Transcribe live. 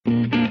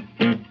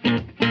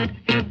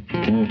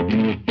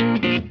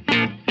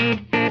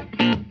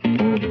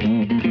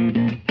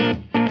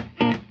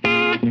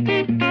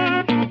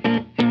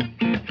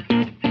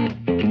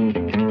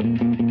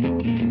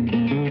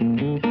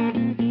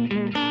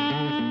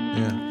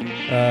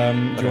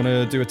Yeah. Do you want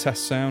to do a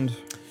test sound?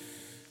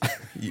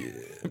 Yeah.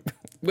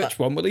 Which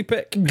one will he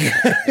pick?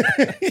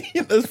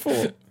 There's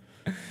 4.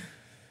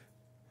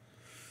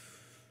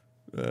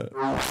 That's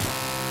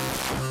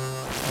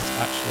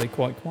actually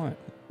quite quiet.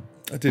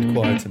 I did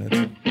quieten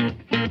it.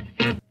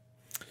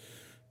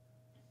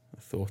 I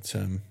thought,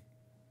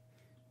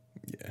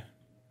 yeah.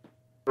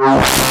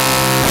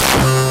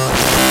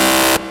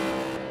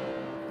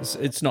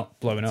 It's not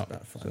blowing up,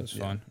 about fine, so it's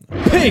yeah. fine.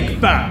 Pig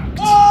fact!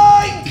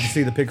 Did you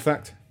see the pig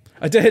fact?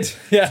 I did,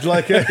 yeah. Did you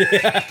like it?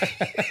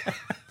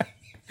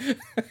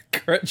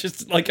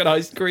 Just like an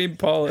ice cream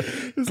parlour.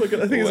 It's like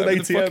I think it's an Whatever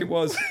ATM. the fuck it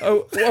was.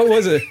 Oh, what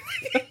was it?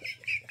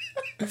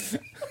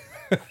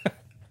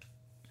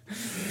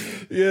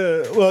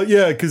 Yeah, well,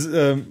 yeah, because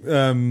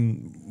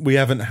we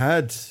haven't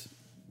had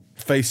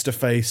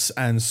face-to-face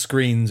and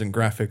screens and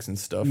graphics and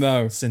stuff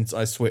since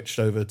I switched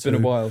over to... Been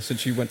a while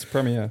since you went to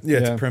Premiere. Yeah,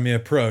 to Premiere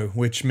Pro,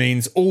 which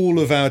means all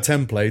of our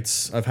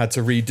templates I've had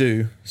to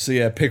redo. So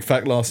yeah, Pig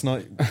Fact last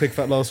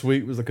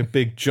week was like a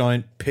big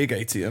giant pig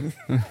ATM.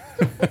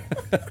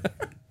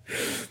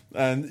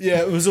 And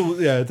yeah, it was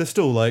all, yeah, they're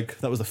still like,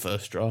 that was the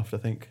first draft, I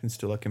think, and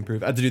still like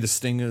improve. I had to do the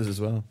stingers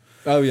as well.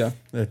 Oh, yeah.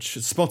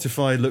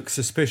 Spotify looks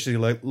suspiciously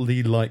like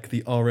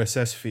the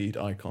RSS feed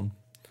icon.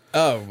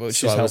 Oh, which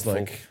So is I was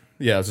helpful. like,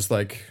 yeah, I was just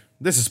like,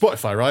 this is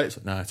Spotify, right? It's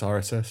like, no, it's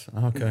RSS.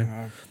 Oh, okay.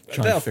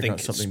 Trying They'll to figure think out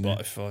it's something new.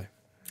 Spotify.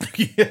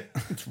 Yeah,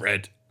 it's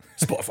red.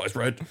 Spotify's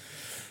red.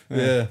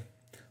 Yeah.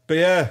 But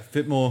yeah, a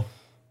bit more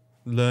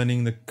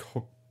learning the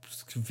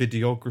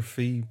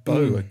videography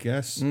bow, I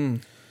guess.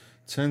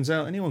 Turns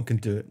out anyone can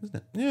do it, isn't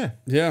it? Yeah.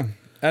 Yeah.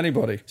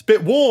 Anybody. It's a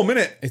bit warm,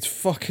 isn't it? It's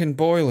fucking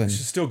boiling.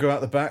 Should still go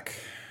out the back.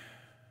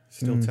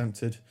 Still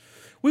tempted.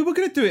 We were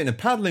going to do it in a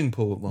paddling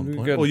pool at one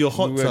point. Or your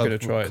hot we tub. were going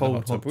to try it in the cold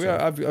hot tub. hot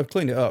tub. I've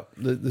cleaned it up.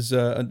 There's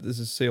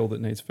a seal that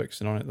needs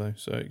fixing on it, though,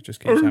 so it just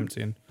keeps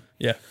emptying.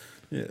 Yeah.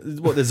 Yeah.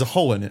 What, there's a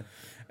hole in it?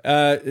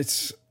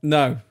 It's...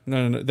 No.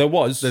 There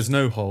was. There's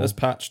no hole. There's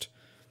patched.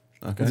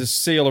 Okay. There's a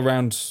seal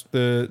around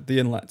the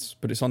inlets,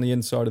 but it's on the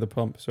inside of the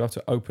pump, so I have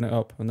to open it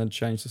up and then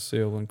change the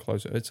seal and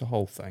close it. It's a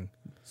whole thing.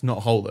 It's not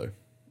a hole, though.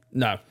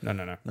 No.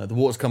 No, the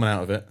water's coming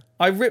out of it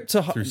I ripped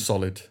a through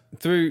solid.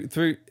 through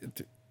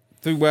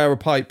where a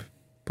pipe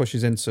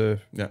pushes into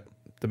Yeah.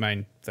 the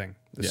main thing,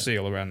 the Yeah.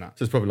 seal around that.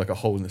 So it's probably like a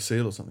hole in the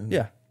seal or something.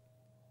 Yeah.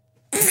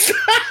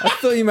 I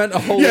thought you meant a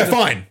hole. Yeah, in the,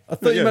 fine. I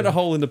thought you Yeah. meant a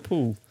hole in the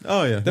pool.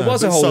 Oh, yeah. There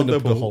was a hole in the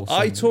there'll be pool. a hole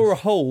I somewhere. tore a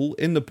hole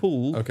in the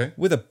pool Okay.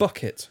 with a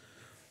bucket.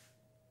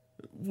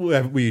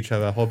 We each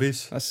have our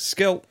hobbies. That's a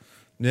skill.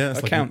 Yeah,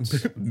 it's That counts.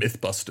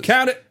 Mythbusters.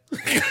 Count it.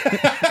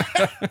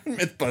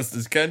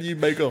 Mythbusters. Can you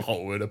make a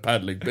hole in a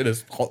paddling in a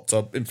hot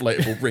tub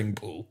inflatable ring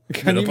pool?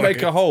 Can you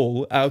make a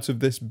hole out of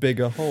this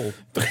bigger hole?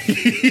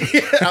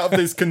 out of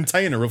this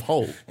container of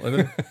hole?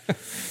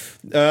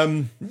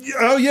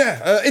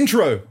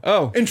 Intro.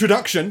 Oh.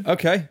 Introduction.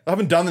 Okay. I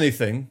haven't done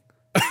anything,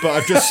 but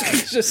I've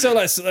just Just so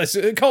let's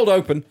cold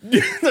open.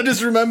 I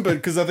just remembered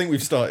because I think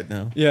we've started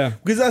now. Yeah.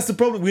 Because that's the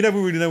problem. We never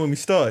really know when we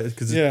started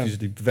because Yeah. it's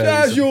usually very.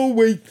 How's your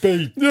week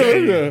been?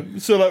 Yeah.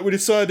 So like we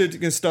decided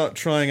to start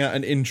trying out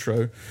an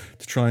intro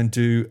to try and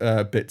do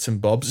bits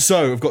and bobs.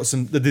 So I've got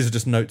some. These are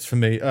just notes for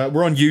me.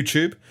 We're on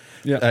YouTube.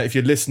 Yeah. If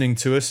you're listening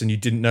to us and you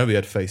didn't know we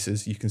had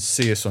faces, you can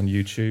see us on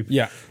YouTube.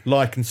 Yeah.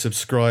 Like and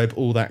subscribe,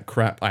 all that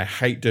crap. I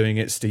hate doing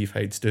it. Steve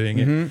hates doing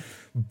it.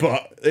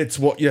 But it's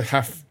what you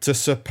have to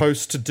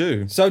supposed to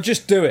do. So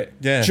just do it.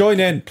 Yeah. Join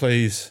in.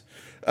 Please.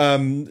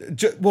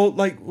 Well,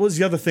 like, what was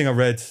the other thing I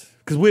read?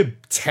 Because we're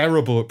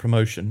terrible at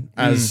promotion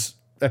as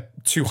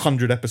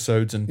 200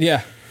 episodes and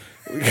Yeah.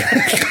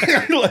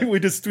 like we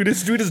just do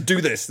this.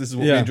 This is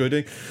what we Yeah. enjoy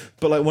doing.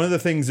 But like one of the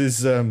things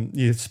is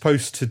you're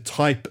supposed to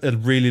type a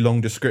really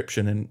long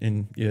description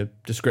in your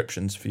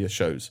descriptions for your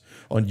shows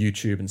on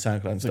YouTube and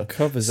SoundCloud and stuff. It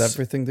covers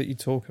everything that you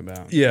talk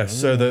about. Yeah,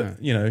 so that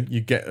you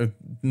get a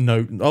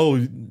note.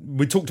 Oh,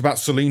 we talked about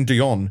Celine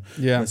Dion.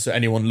 Yeah. So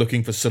anyone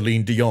looking for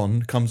Celine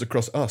Dion comes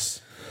across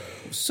us.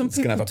 Some gonna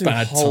people have a do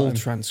bad whole time.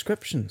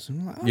 transcriptions.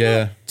 I'm like, I'm Yeah.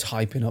 not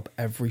typing up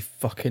every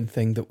fucking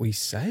thing that we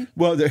say.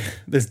 Well,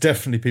 there's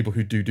definitely people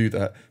who do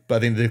that, but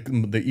I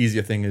think the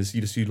easier thing is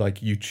you just do like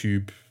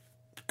YouTube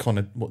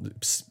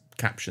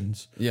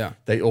captions. Yeah.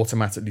 They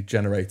automatically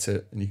generate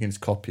it, and you can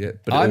just copy it.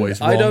 But always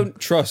wrong. I don't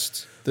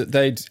trust that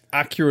they'd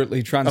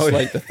accurately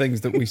translate the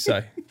things that we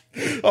say.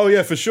 Oh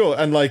yeah, for sure.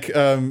 And like,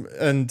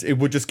 and it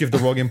would just give the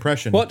wrong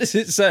impression. What does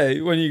it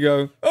say when you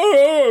go,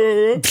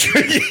 oh?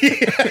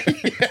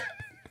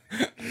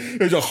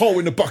 There's a hole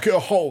in the bucket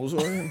of holes.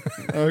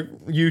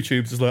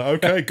 YouTube's just like,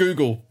 okay,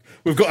 Google,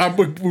 we're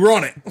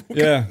on it.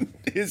 Yeah.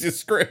 Here's your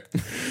script.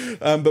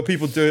 But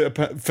people do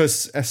it for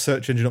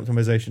search engine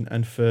optimization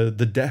and for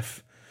the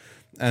deaf,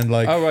 and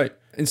like, Oh, right.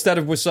 Instead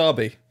of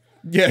wasabi.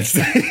 yeah,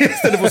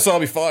 instead of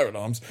wasabi fire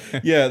alarms,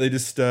 yeah, they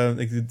just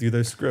they do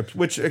those scripts,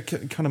 which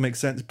kind of makes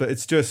sense. But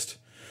it's just,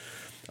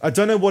 I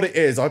don't know what it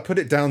is. I put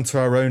it down to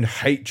our own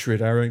hatred,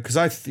 because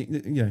I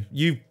think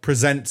you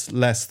present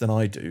less than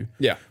I do.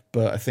 Yeah.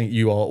 But I think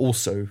you are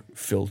also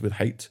filled with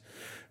hate.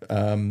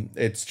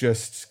 It's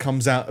just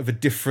comes out of a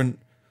different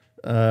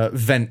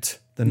vent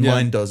than Yeah.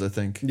 mine does, I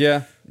think.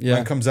 Yeah, yeah,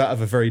 Mine comes out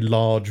of a very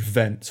large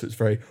vent, so it's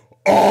very,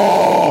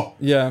 oh!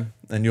 yeah.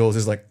 And yours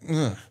is like,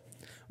 ugh.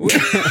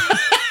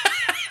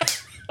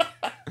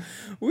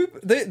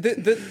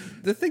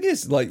 The thing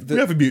is, like, We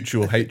have a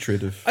mutual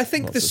hatred of. I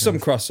think lots there's of some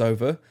things.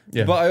 crossover,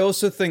 Yeah. but I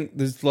also think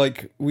there's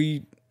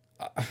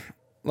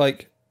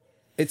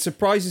it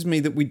surprises me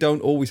that we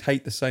don't always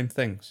hate the same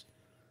things.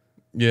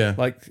 Yeah,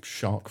 Like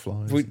shark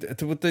flies,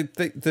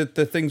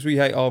 the things we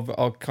hate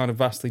are kind of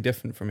vastly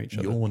different from each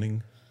other.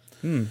 yawning.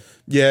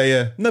 Yeah,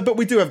 yeah. No, but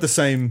we do have the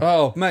same.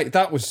 Oh, mate,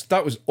 that was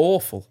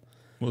awful.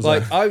 What was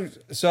Like that?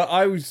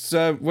 I was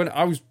when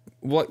I was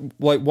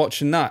like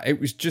watching that,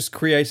 it was just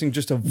creating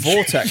just a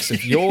vortex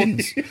of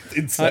yawns.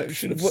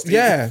 Inception of Steve.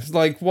 Yeah, it's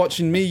like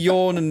watching me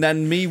yawn and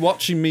then me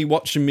watching me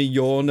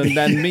yawn and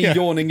then me Yeah.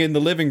 yawning in the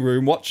living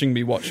room watching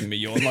me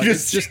yawn. Like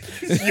it's just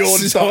yawn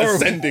it's starts horrible.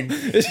 ascending.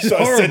 It's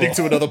Starts horrible. ascending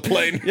to another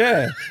plane.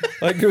 Yeah,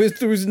 like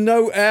there was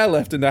no air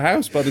left in the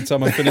house by the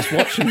time I finished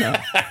watching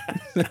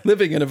that.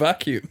 Living in a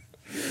vacuum.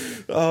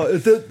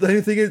 The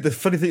only thing is, the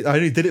funny thing, I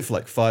only did it for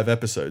like 5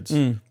 episodes.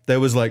 There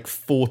was like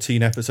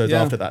 14 episodes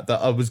Yeah. after that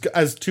I was,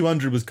 as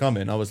 200 was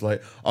coming, I was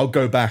like, I'll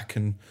go back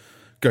and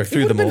go It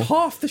through would have them been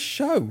all. half the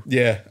show.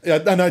 Yeah,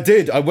 and I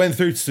did. I went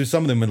through to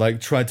some of them and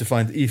like tried to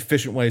find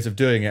efficient ways of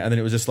doing it, and then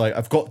it was just like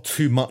I've got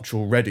too much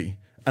already,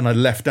 and I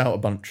left out a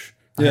bunch.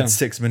 I Yeah. had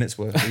 6 minutes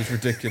worth. It was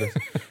ridiculous.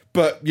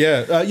 But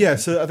yeah.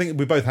 So I think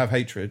we both have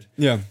hatred.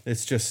 Yeah.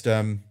 It's just,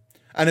 and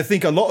I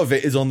think a lot of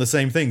it is on the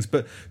same things.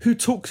 But we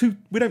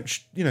don't,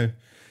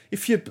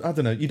 if you, I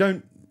don't know, you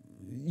don't.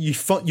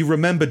 You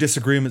remember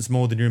disagreements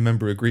more than you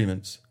remember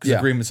agreements, because Yeah.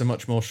 agreements are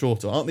much more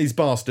shorter. Aren't these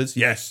bastards?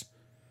 Yes.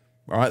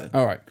 All right.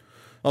 All right.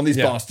 On these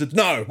Yeah. bastards.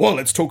 No. Well,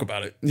 let's talk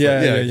about it.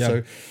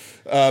 Yeah.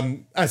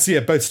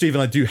 So, both Steve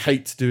and I do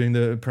hate doing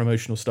the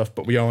promotional stuff,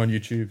 but we are on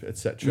YouTube,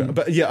 etc.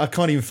 But yeah, I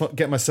can't even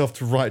get myself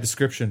to write a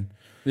description.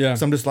 Yeah.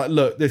 So I'm just like,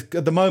 look,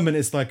 at the moment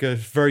it's like a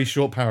very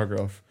short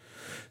paragraph.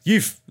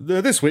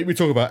 This week we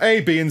talk about A,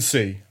 B, and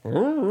C.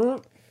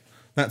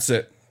 That's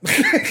it.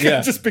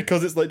 Yeah. Just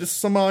because it's like, just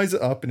summarize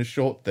it up in a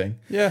short thing.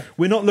 Yeah.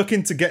 We're not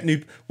looking to get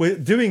new. We're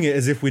doing it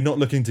as if we're not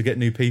looking to get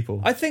new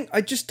people. I think I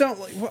just don't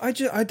like.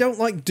 I don't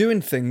like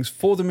doing things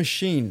for the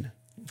machine.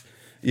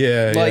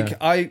 Yeah. Like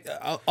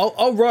yeah.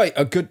 I'll write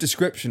a good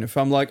description if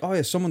I'm like, oh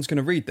yeah, someone's going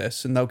to read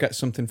this and they'll get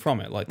something from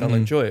it, like they'll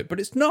enjoy it. But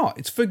it's not.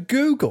 It's for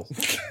Google.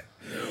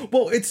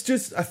 Well, it's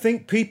just, I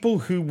think people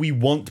who we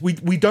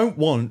don't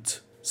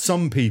want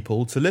some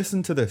people to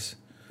listen to this.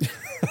 Do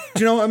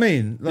you know what I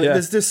mean? Like, Yeah.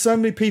 there's so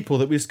many people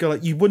that we just go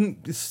like, you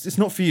wouldn't. It's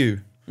not for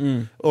you,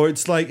 or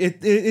it's like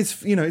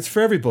it's it's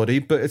for everybody,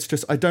 but it's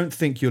just I don't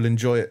think you'll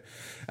enjoy it.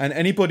 And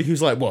anybody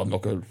who's like, well, I'm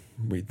not going to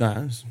read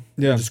that.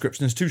 Yeah. The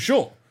description is too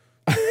short.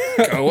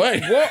 Go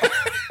away. What?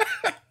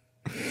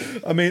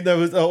 I mean, there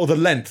was or the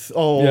length.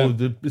 Oh,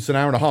 Yeah. It's an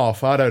hour and a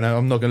half. I don't know.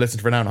 I'm not going to listen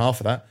for an hour and a half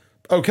of that.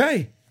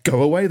 Okay,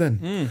 go away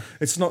then.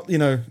 It's not.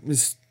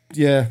 It's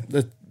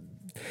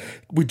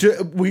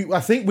I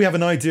think we have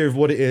an idea of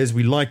what it is.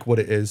 We like what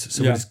it is,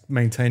 so Yeah. we're just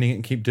maintaining it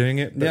and keep doing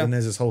it. But Yeah. then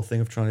there's this whole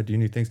thing of trying to do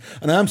new things,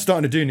 and I'm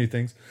starting to do new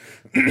things.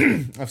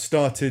 I've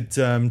started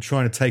trying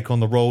to take on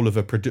the role of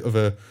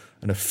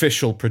an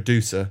official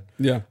producer.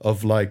 Yeah.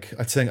 Of like,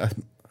 I think I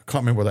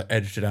can't remember whether I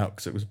edited it out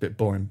because it was a bit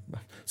boring.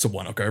 So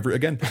why not go over it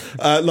again?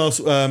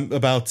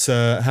 About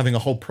having a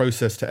whole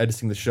process to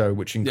editing the show,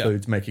 which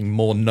includes making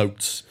more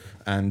notes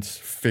and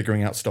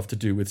figuring out stuff to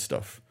do with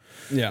stuff.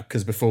 Yeah.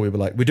 Because before we were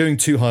like, we're doing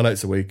 2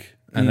 highlights a week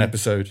and an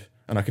episode,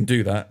 and I can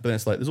do that. But then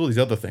it's like, there's all these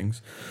other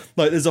things.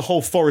 Like, there's a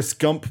whole Forrest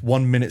Gump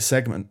 1-minute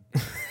segment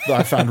that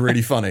I found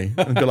really funny.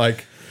 And be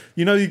like,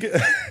 you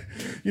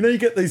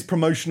get these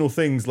promotional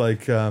things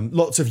like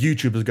lots of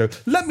YouTubers go,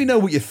 let me know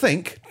what you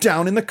think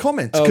down in the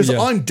comments, because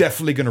yeah. I'm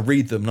definitely going to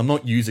read them and I'm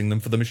not using them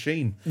for the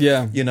machine.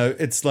 Yeah.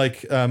 It's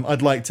like,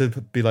 I'd like to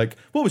be like,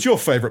 what was your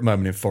favorite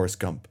moment in Forrest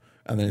Gump?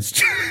 And then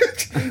it's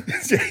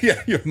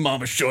yeah, your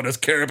mama sure does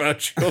care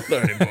about you. You'll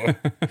learn it more.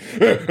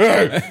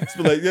 It's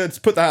like, let's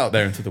put that out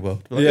there into the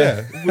world. Like,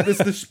 Yeah.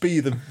 Let's be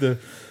the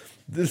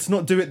let's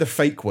not do it the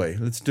fake way.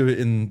 Let's do it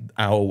in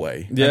our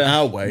way. Yeah. And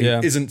our way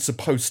Yeah. isn't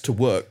supposed to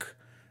work.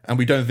 And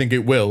we don't think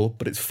it will,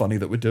 but it's funny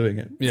that we're doing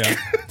it. Yeah.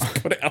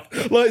 Put it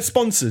out. Like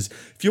sponsors.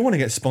 If you want to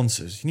get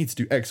sponsors, you need to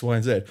do X, Y,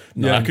 and Z.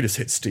 No, Yeah. I could just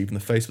hit Steve in the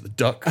face with a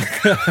duck.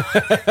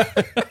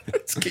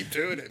 Let's keep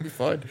doing it. It'll be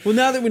fine. Well,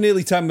 now that we're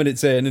nearly 10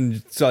 minutes in, and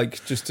it's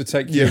like just to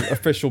take your Yeah.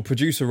 official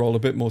producer role a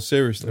bit more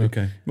seriously,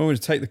 Okay. you might want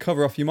to take the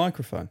cover off your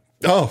microphone.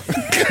 Oh.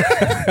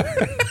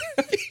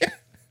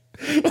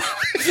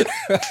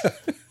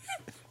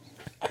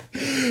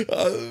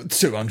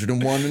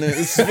 201 in it.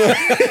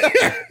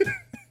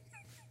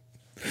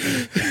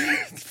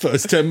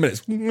 First 10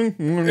 minutes. Charlie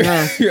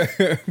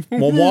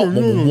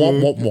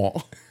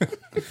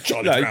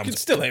No, you Brown's can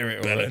still hear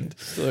it. bellend.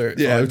 Still hear it.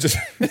 Yeah, fine. it just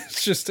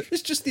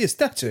it's just the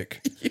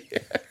aesthetic.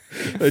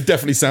 it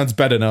definitely sounds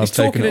better now. He's I've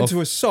taken talking it off.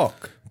 into a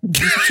sock.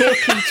 He's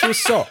talking to a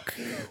sock.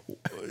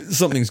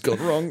 Something's gone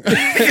wrong.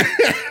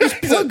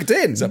 Plugged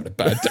in. He's having a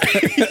bad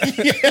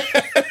day.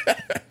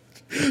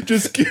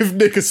 Just give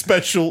Nick a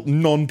special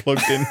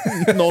non-plugged in,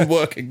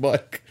 non-working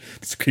mic.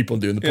 Just keep on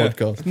doing the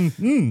podcast.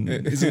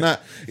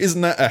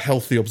 Isn't that a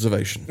healthy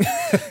observation?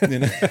 You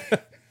know?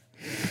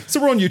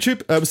 So we're on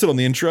YouTube. We're still on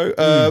the intro.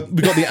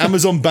 We've got the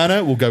Amazon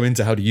banner. We'll go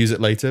into how to use it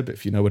later, but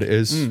if you know what it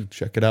is,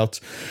 check it out.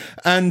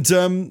 And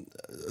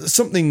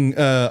something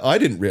I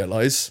didn't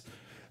realise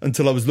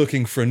until I was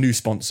looking for a new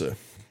sponsor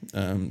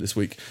this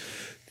week.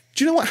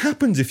 Do you know what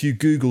happens if you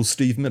Google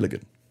Steve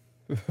Milligan?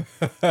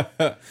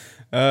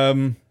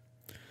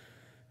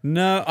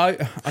 No,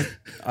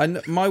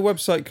 my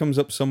website comes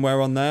up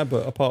somewhere on there,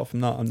 but apart from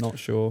that, I'm not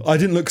sure. I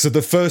didn't look, so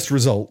the first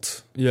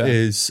result Yeah.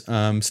 is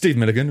Steve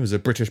Milligan, who was a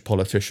British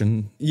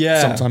politician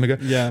Yeah. some time ago.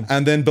 Yeah.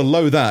 And then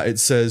below that, it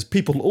says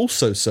people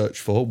also search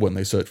for, when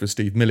they search for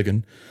Steve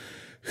Milligan,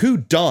 who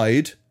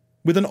died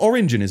with an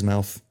orange in his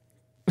mouth.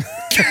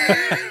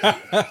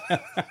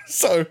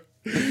 So,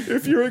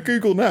 if you're at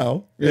Google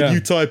now Yeah. and you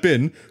type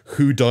in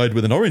who died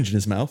with an orange in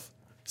his mouth,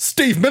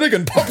 Steve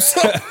Milligan pops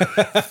up.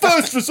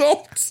 First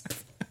result.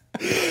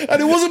 And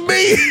it wasn't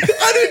me.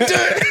 I didn't do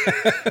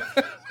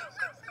it.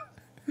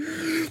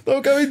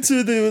 I'll go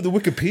into the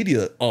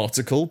Wikipedia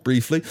article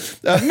briefly.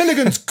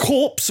 Milligan's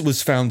corpse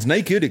was found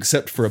naked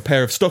except for a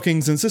pair of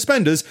stockings and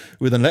suspenders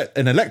with an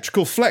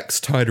electrical flex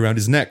tied around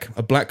his neck,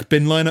 a black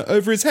bin liner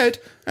over his head,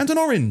 and an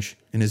orange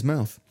in his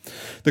mouth.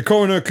 The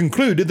coroner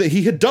concluded that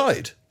he had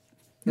died.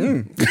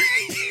 The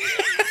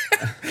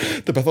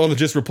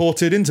pathologist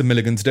reported into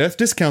Milligan's death,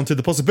 discounted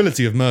the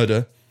possibility of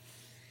murder.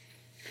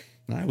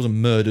 No, he wasn't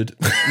murdered.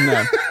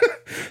 No.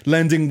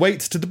 Lending weight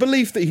to the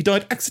belief that he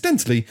died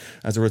accidentally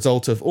as a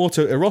result of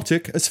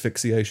autoerotic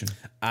asphyxiation.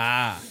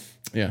 Ah.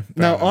 Yeah.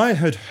 Now, I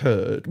had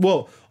heard...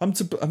 Well,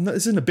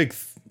 this isn't a big...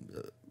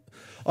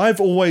 I've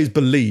always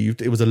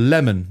believed it was a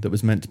lemon that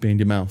was meant to be in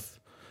your mouth.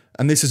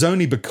 And this is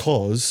only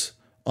because...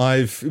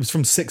 It was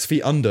from 6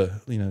 Feet Under,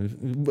 you know,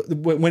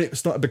 when it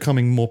started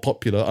becoming more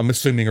popular. I'm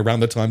assuming around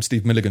the time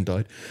Steve Milligan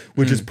died,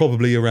 which is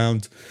probably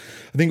around,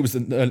 I think it was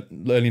the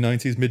early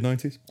 90s, mid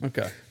 90s.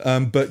 Okay.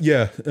 But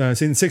yeah,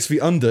 so in 6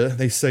 Feet Under,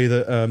 they say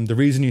that the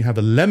reason you have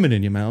a lemon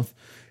in your mouth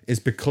is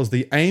because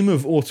the aim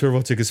of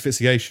autoerotic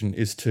asphyxiation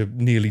is to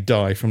nearly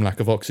die from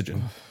lack of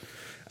oxygen,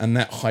 and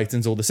that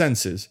heightens all the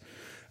senses.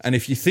 And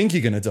if you think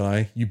you're going to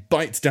die, you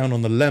bite down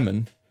on the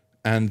lemon,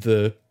 and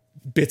the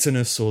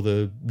bitterness or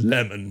the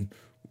lemon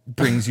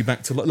brings you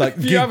back to like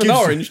If you have an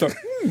orange, like,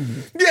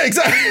 yeah,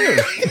 exactly.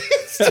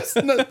 It's just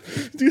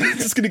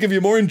going to give you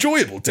a more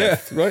enjoyable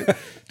death, right?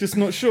 Just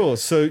not sure.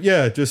 So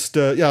yeah,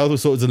 I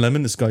always thought it was a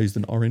lemon. This guy used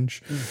an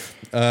orange.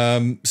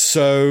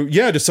 So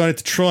yeah, I decided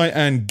to try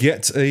and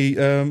get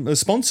a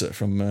sponsor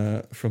from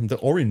the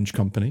Orange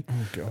Company.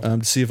 Oh God.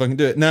 To see if I can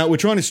do it. Now we're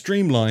trying to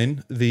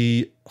streamline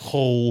the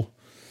whole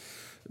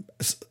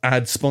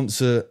ad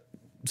sponsor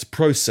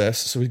process,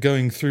 so we're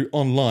going through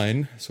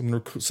online. So I'm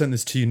going to send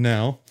this to you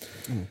now.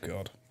 Oh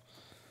God.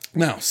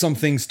 Now, some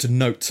things to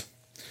note.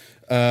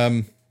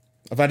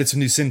 I've added some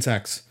new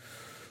syntax.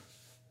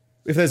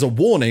 If there's a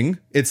warning,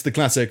 it's the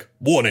classic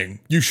warning.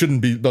 You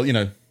shouldn't be, well, you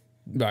know,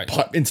 Right.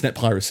 internet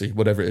piracy,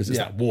 whatever it is. It's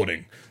Yeah. that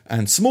warning.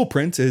 And small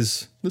print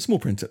is the small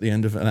print at the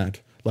end of an ad.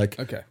 Like,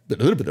 Okay.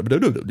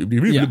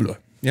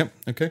 Yep.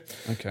 Okay.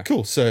 Okay.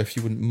 Cool. So if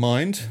you wouldn't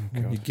mind,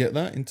 when you get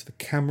that into the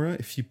camera,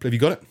 have you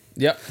got it?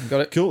 Yep.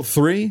 Got it. Cool.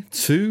 3,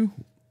 2.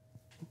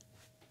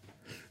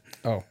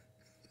 Oh. It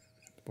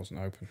wasn't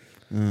open.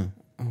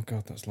 Oh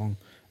God, that's long.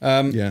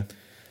 Yeah.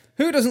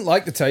 Who doesn't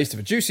like the taste of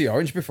a juicy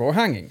orange before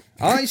hanging?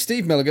 I,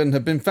 Steve Milligan,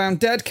 have been found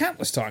dead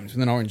countless times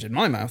with an orange in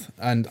my mouth,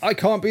 and I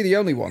can't be the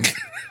only one.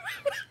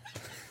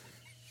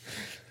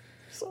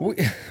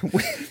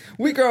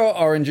 We grow our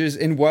oranges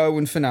in woe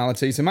and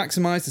finality to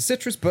maximise the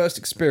citrus burst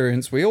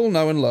experience we all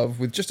know and love,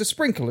 with just a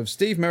sprinkle of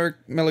Steve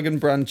Milligan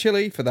brand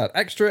chili for that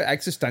extra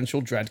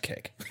existential dread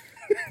kick.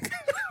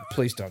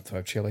 Please don't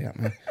throw chili at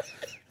me.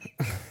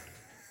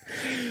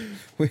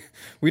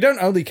 We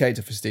don't only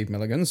cater for Steve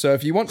Milligan, so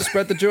if you want to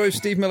spread the joy of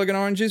Steve Milligan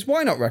oranges,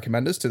 why not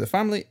recommend us to the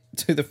family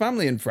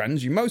and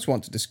friends you most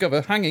want to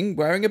discover hanging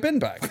wearing a bin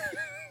bag?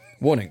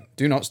 Warning: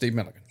 do not Steve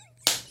Milligan.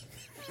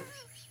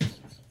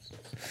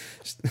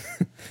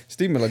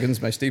 Steve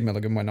Milligans may Steve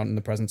Milligan when not in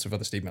the presence of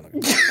other Steve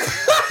Milligans.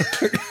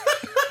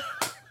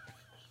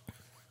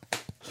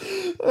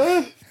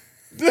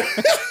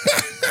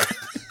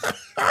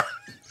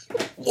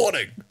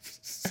 Warning.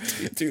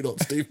 Do not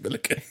Steve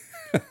Milligan.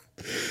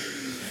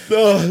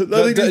 No,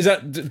 Is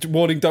that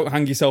warning? Don't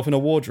hang yourself in a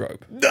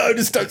wardrobe. no,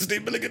 just don't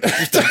Steve Milligan.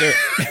 Don't do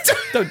it.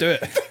 Don't do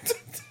it.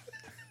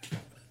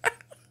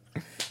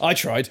 I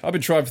tried. I've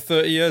been trying for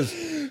 30 years.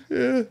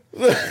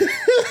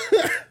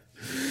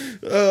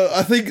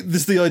 I think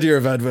this the idea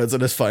of adverts I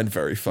just find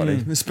very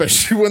funny,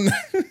 especially when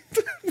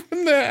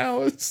they're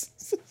ours.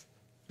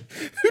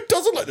 Who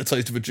doesn't like the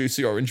taste of a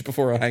juicy orange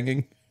before a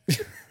hanging?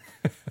 This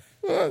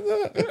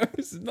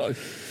is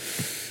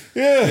nice.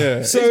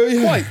 Yeah. So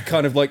it's quite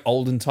kind of like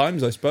olden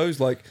times, I suppose.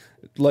 Like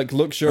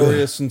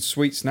luxurious and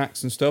sweet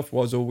snacks and stuff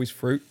was always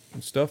fruit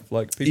and stuff.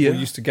 Like people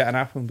used to get an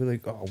apple and be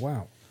like, "Oh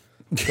wow,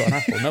 got an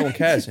apple." No one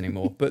cares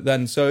anymore. But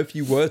then, so if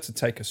you were to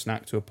take a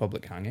snack to a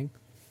public hanging,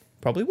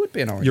 Probably would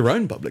be an orange. Your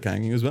own public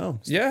hanging as well.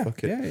 So Yeah,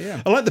 fuck it.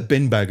 yeah. I like the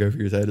bin bag over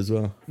his head as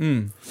well.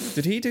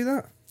 Did he do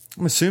that?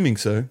 I'm assuming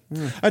so.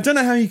 I don't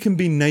know how you can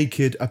be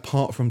naked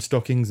apart from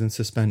stockings and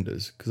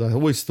suspenders, because I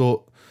always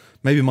thought,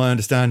 maybe my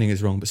understanding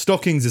is wrong, but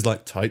stockings is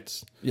like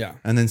tights, Yeah.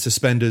 and then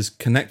suspenders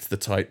connect the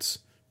tights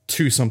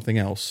to something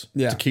else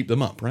Yeah. to keep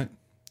them up, right?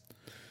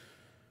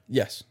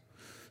 Yes.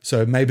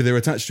 So maybe they're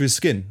attached to his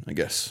skin, I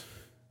guess.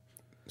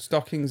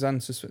 Stockings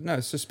and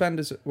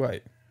suspenders.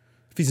 Wait.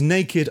 If he's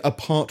naked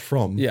apart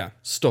from Yeah.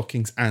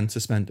 stockings and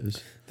suspenders,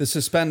 The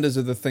suspenders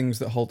are the things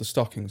that hold the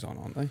stockings on,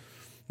 aren't they?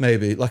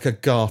 maybe like a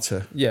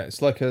garter. Yeah,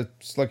 it's like a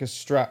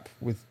strap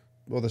with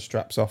other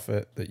straps off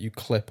it that you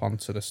clip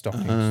onto the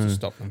stockings to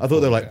stop them. I thought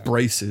they were falling like down.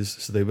 braces,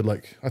 so they would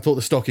like. I thought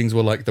the stockings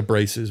were like the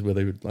braces where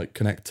they would like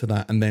connect to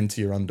that and then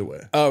to your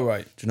underwear. Oh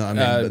right. Do you know what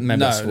I mean? But maybe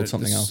that's called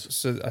something else.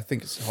 So I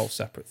think it's a whole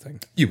separate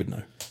thing. You would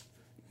know.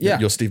 Yeah.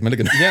 You're Steve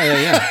Milligan.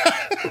 Yeah.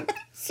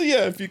 So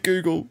yeah, if you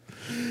Google,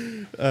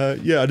 I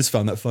just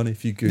found that funny.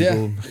 If you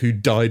Google who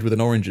died with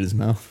an orange in his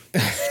mouth,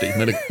 Steve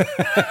Milligan.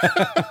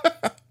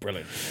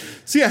 Brilliant.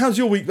 So yeah, how's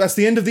your week? That's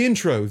the end of the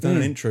intro. We've done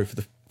an intro for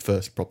the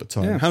first proper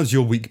time. Yeah. How's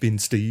your week been,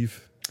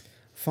 Steve?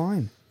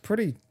 Fine.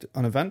 Pretty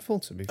uneventful,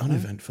 to be fair.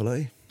 Uneventful,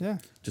 eh? Yeah.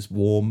 Just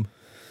warm.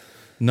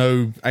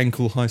 No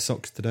ankle high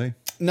socks today.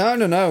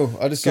 No.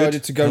 I decided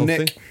Good, to go healthy.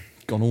 Nick.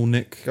 Gone all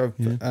Nick. Yeah.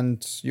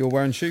 And you're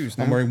wearing shoes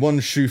now. I'm wearing one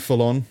shoe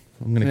full on.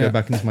 I'm going to Yeah. go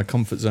back into my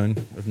comfort zone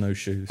of no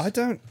shoes. I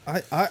don't.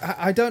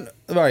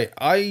 Right.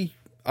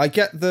 I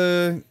get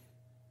the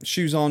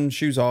shoes on,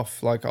 shoes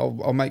off. Like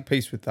I'll make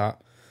peace with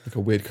that. Like a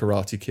weird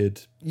karate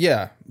kid.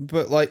 Yeah,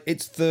 but like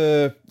it's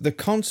the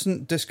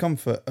constant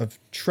discomfort of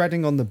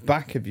treading on the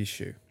back of your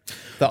shoe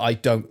that I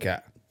don't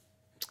get.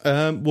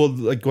 Well,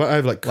 like I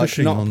have like Like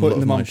cushioning not on a lot putting of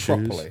them my on shoes.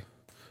 properly.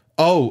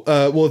 Oh,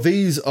 well,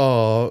 these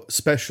are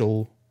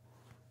special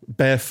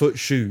barefoot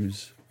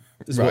shoes,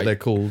 is what Right. they're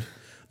called.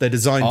 They're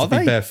designed Are to be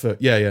they? barefoot.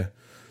 Yeah.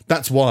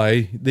 That's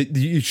why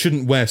you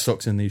shouldn't wear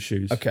socks in these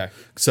shoes. Okay.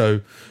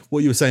 So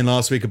what you were saying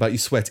last week about you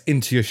sweat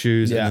into your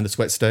shoes Yeah. and then the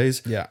sweat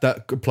stays, Yeah.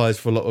 that applies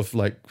for a lot of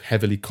like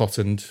heavily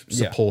cottoned,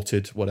 Yeah.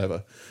 supported,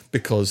 whatever,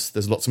 because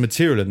there's lots of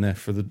material in there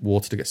for the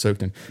water to get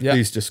soaked in. Yeah.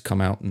 These just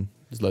come out and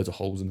there's loads of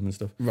holes in them and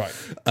stuff. Right.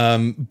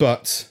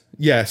 But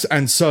yes,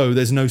 and so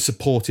there's no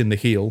support in the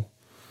heel.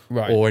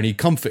 Right. Or any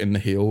comfort in the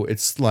heel.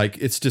 It's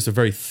just a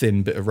very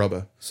thin bit of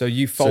rubber. So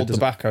you fold the doesn't-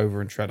 back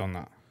over and tread on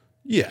that.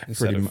 Yeah, Instead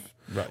pretty of- much.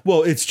 right.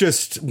 Well, it's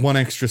just one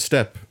extra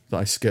step that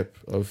I skip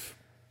of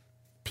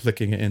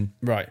flicking it in.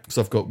 Right.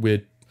 So I've got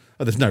weird.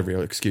 Oh, there's no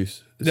real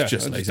excuse. It's Yeah,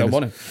 just I laziness. don't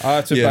want it. I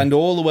had to Yeah. bend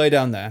all the way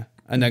down there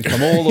and then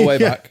come all the way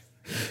Yeah. back.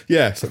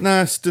 Yeah, so,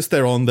 nah, it's just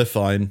they're on. They're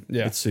fine.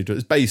 Yeah. It's suitable.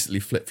 It's basically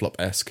flip flop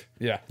esque.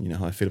 Yeah. You know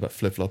how I feel about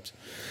flip flops.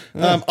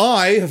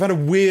 I have had a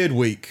weird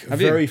week. A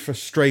Have you? very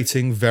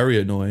frustrating, very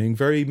annoying,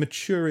 very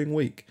maturing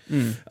week.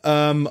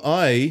 I'm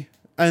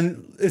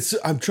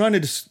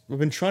trying to I've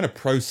been trying to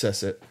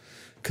process it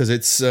because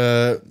it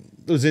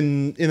was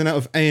in and out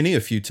of A&E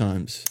a few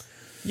times.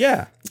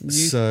 Yeah.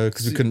 So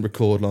because we couldn't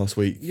record last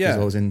week because Yeah.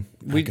 I was in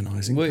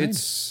agonising pain.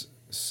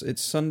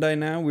 It's Sunday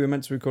now. We were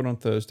meant to record on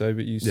Thursday,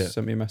 but you Yeah.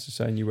 sent me a message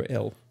saying you were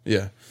ill.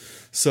 Yeah.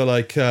 So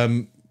like, I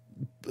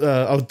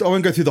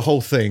won't go through the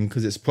whole thing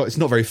because it's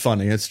not very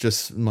funny. It's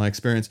just my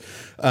experience.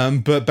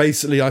 But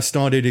basically, I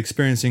started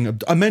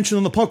experiencing. I mentioned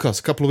on the podcast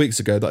a couple of weeks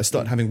ago that I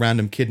started having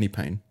random kidney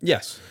pain.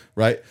 Yes.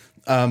 Right.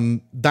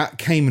 That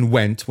came and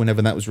went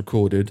whenever that was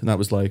recorded, and that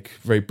was like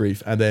very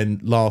brief. And then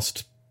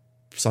last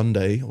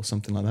Sunday or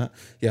something like that.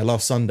 Yeah,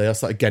 last Sunday I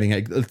started getting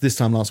it. This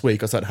time last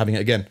week I started having it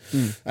again,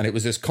 and it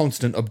was this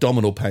constant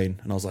abdominal pain.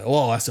 And I was like,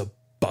 "Oh, that's a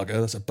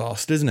bugger. That's a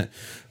bastard, isn't it?"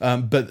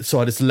 But so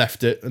I just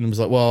left it and was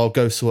like, "Well, I'll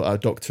go sort out a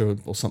doctor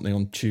or something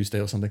on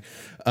Tuesday or something."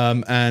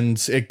 And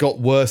it got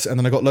worse, and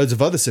then I got loads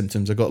of other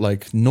symptoms. I got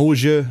like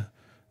nausea.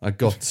 I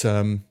got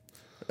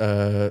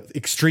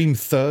extreme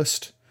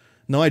thirst.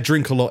 Now I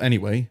drink a lot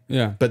anyway.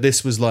 Yeah. But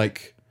this was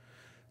like,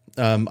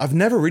 I've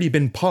never really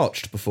been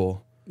parched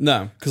before.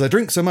 No. Because I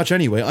drink so much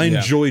anyway. I Yeah.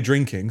 enjoy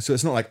drinking. So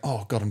it's not like,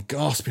 oh, God, I'm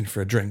gasping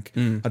for a drink.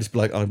 I just be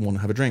like, I want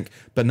to have a drink.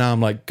 But now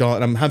I'm like,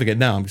 God, I'm having it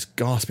now. I'm just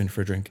gasping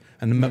for a drink.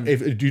 And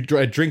if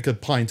I'd drink a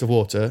pint of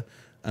water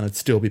and I'd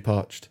still be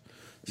parched.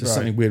 So Right.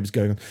 something weird was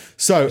going on.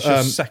 So, It's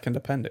your second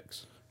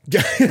appendix.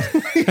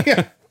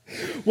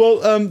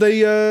 well,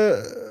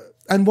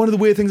 and one of the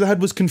weird things I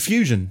had was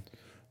confusion.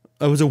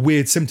 It was a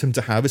weird symptom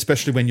to have,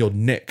 especially when you're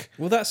Nick.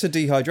 Well, that's a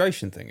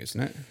dehydration thing,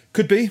 isn't it?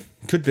 Could be.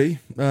 But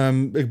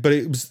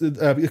it was.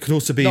 It could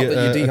also be. Not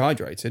that you're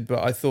dehydrated,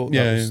 but I thought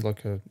Yeah, that was yeah.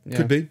 like a... Yeah.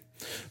 Could be.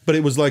 But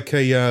it was like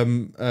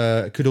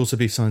it could also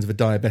be signs of a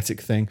diabetic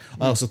thing.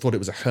 I also thought it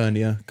was a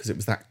hernia because it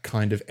was that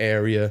kind of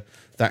area,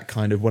 that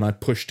kind of when I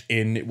pushed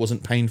in, it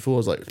wasn't painful. I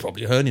was like, it's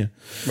probably a hernia.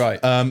 Right.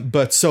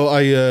 But so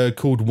I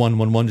called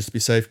 111 just to be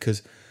safe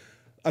because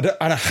and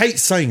I hate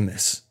saying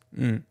this,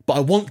 but I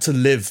want to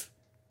live.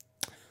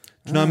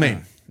 Do you know what I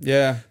mean?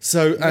 Yeah.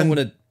 So You don't want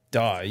to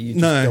die. You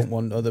just No. don't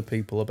want other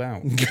people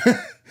about.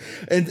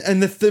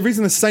 And the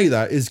reason I say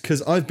that is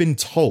because I've been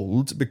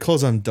told,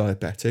 because I'm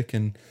diabetic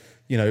and,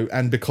 you know,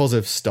 and because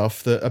of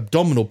stuff, that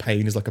abdominal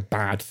pain is like a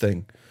bad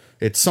thing.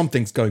 It's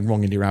something's going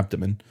wrong in your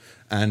abdomen.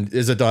 And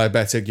as a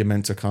diabetic, you're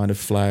meant to kind of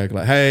flag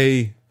like,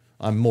 hey,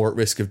 I'm more at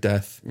risk of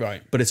death.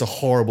 Right. But it's a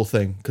horrible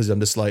thing because I'm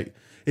just like,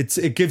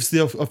 it gives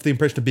the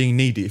impression of being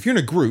needy. If you're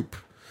in a group,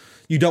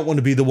 you don't want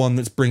to be the one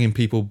that's bringing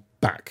people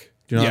back.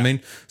 Do you know what I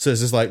mean? So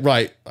it's just like,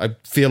 right, I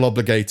feel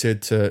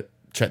obligated to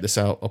check this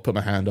out. I'll put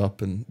my hand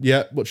up and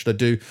what should I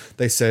do?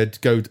 They said,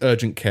 go to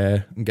urgent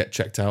care and get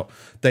checked out.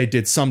 They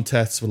did some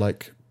tests, were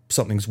like,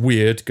 something's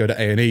weird, go to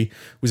A&E.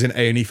 Was in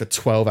A&E for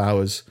 12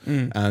 hours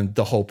and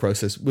the whole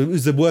process, it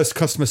was the worst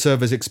customer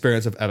service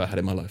experience I've ever had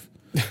in my life.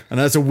 And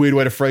that's a weird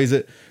way to phrase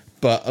it,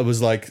 but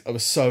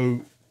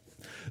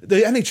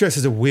the NHS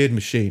is a weird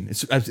machine.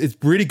 It's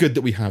really good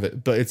that we have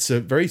it, but it's a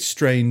very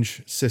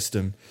strange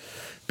system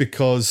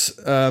because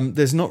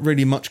there's not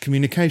really much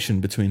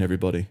communication between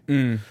everybody.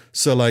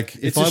 So like,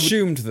 it's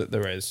assumed that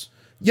there is.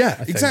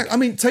 Yeah, exactly. I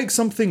mean, take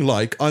something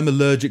like I'm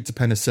allergic to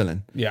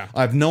penicillin. Yeah.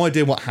 I have no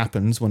idea what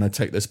happens when I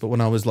take this, but when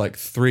I was like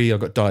 3, I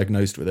got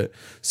diagnosed with it.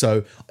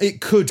 So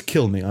it could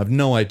kill me. I have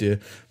no idea.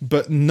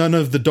 But none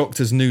of the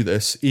doctors knew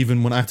this,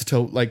 even when I had to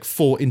tell like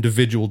 4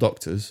 individual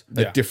doctors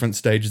at different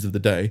stages of the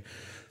day.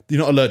 You're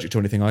not allergic to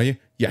anything, are you?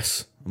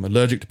 Yes, I'm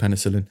allergic to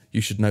penicillin.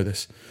 You should know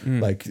this.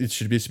 Like, it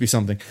should be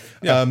something.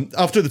 Yeah.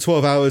 After the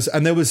 12 hours,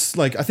 and there was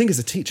like, I think it's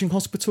a teaching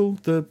hospital,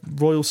 the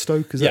Royal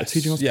Stoke, is that a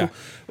teaching hospital?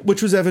 Yeah.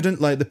 Which was evident,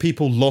 like the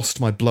people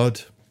lost my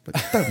blood.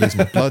 Like, don't lose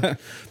my blood.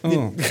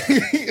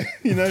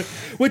 You know,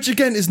 which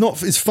again is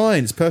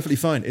fine. It's perfectly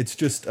fine. It's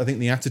just, I think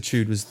the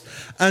attitude was,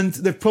 and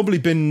they've probably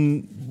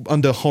been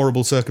under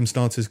horrible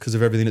circumstances because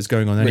of everything that's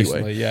going on anyway.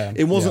 Recently, yeah.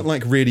 It wasn't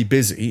like really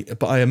busy,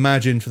 but I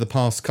imagine for the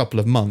past couple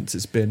of months,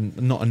 it's been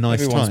not a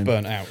nice Everyone's time.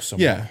 burnt out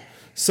somewhere. Yeah.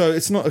 So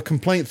it's not a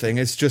complaint thing.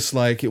 It's just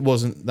like it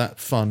wasn't that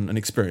fun an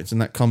experience,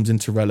 and that comes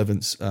into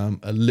relevance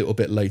a little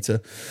bit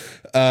later.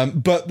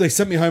 But they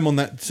sent me home on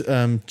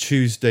that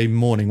Tuesday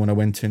morning when I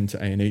went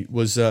into A&E.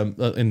 Was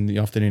in the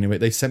afternoon anyway.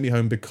 They sent me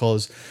home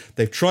because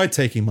they've tried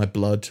taking my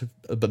blood,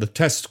 but the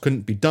test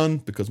couldn't be done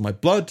because my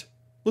blood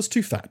was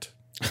too fat.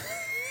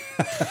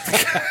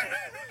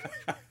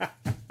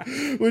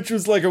 Which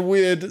was like a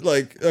weird,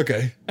 like,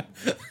 okay,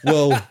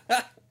 well,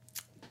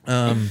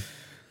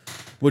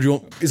 what do you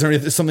want? Is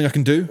there something I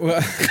can do?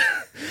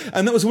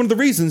 And that was one of the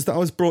reasons that I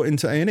was brought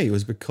into A&E,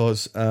 was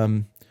because,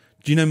 do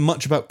you know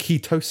much about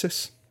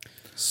ketosis?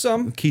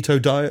 Some.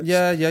 Keto diets?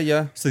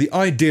 Yeah. So the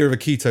idea of a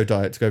keto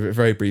diet, to go over it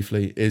very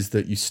briefly, is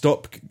that you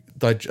stop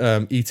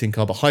eating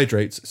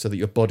carbohydrates so that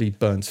your body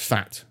burns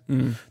fat.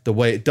 The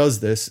way it does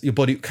this, your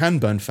body can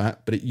burn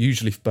fat, but it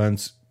usually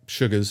burns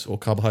sugars or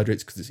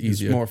carbohydrates because it's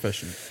easier. It's more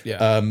efficient.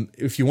 Yeah.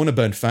 If you want to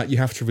burn fat, you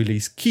have to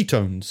release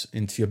ketones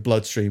into your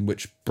bloodstream,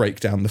 which break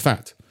down the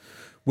fat.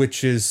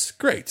 Which is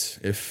great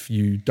if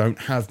you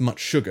don't have much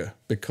sugar,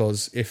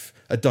 because if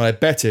a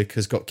diabetic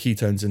has got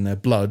ketones in their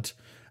blood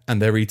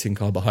and they're eating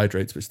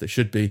carbohydrates, which they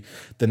should be,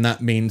 then that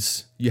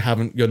means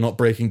you're not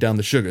breaking down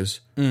the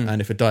sugars.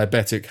 And if a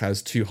diabetic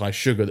has too high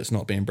sugar that's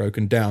not being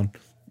broken down,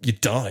 you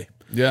die.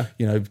 Yeah.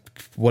 You know,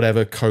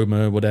 whatever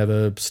coma,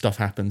 whatever stuff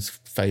happens,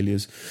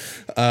 failures.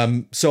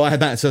 So I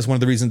had that. So that's one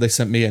of the reasons they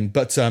sent me in.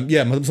 But so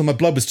my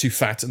blood was too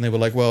fat, and they were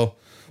like, well,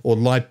 or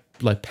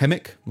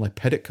lipemic,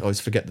 I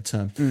always forget the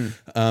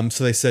term.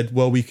 So they said,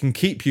 well, we can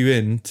keep you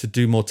in to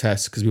do more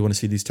tests because we want to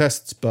see these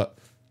tests, but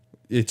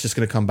it's just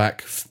going to come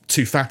back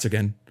too fat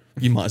again.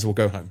 You might as well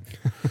go home.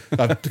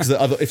 Because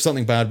if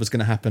something bad was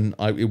going to happen,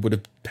 it would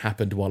have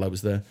happened while I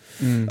was there.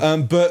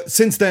 But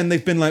since then,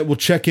 they've been like, well,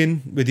 check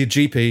in with your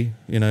GP,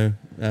 you know,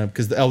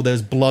 because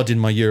there's blood in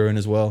my urine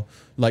as well,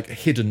 like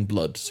hidden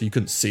blood. So you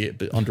couldn't see it,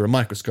 but under a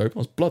microscope,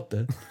 there's blood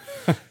there.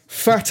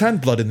 Fat and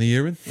blood in the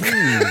urine.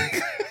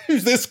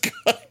 Who's this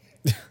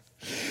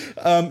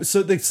guy?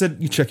 So they said,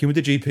 you check in with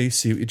your GP,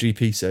 see what your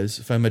GP says.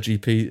 I phoned my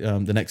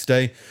GP the next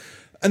day.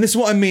 And this is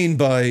what I mean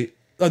by...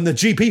 And the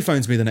GP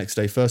phones me the next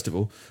day, first of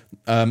all.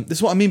 This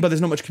is what I mean by there's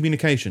not much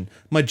communication.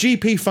 My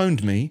GP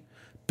phoned me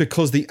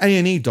because the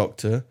A&E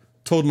doctor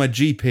told my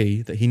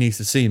GP that he needs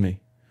to see me.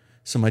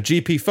 So my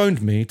GP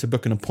phoned me to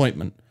book an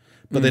appointment.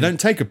 But they don't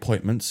take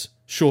appointments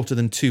shorter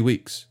than 2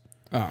 weeks.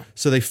 Oh.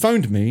 So they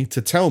phoned me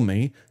to tell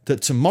me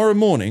that tomorrow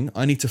morning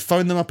I need to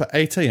phone them up at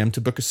 8 a.m.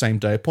 to book a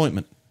same-day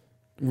appointment.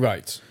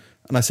 Right.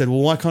 And I said,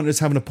 well, why can't I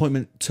just have an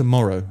appointment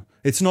tomorrow?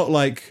 It's not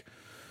like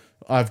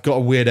I've got a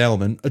weird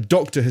ailment. A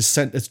doctor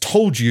has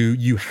told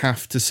you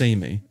have to see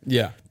me.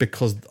 Yeah.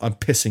 Because I'm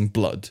pissing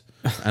blood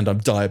and I'm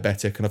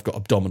diabetic and I've got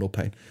abdominal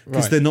pain.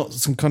 Because Right. there's not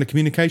some kind of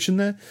communication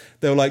there.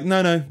 They were like,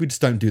 no, we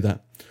just don't do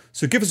that.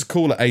 So give us a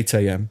call at 8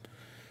 a.m.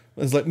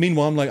 I was like,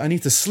 meanwhile, I'm like, I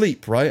need to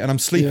sleep, right? And I'm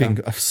sleeping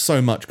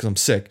so much because I'm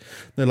sick.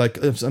 They're like,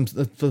 so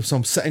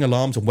I'm setting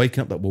alarms and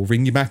waking up. Like, we'll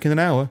ring you back in an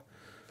hour.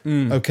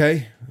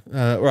 Okay.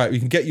 Right. We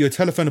can get you a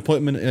telephone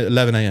appointment at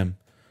 11 a.m.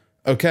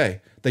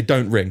 Okay. They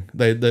don't ring.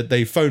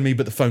 They phone me,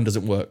 but the phone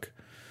doesn't work.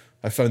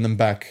 I phone them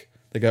back.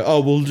 They go, oh,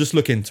 we'll just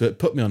look into it,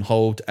 put me on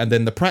hold. And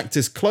then the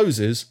practice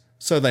closes,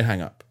 so they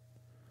hang up.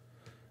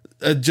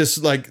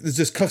 Just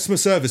customer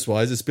service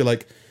wise, it's be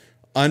like,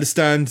 I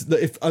understand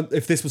that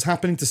if this was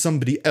happening to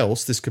somebody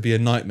else, this could be a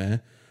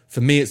nightmare.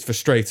 For me, it's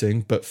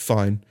frustrating, but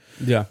fine.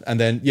 Yeah. And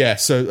then,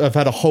 so I've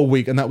had a whole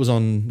week, and that was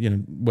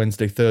on,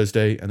 Wednesday,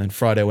 Thursday, and then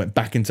Friday I went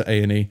back into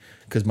A&E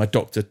because my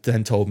doctor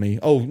then told me,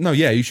 oh, no,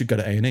 yeah, you should go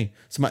to A&E.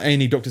 So my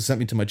A&E doctor sent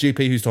me to my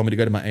GP, who's told me to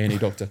go to my A&E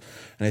doctor.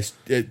 And it's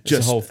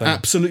just a whole thing.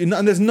 Absolutely,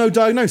 and there's no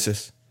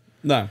diagnosis.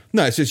 No.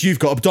 No, it's just, you've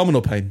got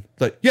abdominal pain.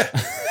 Like, yeah.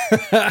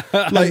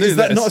 Like, is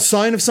that not a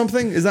sign of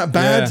something? Is that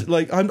bad? Yeah.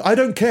 Like, I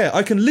don't care.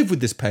 I can live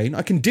with this pain.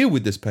 I can deal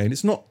with this pain.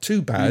 It's not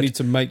too bad. You need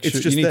to make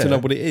sure, you need to know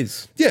what it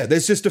is. Yeah,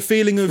 there's just a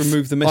feeling of,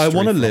 Remove the mystery I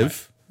want to from live.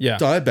 it. Yeah.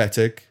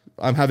 Diabetic,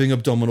 I'm having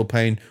abdominal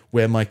pain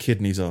where my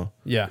kidneys are.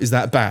 Yeah. Is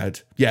that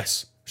bad?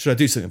 Yes. Should I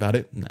do something about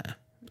it? Nah.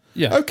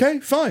 Yeah. Okay,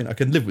 fine. I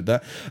can live with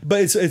that.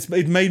 But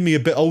it made me a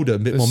bit older, a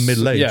bit more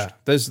middle-aged. Yeah.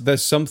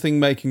 There's something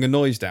making a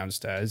noise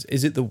downstairs.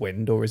 Is it the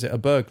wind or is it a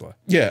burglar?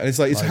 Yeah, and it's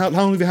like, how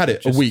long have you had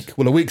it? A week.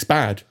 Well, a week's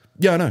bad.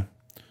 Yeah, I know.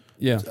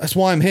 Yeah. That's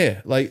why I'm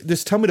here. Like,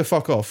 just tell me to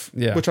fuck off,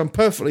 Yeah. which I'm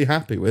perfectly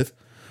happy with.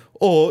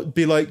 Or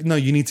be like, no,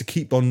 you need to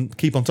keep on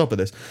top of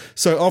this.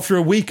 So after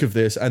a week of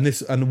this, and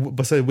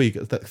by say a week,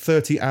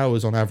 30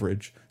 hours on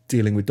average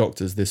dealing with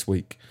doctors this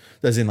week.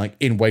 There's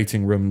in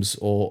waiting rooms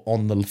or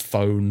on the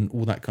phone,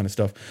 all that kind of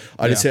stuff.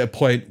 I just hit a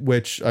point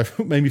which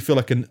made me feel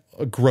like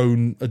a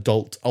grown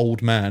adult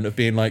old man of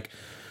being like,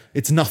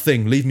 it's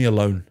nothing, leave me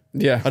alone.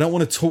 Yeah. I don't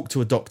want to talk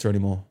to a doctor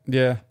anymore.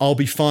 Yeah. I'll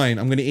be fine.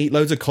 I'm going to eat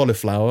loads of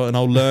cauliflower and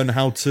I'll learn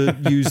how to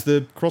use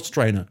the cross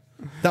trainer.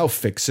 That'll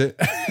fix it.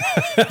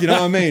 You know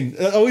what I mean?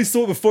 I always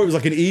thought before it was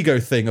like an ego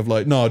thing of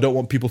like, no, I don't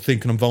want people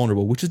thinking I'm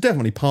vulnerable, which is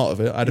definitely part of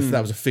it.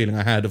 That was a feeling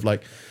I had of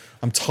like,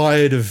 I'm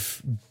tired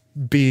of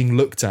being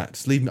looked at.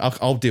 Just leave me.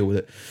 I'll deal with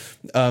it.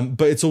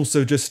 But it's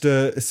also just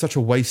it's such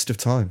a waste of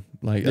time.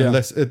 Like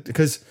unless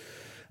because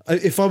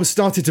if I was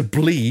started to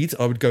bleed,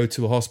 I would go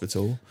to a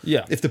hospital.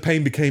 Yeah. If the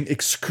pain became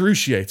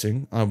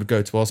excruciating, I would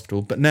go to a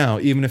hospital. But now,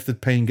 even if the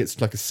pain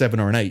gets like a 7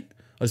 or an 8.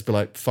 I just be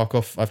like, fuck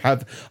off.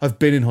 I've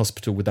been in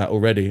hospital with that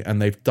already,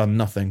 and they've done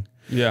nothing.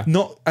 Yeah.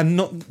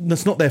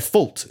 That's not their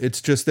fault.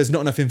 It's just there's not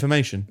enough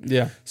information.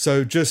 Yeah.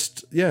 So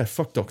just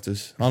fuck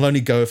doctors. I'll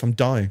only go if I'm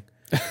dying.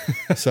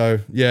 So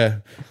yeah,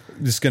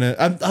 just gonna.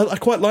 I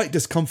quite like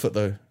discomfort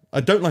though.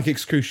 I don't like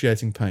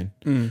excruciating pain.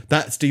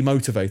 That's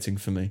demotivating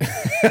for me.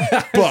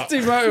 But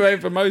Demotivate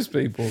for most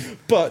people.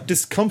 But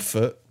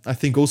discomfort, I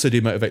think, also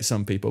demotivates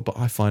some people. But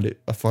I find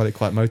it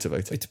quite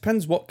motivating. It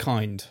depends what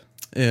kind.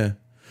 Yeah.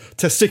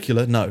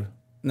 Testicular, no.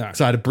 No.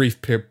 So I had a brief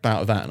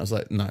bout of that, and I was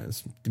like, no,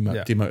 it's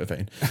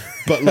demotivating.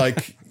 But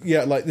like,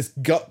 like this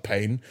gut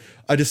pain,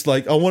 I just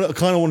like, I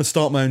kind of want to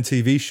start my own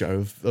TV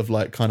show of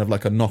like kind of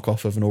like a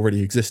knockoff of an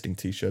already existing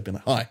T-shirt, being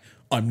like, hi,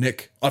 I'm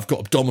Nick, I've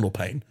got abdominal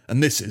pain,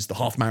 and this is the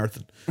half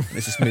marathon. And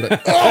it's just me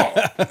like,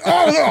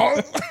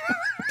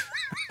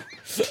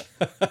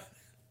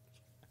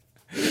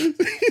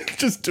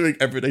 just doing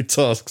everyday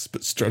tasks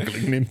but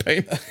struggling and in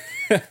pain.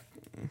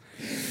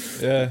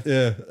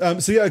 Yeah.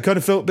 So I kind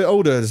of felt a bit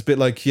older. It's a bit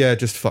like,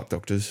 just fuck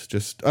doctors.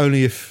 Just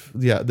only if,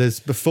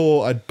 there's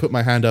before I'd put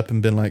my hand up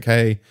and been like,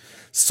 hey,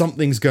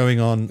 something's going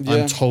on. Yeah.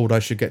 I'm told I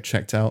should get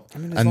checked out.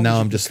 And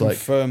now I'm just like,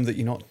 confirm that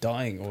you're not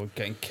dying or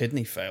getting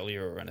kidney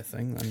failure or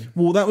anything. Then.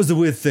 Well, that was the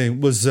weird thing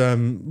was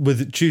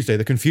with Tuesday,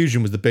 the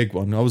confusion was the big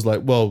one. I was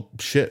like, well,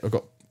 shit, I've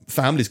got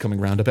families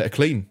coming around. I better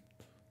clean.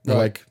 They're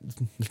like,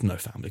 there's no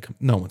family.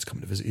 No one's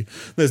coming to visit you.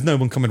 There's no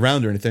one coming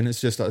around or anything. It's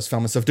just I just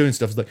found myself doing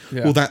stuff. It's like,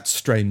 well, that's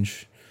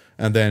strange.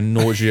 And then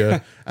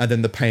nausea, and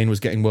then the pain was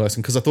getting worse.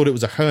 And because I thought it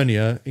was a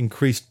hernia,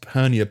 increased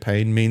hernia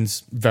pain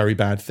means very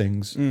bad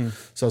things.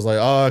 So I was like,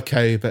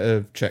 okay,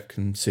 better check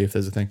and see if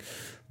there's a thing.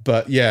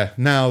 But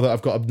now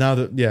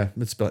that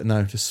it's like,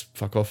 no, just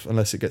fuck off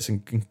unless it gets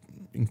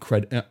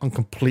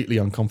completely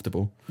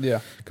uncomfortable.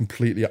 Yeah.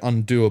 Completely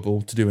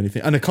undoable to do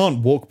anything. And I can't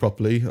walk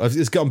properly.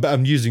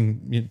 I'm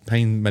using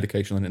pain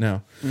medication on it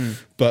now.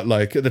 But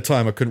like at the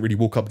time, I couldn't really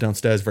walk up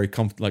downstairs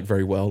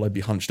very well. I'd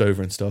be hunched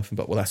over and stuff.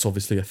 But that's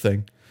obviously a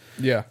thing.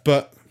 Yeah.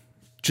 But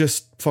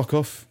just fuck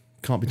off.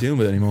 Can't be dealing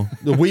with it anymore.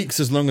 The week's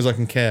as long as I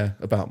can care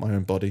about my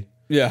own body.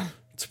 Yeah.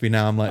 To be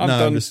now, I'm like,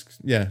 now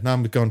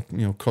I'm going,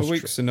 a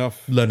week's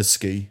enough. Learn to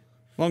ski.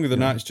 Longer than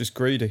that, it's just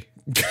greedy.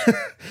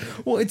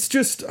 Well, it's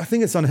just, I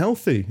think it's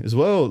unhealthy as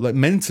well. Like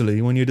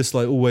mentally, when you're just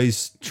like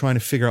always trying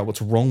to figure out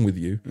what's wrong with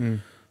you.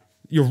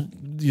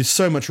 You're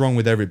so much wrong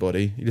with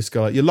everybody. You just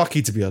go like, you're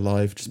lucky to be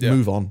alive. Just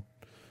move on.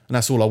 And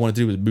that's all I want to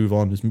do is move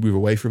on, just move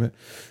away from it.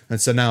 And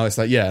so now it's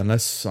like,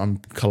 unless I'm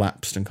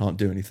collapsed and can't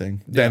do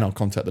anything, then I'll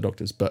contact the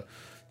doctors. But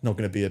not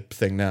going to be a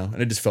thing now.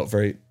 And it just felt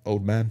very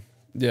old man.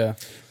 Yeah.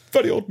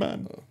 Very old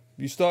man.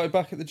 You started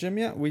back at the gym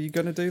yet? Were you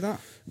going to do that?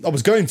 I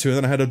was going to, and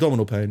then I had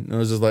abdominal pain. And I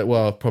was just like,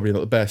 well, probably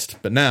not the best.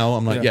 But now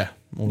I'm like,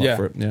 all up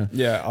for it. Yeah.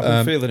 Yeah, I've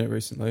been feeling it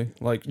recently.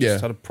 Like,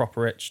 just had a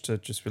proper itch to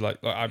just be like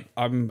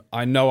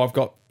I know I've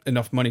got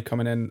enough money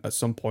coming in at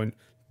some point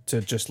to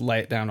just lay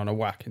it down on a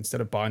whack instead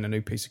of buying a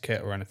new piece of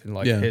kit or anything.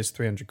 Like, here's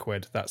 300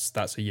 quid.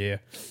 That's a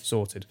year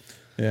sorted.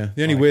 Yeah.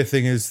 The only weird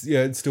thing is,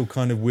 it's still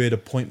kind of weird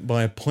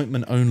by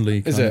appointment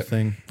only kind of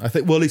thing. I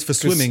think, well, at least for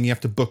swimming, you have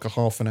to book a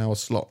half an hour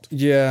slot.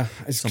 Yeah.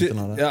 It's something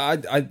like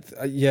that.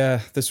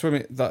 The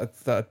swimming,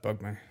 that'd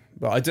bug me.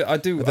 But I do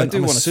I'm want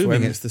to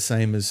assuming swim. it's the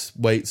same as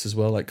weights as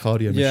well, like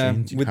cardio Yeah,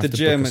 machines. You with have the to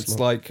gym, book a it's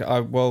slot. like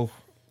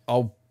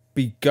I'll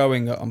be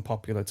going at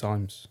unpopular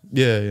times.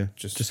 Yeah.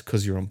 Just- Just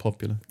because you're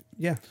unpopular.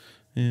 Yeah,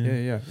 Yeah.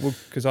 yeah. Well,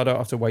 because I don't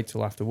have to wait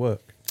till after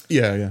work.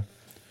 Yeah.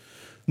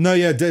 No,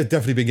 yeah,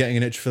 definitely been getting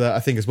an itch for that. I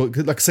think as well.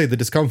 'Cause like I say, the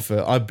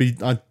discomfort. I've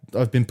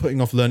been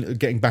putting off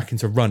getting back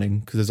into running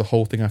because there's a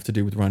whole thing I have to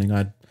do with running. I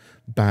had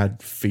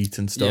bad feet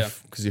and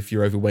stuff because if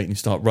you're overweight and you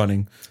start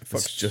running,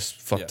 it's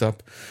just fucked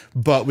up.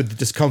 But with the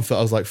discomfort,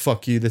 I was like,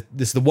 "Fuck you!" This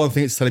is the one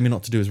thing it's telling me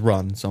not to do is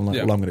run. So I'm like,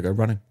 Yeah. "Well, I'm going to go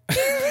running."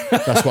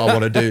 That's what I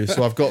want to do.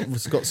 So I've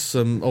got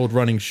some old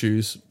running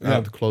shoes out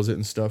of the closet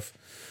and stuff.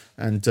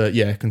 And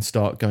I can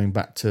start going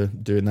back to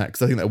doing that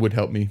because I think that would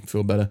help me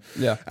feel better.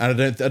 Yeah.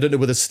 And I don't know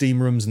whether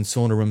steam rooms and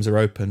sauna rooms are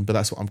open, but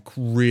that's what I'm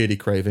really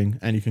craving.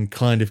 And you can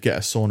kind of get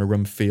a sauna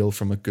room feel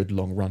from a good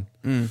long run.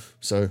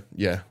 So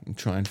yeah, I'm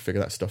trying to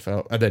figure that stuff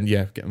out. And then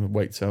get my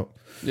weights out.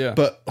 Yeah,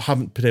 But I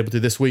haven't been able to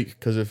this week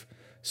because of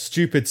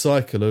stupid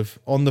cycle of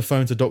on the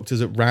phone to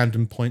doctors at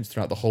random points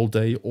throughout the whole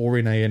day or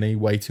in A&E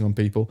waiting on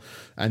people,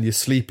 and your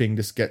sleeping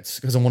just gets,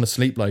 because I want to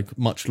sleep like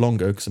much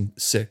longer because I'm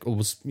sick or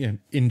was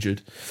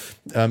injured.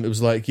 It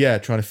was like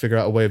trying to figure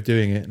out a way of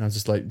doing it, and I was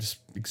just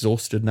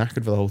exhausted,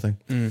 knackered for the whole thing.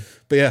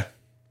 But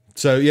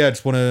so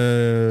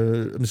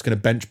I'm just going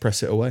to bench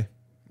press it away.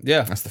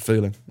 yeah, That's the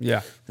feeling.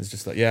 yeah. It's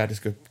just like,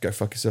 just go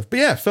fuck yourself. But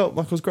I felt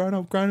like I was grew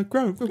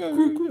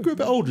a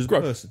bit older as a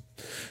person.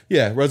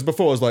 Yeah, whereas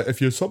before I was like, if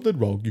you're something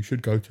wrong, you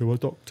should go to a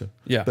doctor.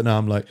 Yeah. But now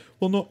I'm like,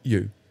 well, not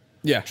you.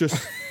 Yeah,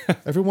 Just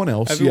everyone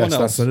else. Everyone yes,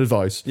 else. that's an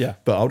advice. Yeah.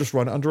 But I'll just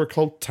run it under a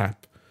cold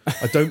tap.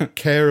 I don't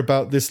care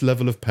about this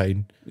level of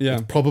pain. Yeah.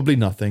 It's probably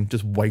nothing.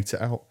 Just wait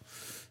it out.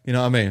 You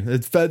know what I mean?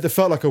 It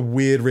felt like a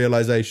weird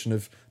realization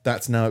of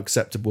that's now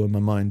acceptable in my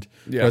mind.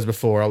 Yeah. Whereas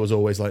before I was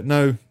always like,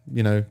 no,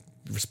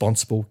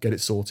 responsible, get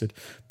it sorted.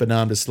 But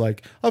now I'm just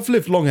like, I've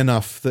lived long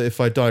enough that if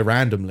I die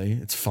randomly,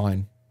 it's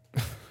fine.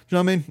 Do you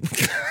know what I mean?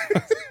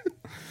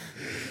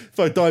 If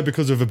I die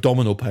because of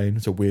abdominal pain,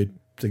 it's a weird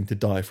thing to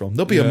die from.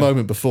 There'll be a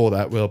moment before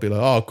that where I'll be like,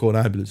 oh, I'll call an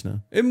ambulance now.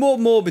 in more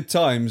morbid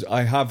times,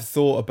 I have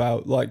thought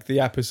about like the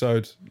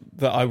episode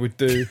that I would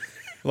do,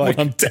 like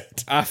When I'm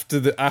dead. after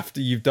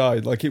you've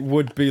died. Like it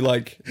would be a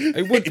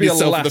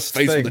Yourself last in the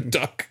face thing. with a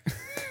duck.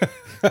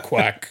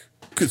 Quack.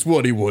 Because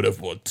what he would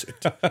have wanted.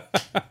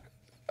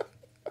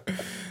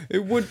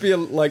 It would be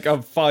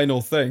a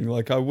final thing.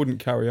 Like I wouldn't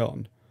carry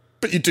on.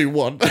 But you do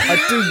want.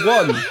 I'd do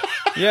one.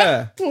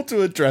 Yeah. Want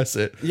to address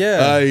it.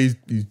 Yeah. He's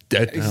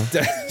dead now.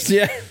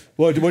 Yeah.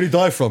 What did he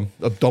die from?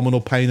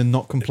 Abdominal pain and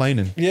not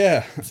complaining.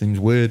 Yeah. Seems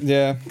weird.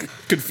 Yeah.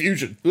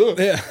 Confusion. Ugh.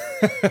 Yeah.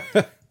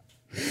 But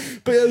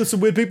there's some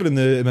weird people in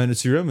the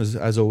emergency room,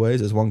 as always.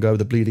 There's one guy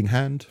with a bleeding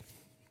hand.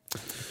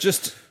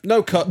 Just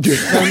no cuts,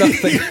 no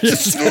nothing.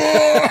 Just,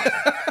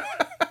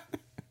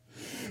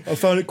 I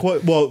found it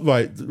quite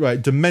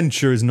right.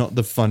 Dementia is not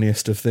the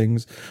funniest of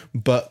things,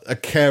 but a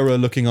carer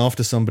looking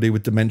after somebody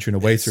with dementia in a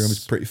waiting room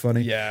is pretty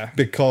funny. Yeah.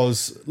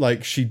 because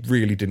she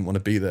really didn't want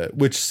to be there,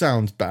 which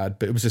sounds bad,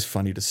 but it was just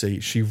funny to see.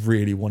 She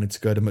really wanted to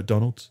go to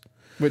McDonald's.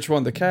 Which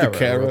one? The carer. The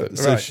carer.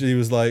 So Right. she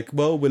was like,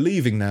 well, we're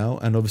leaving now.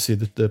 And obviously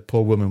the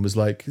poor woman was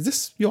like, is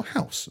this your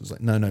house? I was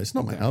like, no, it's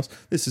not my house.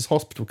 This is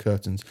hospital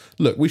curtains.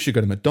 Look, we should go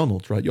to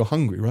McDonald's, right? You're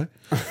hungry, right?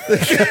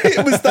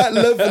 It was that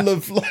level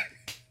of like,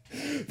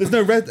 there's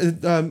no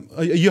red.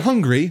 Are you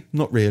hungry?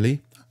 Not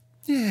really.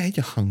 Yeah,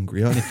 you're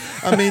hungry, aren't you?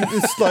 I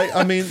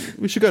mean,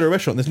 we should go to a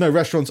restaurant. There's no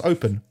restaurants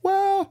open.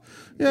 Well,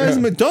 there's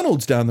a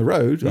McDonald's down the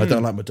road. I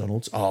don't like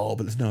McDonald's. Oh,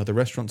 but there's no other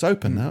restaurants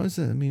open now, is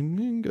there? I mean,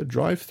 you can go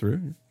drive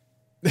through.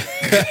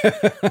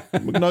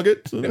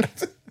 McNuggets.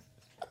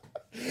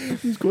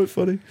 It's quite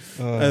funny.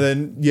 And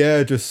then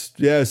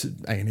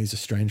A&E's a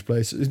strange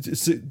place.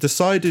 It's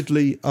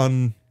decidedly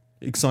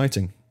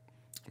unexciting.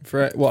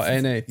 For what?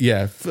 A&E.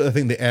 Yeah, I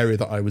think the area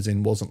that I was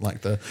in wasn't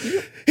like the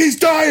he's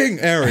dying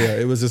area.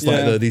 It was just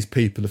like these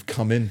people have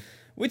come in.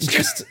 Which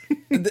just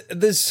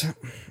there's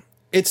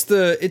it's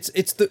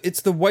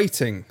the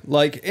waiting.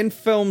 Like in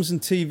films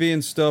and TV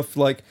and stuff,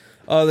 like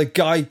the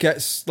guy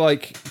gets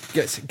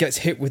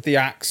hit with the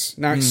axe.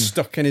 Now it's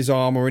stuck in his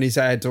arm or in his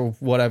head or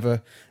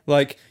whatever.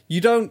 Like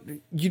you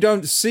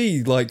don't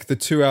see like the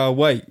 2-hour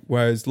wait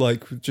where it's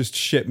like just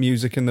shit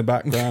music in the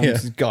background. Yeah.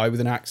 This guy with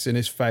an axe in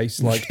his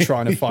face, like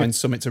trying to find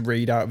something to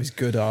read out of his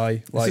good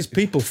eye. It's Like just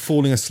people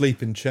falling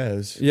asleep in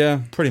chairs.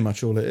 yeah. Pretty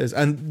much all it is.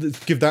 And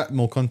to give that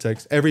more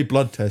context, every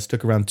blood test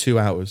took around 2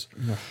 hours.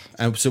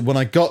 And so when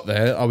I got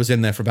there, I was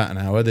in there for about an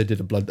hour. They did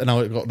a blood, and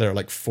I got there at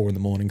like 4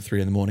 a.m,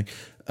 3 a.m.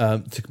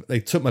 They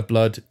took my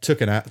blood, took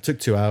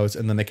 2 hours,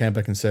 and then they came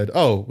back and said,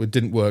 "Oh, it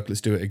didn't work.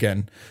 Let's do it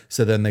again."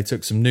 So then they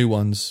took some new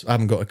ones. I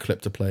haven't got a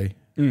clip to play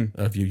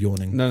of you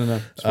yawning. No.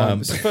 It's fine.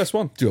 It's the first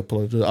one. Do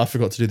apologize. I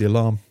forgot to do the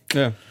alarm.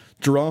 Yeah.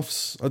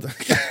 Giraffes.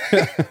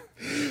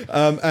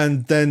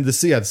 And then the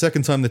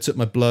second time they took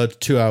my blood,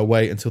 2-hour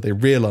wait until they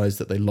realised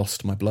that they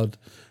lost my blood.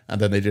 And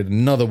then they did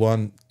another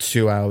one,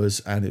 2 hours,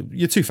 and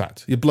you're too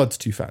fat. Your blood's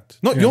too fat.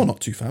 You're not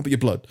too fat, but your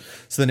blood.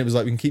 So then it was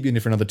like, we can keep you in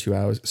here for another 2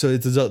 hours. So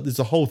there's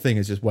a whole thing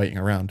is just waiting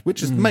around, which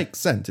just makes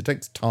sense. It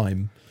takes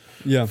time.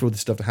 Yeah. for all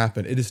this stuff to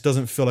happen. It just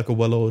doesn't feel like a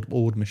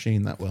well-oiled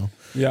machine that well.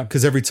 Yeah.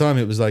 Because every time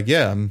it was like,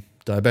 yeah, I'm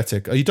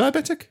diabetic. Are you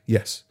diabetic?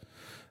 Yes.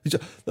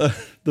 The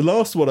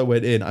last one I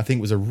went in, I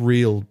think, was a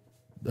real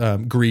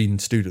green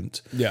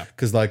student. Yeah.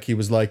 Because like he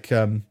was like,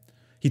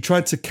 he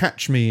tried to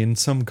catch me in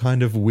some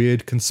kind of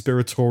weird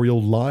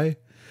conspiratorial lie.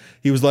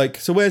 He was like,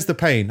 so where's the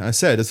pain? I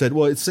said,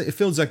 well, it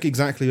feels like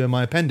exactly where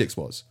my appendix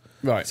was.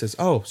 Right. He says,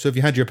 oh, so have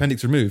you had your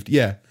appendix removed?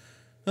 Yeah.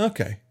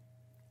 Okay.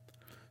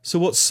 So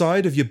what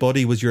side of your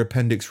body was your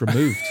appendix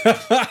removed? And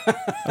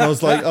I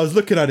was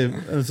looking at him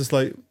and I was just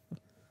like,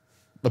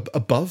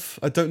 above?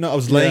 I don't know. I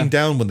was laying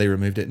down when they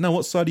removed it. No,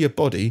 what side of your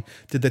body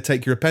did they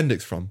take your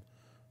appendix from?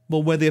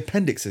 Well, where the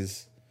appendix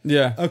is.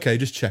 Yeah. Okay,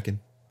 just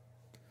checking.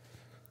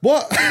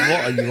 What? What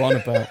are you on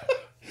about?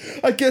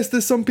 I guess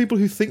there's some people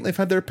who think they've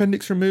had their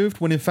appendix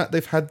removed when in fact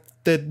they've had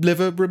their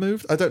liver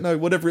removed. I don't know,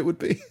 whatever it would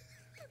be.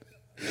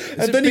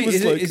 And then he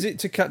was like, is it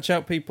to catch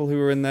out people who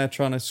are in there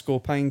trying to score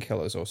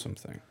painkillers or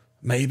something?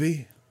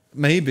 maybe,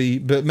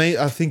 but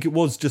I think it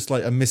was just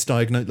like a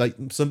misdiagnosis. Like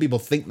some people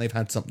think they've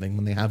had something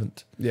when they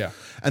haven't. Yeah.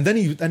 And then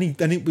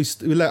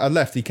I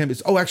left. He came.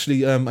 Oh,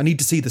 actually, I need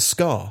to see the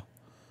scar.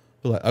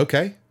 We're like,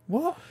 okay.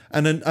 What?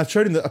 And then I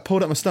showed him that I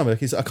pulled out my stomach.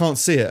 He said, I can't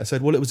see it. I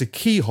said, well, it was a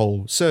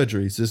keyhole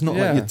surgery, so it's not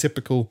like your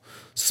typical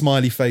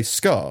smiley face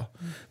scar.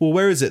 Well,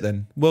 where is it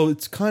then? Well,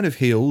 it's kind of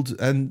healed,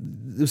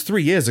 and it was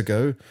 3 years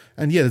ago.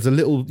 And yeah,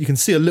 you can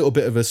see a little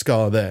bit of a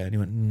scar there. And he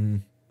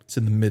went, it's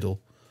in the middle.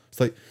 It's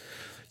like,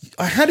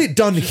 I had it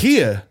done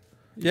here.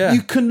 Yeah.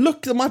 You can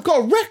look, I've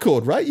got a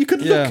record, right? You can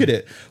look at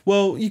it.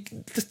 Well,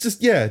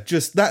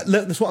 just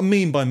that's what I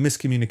mean by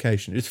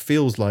miscommunication. It just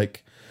feels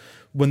like,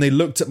 when they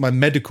looked at my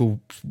medical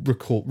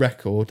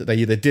record, they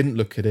either didn't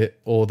look at it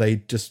or they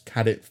just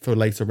had it for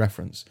later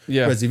reference.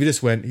 Yeah. Whereas if you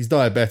just went, he's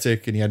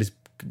diabetic and he had his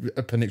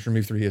appendix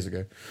removed 3 years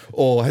ago.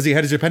 Or has he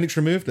had his appendix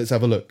removed? Let's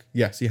have a look.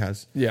 Yes, he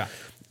has. Yeah.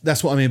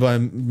 That's what I mean by a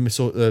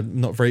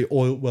not very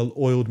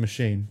well-oiled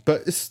machine.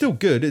 But it's still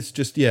good. It's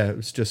just,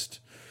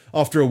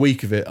 after a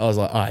week of it, I was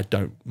like,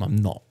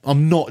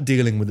 I'm not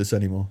dealing with this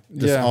anymore.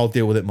 I'll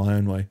deal with it my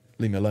own way.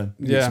 Leave me alone.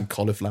 Eat some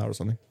cauliflower or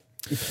something.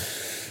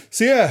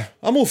 So yeah,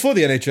 I'm all for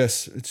the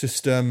NHS. It's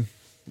just, there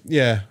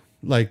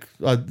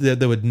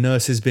were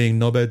nurses being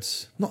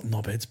knobheads. Not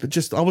knobheads, but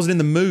just, I wasn't in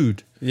the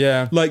mood.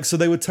 Yeah. Like, so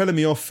they were telling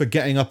me off for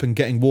getting up and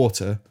getting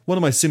water. One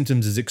of my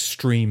symptoms is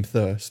extreme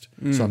thirst.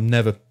 So I'm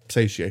never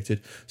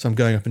satiated. So I'm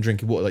going up and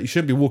drinking water. Like, you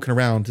shouldn't be walking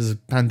around. There's a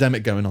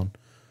pandemic going on.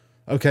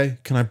 Okay,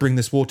 can I bring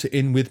this water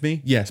in with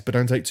me? Yes, but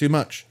don't take too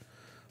much.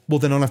 Well,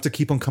 then I'll have to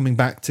keep on coming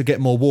back to get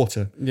more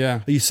water. Yeah.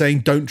 Are you saying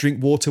don't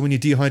drink water when you're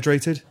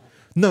dehydrated?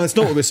 No, that's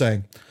not what we're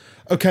saying.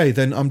 Okay,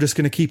 then I'm just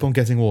going to keep on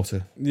getting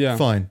water. Yeah.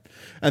 Fine.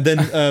 And then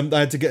I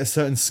had to get a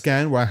certain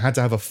scan where I had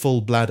to have a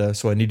full bladder,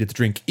 so I needed to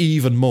drink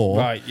even more.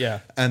 Right, yeah.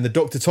 And the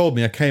doctor told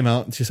me, I came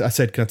out, and I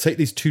said, can I take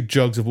these 2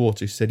 jugs of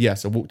water? She said,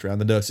 yes. I walked around,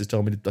 the nurses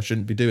told me I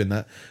shouldn't be doing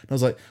that. And I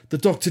was like, the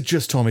doctor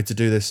just told me to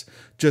do this.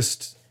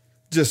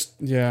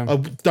 I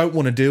don't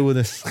want to deal with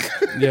this.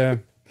 Yeah.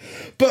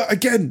 But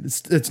again,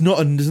 it's not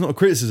a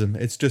criticism.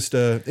 It's just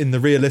in the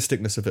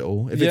realisticness of it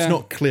all. If it's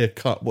not clear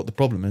cut what the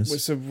problem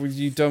is. So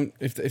you don't,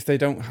 if they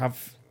don't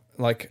have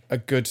like a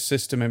good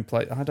system in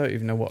place, I don't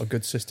even know what a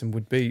good system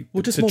would be.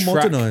 Well, just more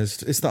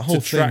modernised. It's that whole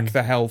to track thing.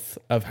 the health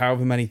of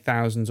however many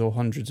thousands or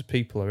hundreds of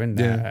people are in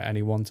there at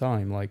any one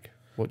time. Like,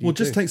 what do you do?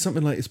 Just take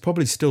something like, it's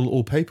probably still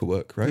all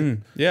paperwork, right?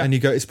 Yeah. And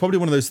you go, it's probably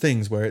one of those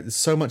things where it's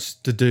so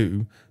much to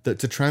do that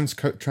to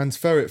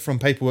transfer it from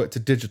paperwork to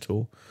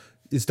digital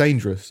is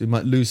dangerous. You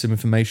might lose some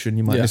information.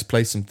 You might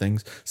misplace some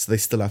things. So they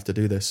still have to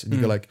do this. And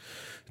you go like,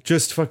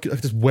 just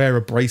wear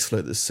a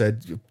bracelet that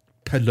said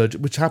peddler,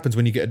 which happens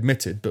when you get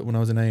admitted. But when I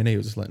was in A&E, it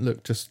was just like,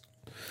 look,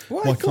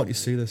 why can't you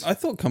see this? I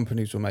thought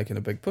companies were making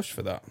a big push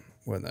for that,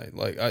 weren't they?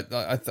 Like,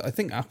 I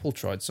think Apple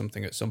tried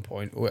something at some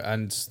point,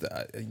 and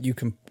you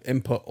can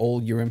input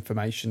all your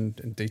information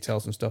and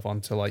details and stuff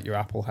onto like your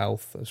Apple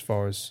Health as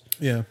far as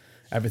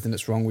everything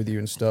that's wrong with you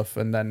and stuff,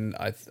 and then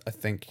I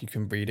think you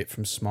can read it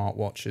from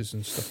smartwatches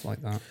and stuff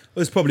like that.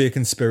 There's probably a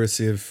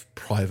conspiracy of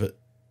private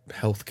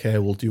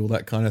healthcare will do all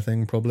that kind of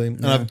thing, probably.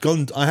 And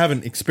I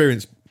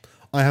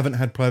haven't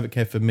had private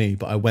care for me,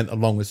 but I went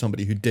along with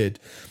somebody who did,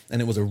 and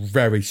it was a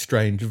very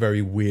strange,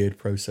 very weird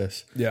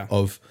process. Yeah.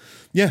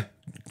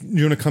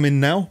 You want to come in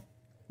now?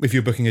 If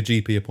you're booking a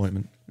GP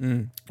appointment.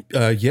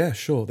 Yeah,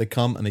 sure. They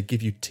come and they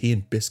give you tea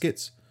and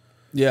biscuits.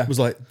 Yeah. It was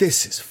like,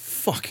 this is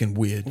fucking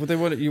weird. Well, they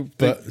want you,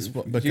 but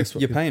guess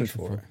what you're paying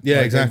for it. Yeah,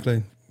 like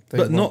exactly.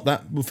 But not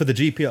that for the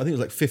GP. I think it was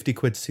like 50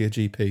 quid to see a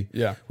GP.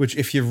 Yeah. Which,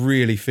 if you're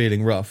really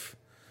feeling rough,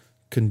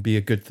 can be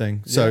a good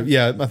thing. So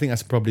yeah, I think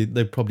that's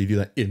they probably do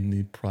that in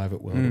the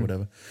private world or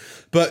whatever.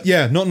 But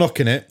yeah, not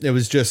knocking it. It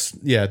was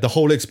just the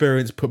whole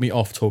experience put me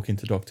off talking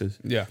to doctors.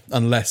 Yeah.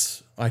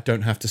 Unless I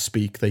don't have to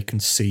speak, they can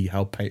see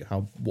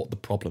what the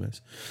problem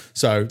is.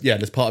 So yeah,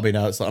 there's part of me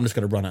now. It's like, I'm just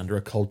going to run under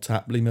a cold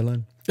tap. Leave me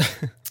alone.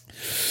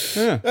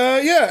 Yeah.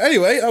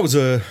 Anyway, that was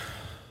a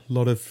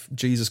lot of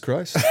Jesus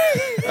Christ.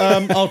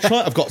 I'll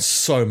try. I've got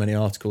so many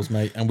articles,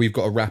 mate, and we've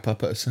got to wrap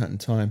up at a certain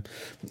time.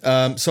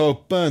 So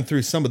I'll burn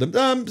through some of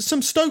them.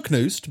 Some Stoke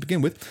news to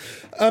begin with.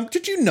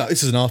 Did you know,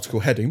 this is an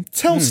article heading,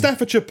 tell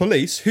Staffordshire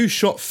police who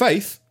shot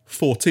Faith,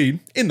 14,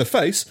 in the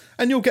face,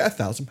 and you'll get a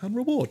 £1,000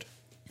 reward.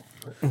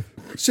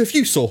 So if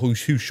you saw who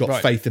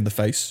shot Faith in the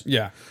face,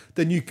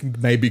 then you can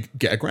maybe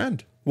get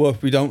 £1,000. Well,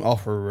 if we don't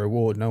offer a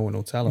reward, no one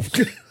will tell us.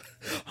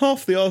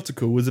 Half the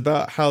article was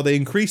about how they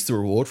increased the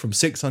reward from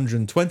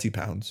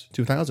 £620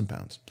 to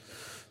 £1,000.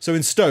 So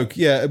in Stoke,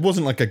 it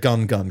wasn't like a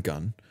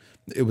gun.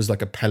 It was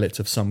like a pellet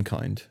of some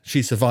kind.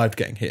 She survived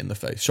getting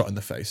shot in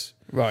the face.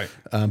 Right.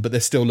 But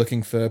they're still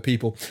looking for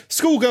people.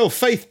 Schoolgirl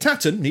Faith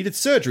Tatton needed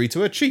surgery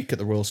to her cheek at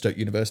the Royal Stoke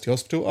University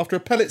Hospital after a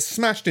pellet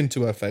smashed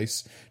into her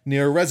face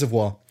near a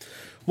reservoir.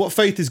 What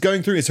Faith is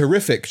going through is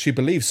horrific. She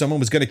believes someone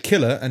was going to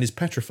kill her and is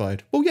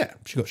petrified. Well, yeah,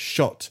 she got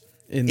shot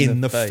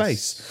in the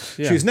face.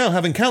 Yeah. She's now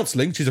having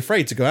counselling. She's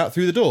afraid to go out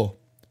through the door.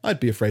 I'd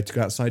be afraid to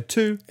go outside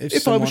too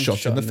if I was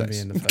shot in the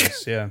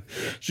face. Yeah.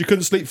 She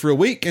couldn't sleep for a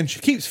week and she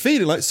keeps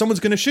feeling like someone's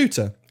going to shoot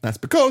her. That's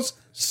because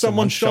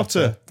someone shot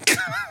her.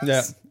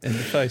 Yeah, in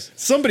the face.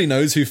 Somebody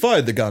knows who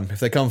fired the gun. If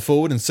they come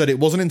forward and said it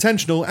wasn't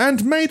intentional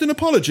and made an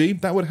apology,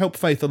 that would help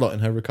Faith a lot in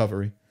her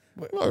recovery.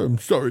 Oh, I'm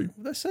sorry.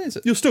 Let's say it.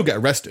 You'll still get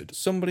arrested.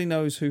 Somebody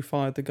knows who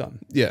fired the gun.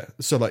 Yeah,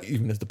 so like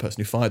even as the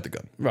person who fired the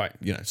gun. Right.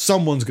 You know,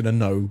 someone's going to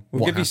know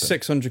We'll give you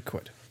 600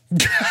 quid.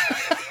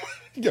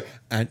 Yeah.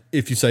 And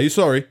if you say you're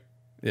sorry,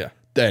 yeah.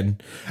 then...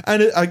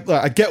 And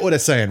I get what they're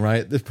saying,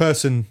 right? The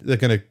person, they're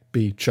going to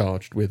be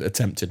charged with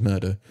attempted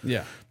murder.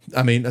 Yeah.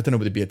 I mean, I don't know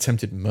whether it'd be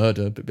attempted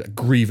murder, but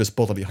grievous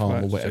bodily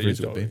harm or whatever it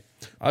would be.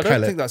 I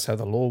don't think that's how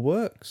the law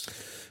works.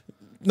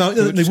 No,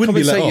 they wouldn't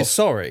be let off. You're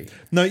sorry.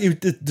 No,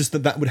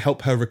 just that would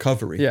help her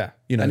recovery. Yeah.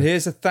 You know. And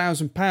here's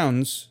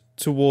 £1,000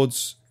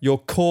 towards your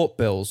court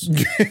bills.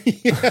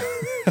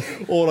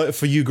 Or like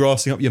for you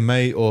grassing up your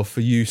mate or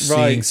for you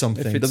seeing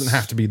something. It doesn't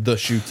have to be the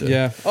shooter.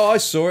 Yeah. Oh, I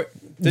saw it.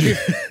 Did you?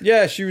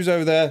 Yeah, she was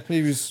over there.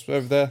 He was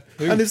over there.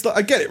 Who? And it's like,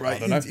 I get it, right?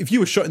 If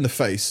you were shot in the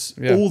face,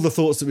 all the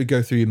thoughts that would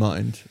go through your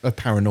mind are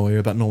paranoia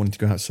about not wanting to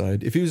go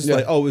outside. If it was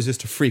like, oh, it was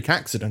just a freak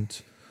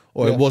accident,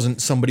 or it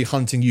wasn't somebody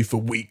hunting you for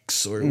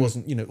weeks, or it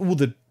wasn't, you know, all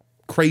the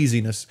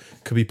craziness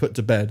could be put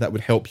to bed, that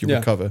would help you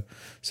recover.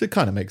 So it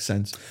kind of makes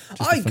sense.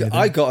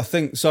 I got a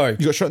thing. Sorry.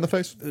 You got shot in the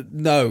face?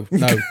 No.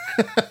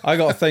 I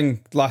got a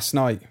thing last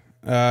night.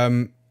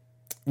 I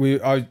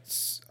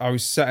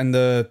was setting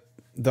the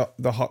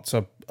hot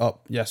tub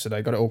up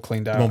yesterday, got it all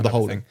cleaned out and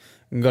everything,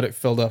 and got it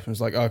filled up, and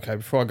was like, okay,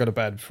 before I go to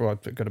bed,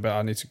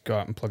 I need to go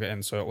out and plug it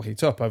in so it'll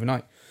heat up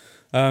overnight.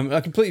 I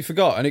completely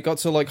forgot, and it got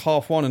to like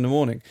 1:30 in the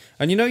morning.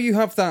 And you know, you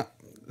have that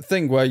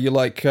thing where you're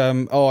like,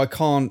 I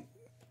can't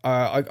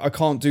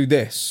do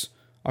this.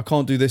 I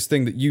can't do this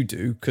thing that you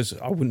do because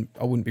I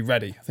wouldn't be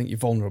ready. I think you're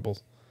vulnerable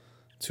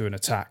to an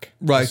attack.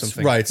 Right.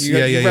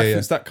 You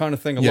reference that kind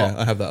of thing a lot. Yeah,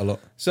 I have that a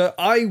lot. So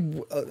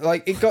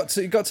it got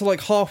to like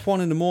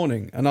 1:30 in the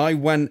morning, and I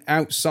went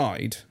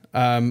outside,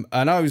 and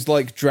I was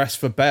like dressed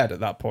for bed at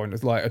that point.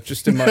 It's like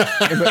just in my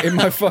in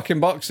my fucking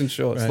boxing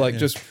shorts,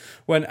 just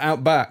went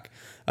out back,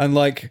 and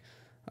like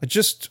I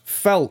just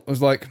felt, I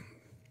was like,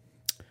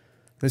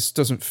 this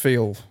doesn't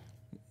feel.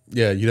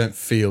 Yeah, you don't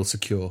feel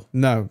secure.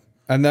 No.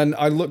 And then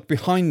I looked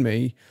behind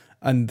me,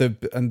 and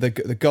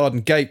the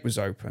garden gate was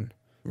open.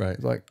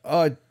 Right. Like,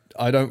 I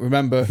don't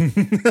remember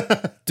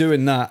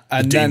doing that.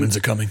 And the demons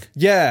are coming.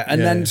 Yeah,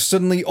 and then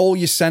suddenly all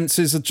your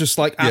senses are just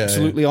like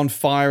absolutely on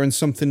fire, and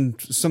something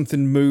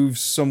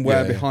moves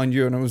somewhere behind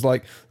you, and I was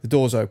like, the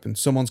door's open.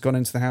 Someone's gone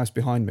into the house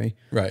behind me.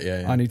 Right,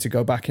 yeah. I need to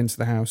go back into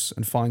the house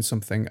and find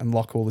something and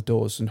lock all the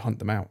doors and hunt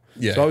them out.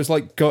 Yeah. So I was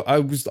like, I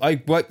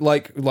went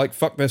like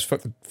fuck this,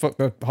 fuck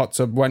the hot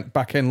tub, went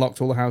back in,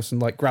 locked all the house,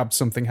 and like grabbed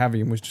something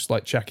heavy and was just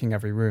like checking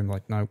every room,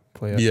 like, no,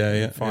 clear.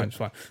 Fine, it's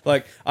fine.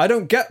 Like, I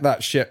don't get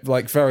that shit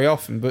like very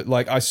often, but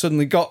like I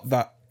suddenly got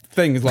that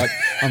thing, like,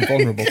 I'm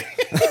vulnerable.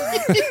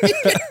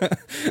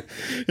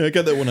 Yeah, I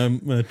get that when I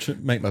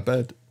make my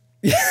bed.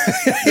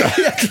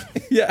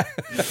 Yeah.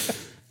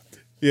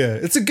 Yeah,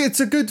 it's a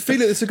good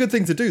feeling. It's a good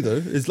thing to do,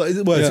 though. It's like,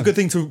 it's a good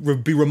thing to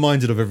be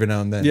reminded of every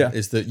now and then. Yeah.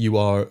 Is that you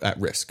are at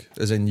risk,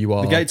 as in you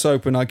are. The gate's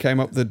open. I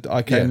came up to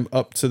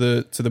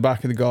the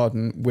back of the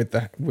garden with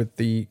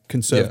the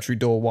conservatory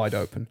door wide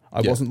open.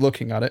 I wasn't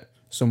looking at it.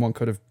 Someone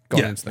could have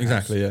gone into the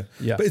house.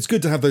 Yeah. But it's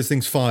good to have those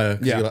things fire.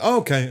 Yeah. You're like, oh,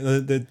 okay,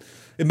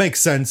 it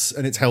makes sense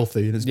and it's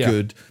healthy and it's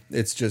good.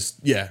 It's just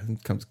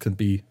it can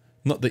be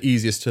not the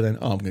easiest to then.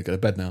 Oh, I'm going to go to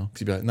bed now,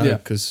 because you'd be like, no,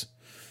 because.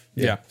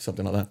 Yeah,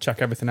 something like that.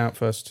 Check everything out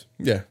first.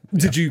 Yeah.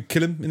 Did you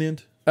kill him in the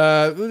end?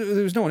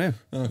 There was no one here.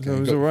 Okay, so it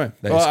was all right.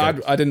 Well,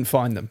 I didn't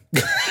find them.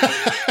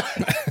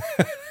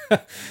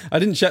 I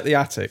didn't check the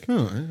attic.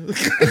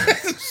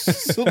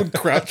 Someone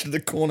crouched in the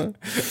corner.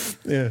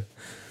 Yeah.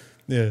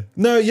 Yeah.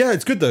 No, yeah,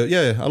 it's good though.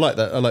 Yeah, I like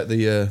that. I like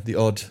the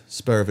odd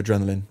spur of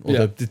adrenaline.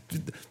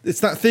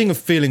 It's that thing of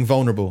feeling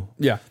vulnerable.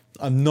 Yeah.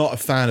 I'm not a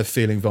fan of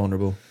feeling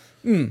vulnerable.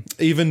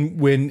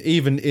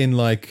 Even in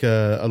like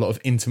a lot of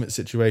intimate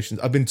situations,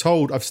 I've been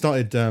told. I've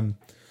started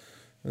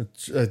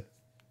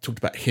talked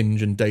about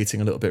Hinge and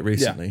dating a little bit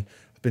recently.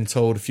 I've been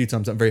told a few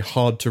times I'm very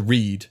hard to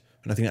read,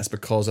 and I think that's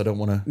because I don't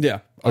want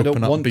to I don't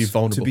open up want and be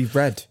vulnerable. to be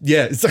read.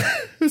 Yeah, it's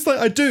like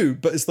I do,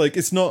 but it's like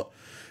it's not.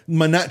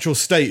 My natural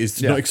state is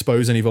to not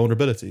expose any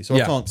vulnerability. So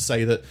I can't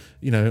say that,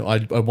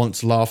 I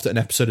once laughed at an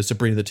episode of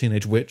Sabrina the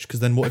Teenage Witch,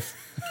 because then what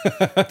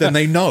if then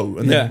they know?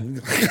 And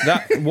then,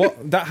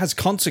 that has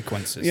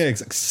consequences. yeah,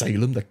 exactly.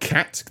 Salem, the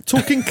cat,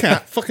 talking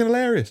cat, fucking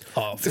hilarious.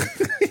 Oh,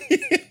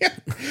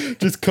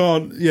 Just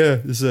can't. Yeah,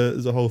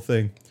 there's a whole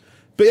thing.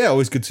 But yeah,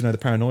 always good to know the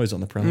paranoia's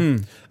on the prowl.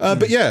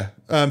 But yeah,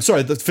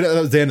 sorry, that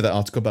was the end of that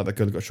article about that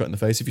girl who got shot in the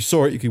face. If you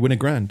saw it, you could win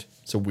 $1,000.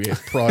 It's a weird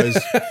prize.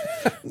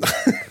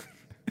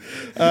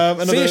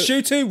 See a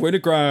shooting, win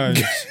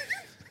 $1,000.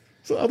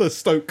 So other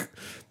Stoke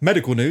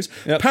medical news.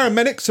 Yep.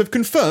 Paramedics have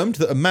confirmed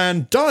that a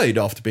man died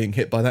after being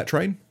hit by that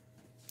train.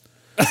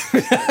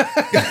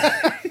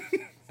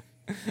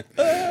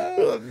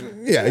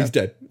 Yeah, he's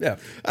dead. Yeah.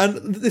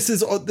 And this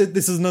is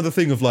another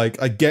thing of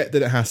like, I get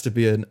that it has to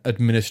be an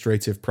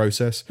administrative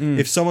process.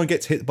 If someone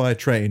gets hit by a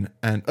train,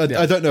 and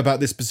I don't know about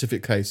this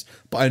specific case,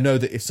 but I know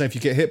that if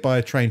you get hit by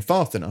a train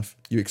fast enough,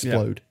 you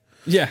explode.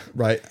 Yeah.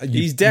 Right?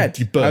 He's dead.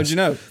 You burst. How do you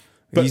know?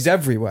 He's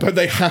everywhere. But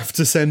they have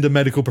to send a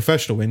medical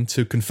professional in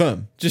to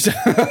confirm. Do you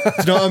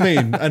know what I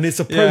mean? And it's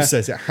a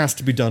process. It has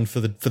to be done for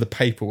the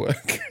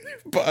paperwork.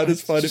 But I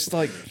just find it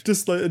like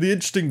the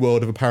interesting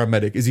world of a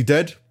paramedic. Is he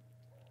dead?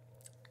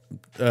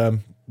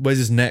 Where's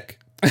his neck?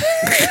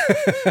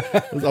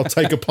 I'll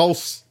take a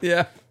pulse.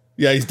 Yeah.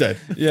 Yeah, he's dead.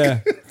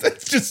 Yeah.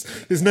 That's just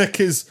his neck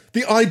is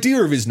the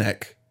idea of his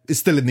neck is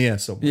still in the air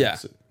somewhere. Yeah.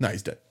 So, no,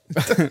 he's dead.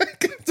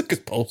 Took his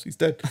pulse. He's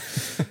dead.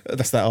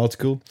 That's that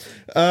article.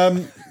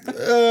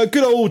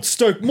 Good old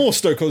Stoke. More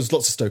Stoke. There's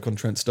lots of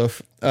Stoke-on-Trent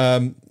stuff.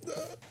 I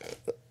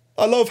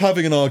love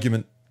having an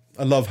argument.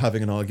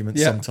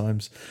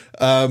 Sometimes.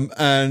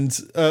 And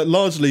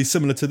largely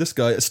similar to this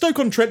guy. A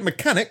Stoke-on-Trent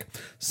mechanic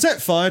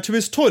set fire to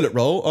his toilet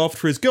roll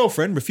after his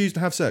girlfriend refused to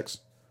have sex.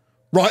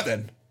 Right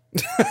then.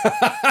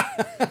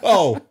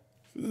 Oh,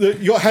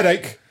 you got a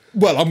headache?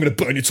 Well, I'm going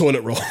to burn your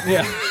toilet roll.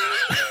 Yeah.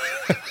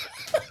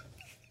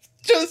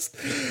 Just,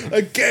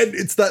 again,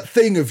 it's that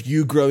thing of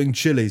you growing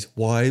chilies.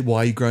 Why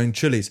are you growing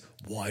chilies?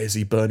 Why is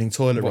he burning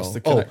toilet roll? What's the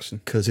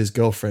connection? Because his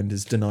girlfriend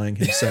is denying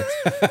him sex.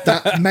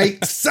 That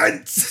makes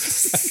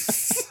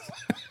sense.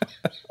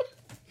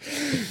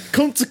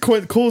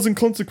 Cause and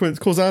consequence,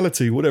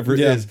 causality, whatever it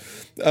is.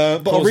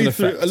 But I'll read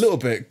through it a little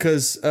bit,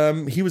 because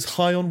he was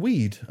high on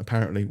weed,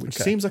 apparently, which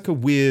seems like a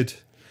weird...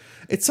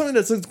 It's something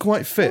that doesn't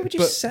quite fit. Why would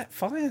you set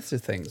fire to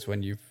things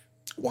when you've...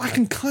 Well, I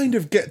can kind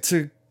of get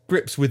to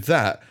grips with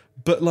that,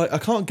 but like I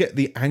can't get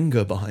the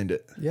anger behind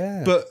it.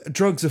 Yeah. But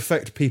drugs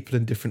affect people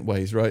in different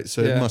ways, right?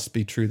 So it must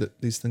be true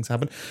that these things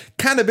happen.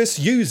 Cannabis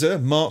user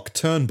Mark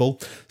Turnbull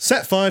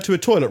set fire to a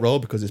toilet roll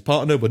because his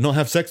partner would not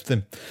have sex with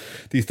him.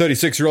 The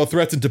 36-year-old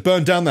threatened to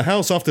burn down the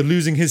house after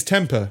losing his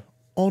temper.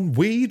 On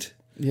weed?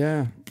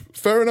 Yeah.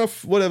 Fair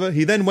enough, whatever.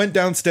 He then went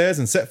downstairs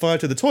and set fire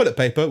to the toilet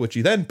paper, which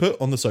he then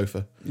put on the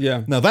sofa.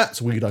 Yeah. Now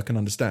that's weed I can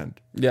understand.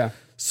 Yeah.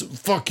 So,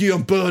 fuck you,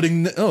 I'm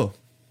burning... Oh,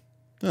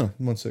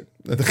 1 sec.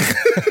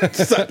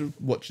 Just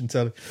watching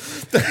telly.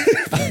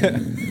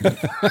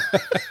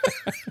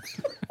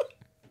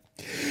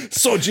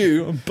 Sod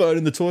you, I'm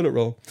burning the toilet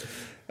roll.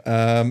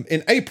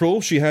 In April,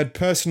 she had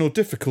personal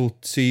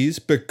difficulties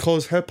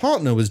because her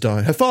partner was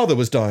dying. Her father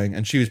was dying,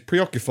 and she was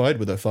preoccupied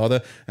with her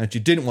father, and she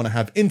didn't want to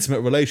have intimate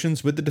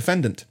relations with the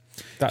defendant.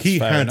 He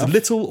had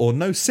little or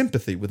no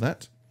sympathy with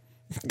that,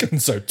 and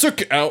so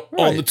took it out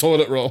on the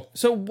toilet roll.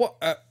 So what?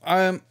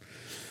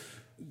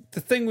 The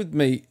thing with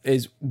me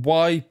is,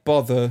 why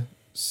bother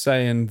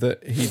saying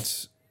that he'd?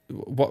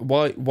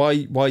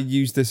 Why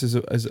use this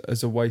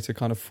as a way to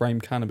kind of frame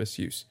cannabis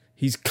use?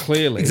 He's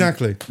clearly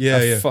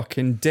a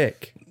fucking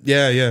dick.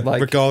 Yeah.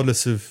 Like,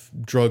 regardless of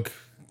drug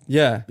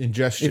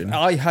ingestion. If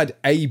I had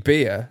a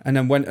beer and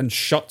then went and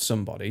shot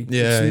somebody,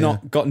 it's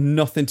not got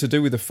nothing to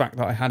do with the fact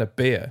that I had a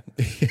beer.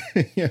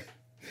 It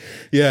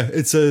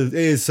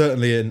is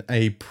certainly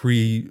a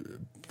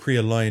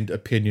pre-aligned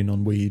opinion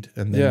on weed,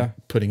 and then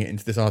putting it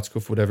into this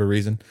article for whatever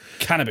reason.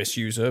 Cannabis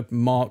user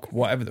Mark,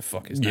 whatever the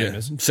fuck his name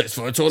is, sets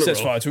fire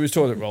to his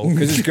toilet roll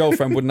because his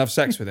girlfriend wouldn't have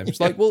sex with him.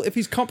 It's like, well, if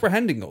he's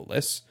comprehending all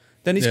this,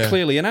 then he's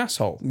clearly an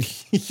asshole.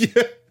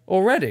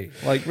 Already,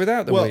 like,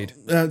 without the weed.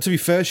 To be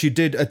fair, she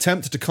did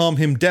attempt to calm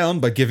him down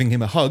by giving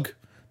him a hug.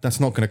 That's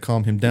not going to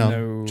calm him down.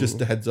 No.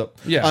 Just a heads up.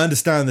 Yeah. I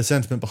understand the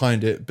sentiment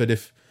behind it, but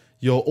if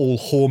you're all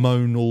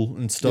hormonal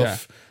and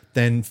stuff,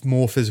 then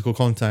more physical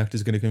contact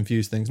is going to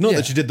confuse things. Not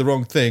that she did the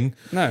wrong thing.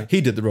 No.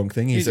 He did the wrong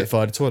thing. He set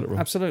fire to toilet roll.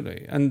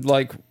 Absolutely. And,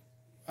 like,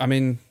 I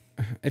mean,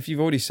 if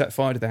you've already set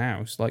fire to the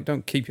house, like,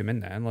 don't keep him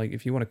in there. Like,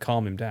 if you want to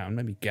calm him down,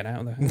 maybe get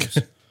out of the house.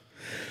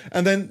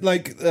 And then,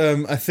 like,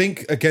 I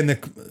think, again,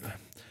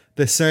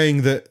 they're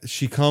saying that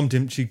she calmed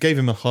him, she gave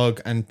him a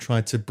hug and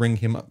tried to bring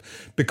him up.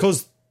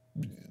 Because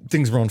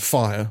things were on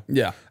fire.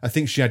 Yeah. I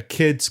think she had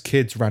kids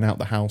ran out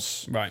the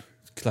house. Right.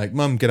 Like,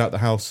 Mum, get out the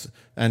house.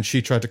 And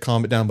she tried to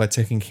calm it down by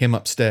taking him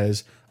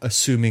upstairs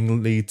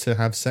assumingly to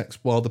have sex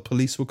while the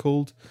police were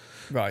called.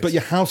 Right. But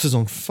your house is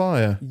on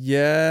fire.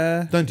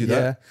 Yeah. Don't do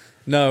that.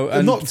 No, I'm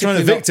and not trying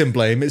to particularly victim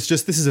blame. It's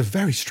just this is a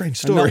very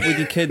strange not story. with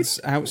your kids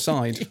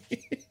outside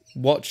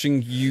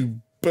watching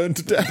you Burned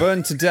to death.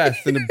 burn to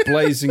death in a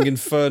blazing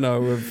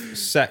inferno of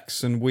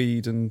sex and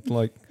weed and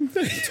like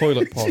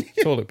toilet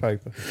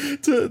paper.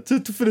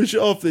 To finish it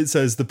off, it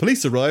says the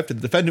police arrived and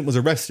the defendant was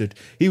arrested.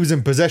 He was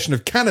in possession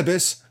of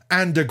cannabis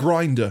and a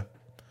grinder.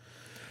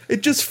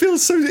 It just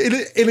feels so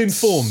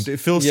ill-informed. It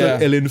feels Yeah.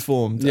 so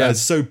ill-informed. Yeah.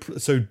 So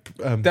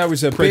There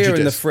was a beer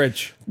in the prejudiced.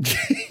 fridge.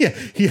 Yeah,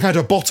 he had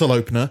a bottle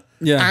opener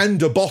Yeah.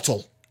 and a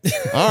bottle.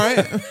 All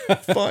right,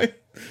 fine.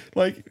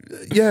 Like,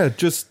 yeah,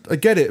 just I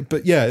get it,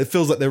 but yeah, it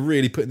feels like they're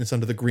really putting this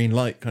under the green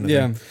light kind of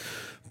Yeah. thing.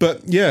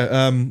 But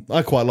yeah,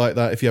 I quite like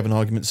that. If you have an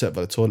argument set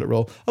by the toilet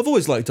roll, I've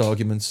always liked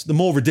arguments. The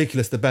more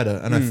ridiculous, the better.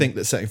 And I think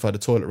that setting fire to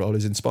toilet roll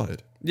is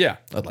inspired. Yeah.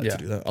 I'd like Yeah. to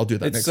do that. I'll do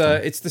that It's next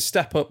time. it's the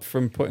step up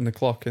from putting the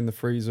clock in the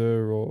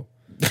freezer or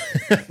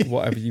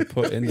whatever you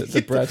put in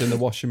the bread in the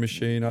washing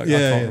machine. I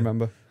can't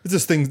remember. It's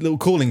just things, little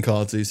calling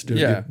cards I used to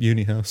do Yeah. at your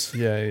uni house.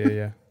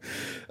 Yeah.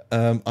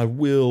 I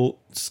will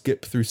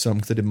skip through some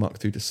because I didn't mark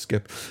through to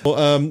skip.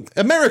 Well,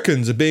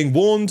 Americans are being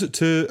warned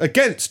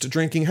against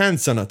drinking hand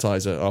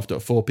sanitizer after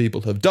 4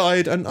 people have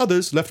died and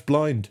others left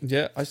blind.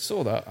 Yeah, I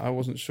saw that. I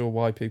wasn't sure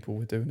why people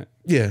were doing it.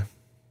 Yeah.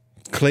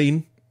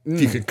 Clean.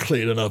 If you can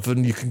clean an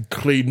oven, you can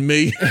clean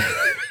me.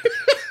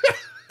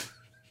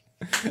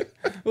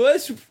 Well,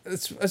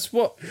 that's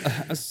what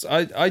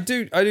I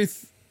do.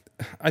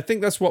 I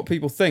think that's what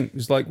people think.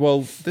 It's like,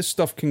 well, this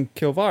stuff can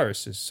kill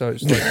viruses, so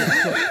it's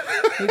like,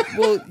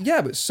 well,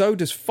 yeah, but so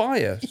does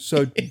fire.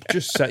 So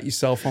just set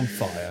yourself on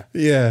fire.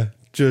 Yeah.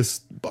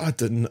 Just, I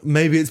don't know.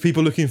 Maybe it's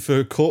people looking for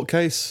a court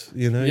case,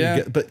 you know.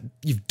 Yeah. But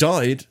you've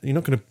died. You're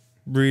not going to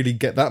really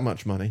get that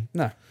much money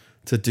No.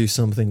 to do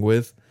something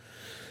with.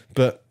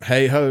 But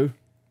hey ho.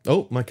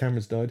 Oh, my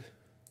camera's died.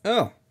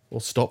 Oh.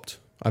 Or stopped.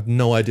 I have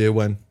no idea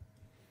when.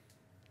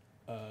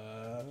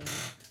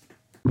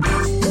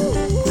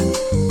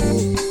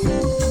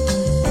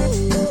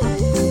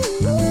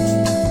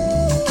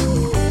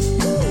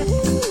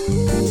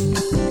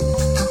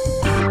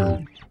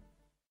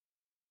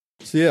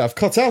 So yeah, I've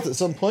cut out at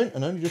some point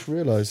and only just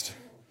realised.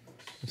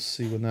 Let's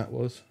see when that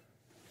was.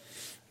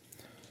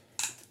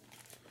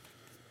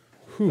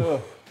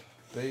 Whew.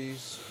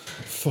 These.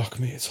 Fuck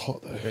me, it's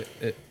hot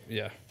though.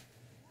 Yeah.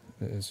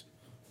 It is.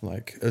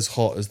 Like as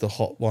hot as the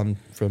hot one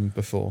from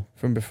before.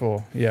 From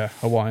before. Yeah.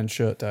 Hawaiian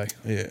shirt day.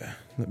 Yeah.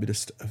 Let me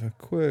just have a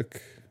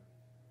quick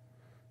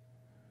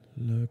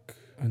look.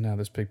 And now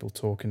there's people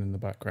talking in the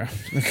background.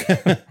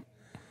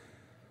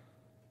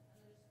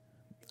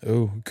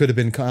 Oh, could have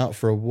been cut out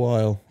for a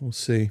while. We'll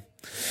see.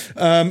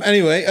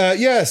 Anyway,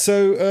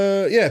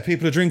 so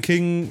people are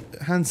drinking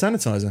hand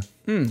sanitizer.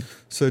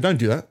 So don't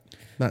do that.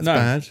 That's No.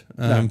 bad.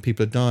 No.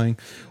 People are dying.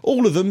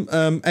 All of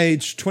them,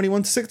 aged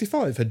 21 to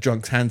 65, had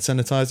drunk hand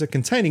sanitizer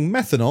containing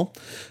methanol,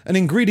 an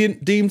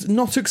ingredient deemed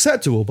not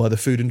acceptable by the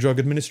Food and Drug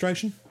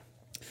Administration.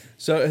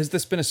 So has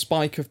this been a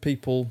spike of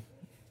people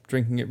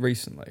drinking it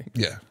recently?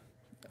 Yeah.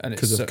 And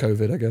Because of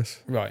COVID, I guess.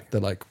 Right.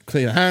 They're like,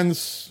 clean your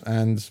hands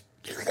and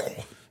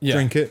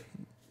drink it.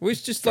 Well,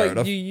 it's just Fair like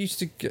enough. you used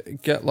to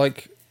get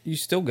like you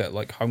still get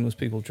like homeless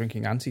people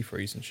drinking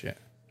antifreeze and shit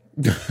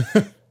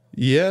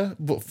Yeah,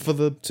 but for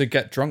the... to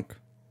get drunk.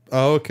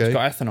 Oh, okay. It's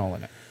got ethanol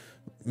in it.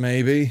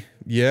 Maybe,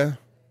 yeah.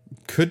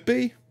 Could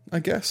be, I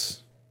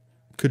guess.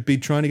 Could be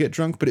trying to get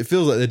drunk, but it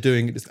feels like they're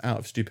doing it just out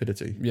of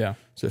stupidity. Yeah.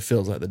 So it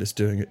feels like they're just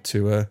doing it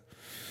to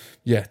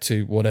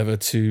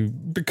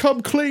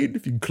become clean.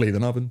 If you can clean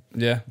an oven,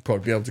 Yeah.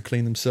 probably be able to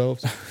clean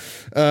themselves.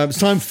 It's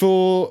time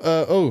for,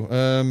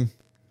 I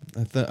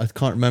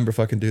can't remember if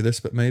I can do this,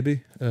 but maybe.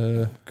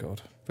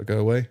 God. If I go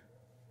away.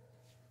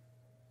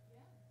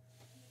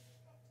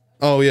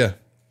 Oh, yeah.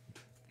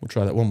 We'll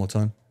try that one more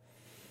time.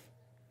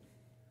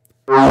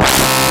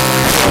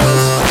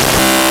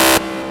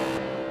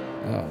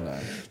 Oh no.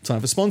 Time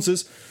for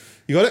sponsors.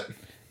 You got it?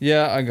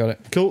 Yeah, I got it.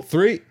 Cool.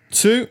 3,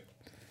 2.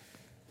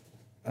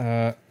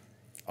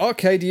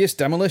 Arcadius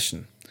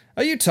Demolition.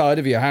 Are you tired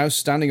of your house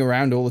standing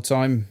around all the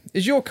time?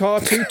 Is your car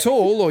too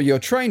tall or your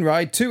train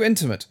ride too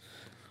intimate?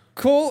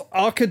 Call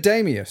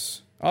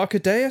Arcadius.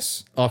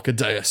 Arcadius?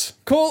 Arcadeus.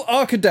 Call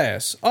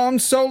Arcadius.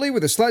 Armed solely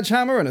with a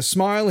sledgehammer and a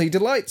smile, he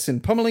delights in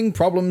pummeling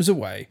problems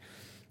away.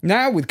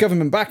 Now, with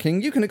government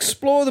backing, you can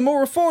explore the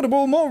more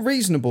affordable, more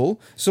reasonable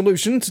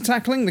solution to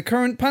tackling the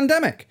current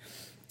pandemic.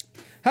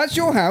 Has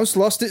your house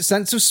lost its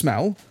sense of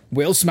smell?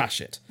 We'll smash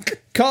it.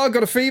 Car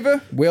got a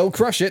fever? We'll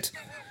crush it.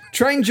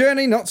 Train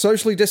journey not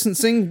socially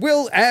distancing?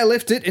 We'll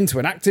airlift it into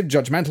an active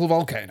judgmental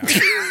volcano.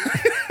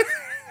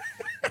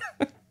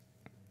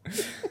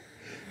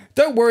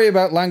 Don't worry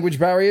about language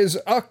barriers.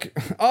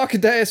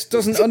 Arcadius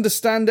doesn't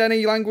understand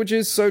any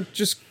languages, so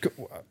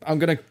I'm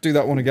going to do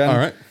that one again. All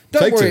right.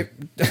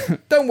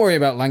 Don't worry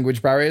about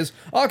language barriers.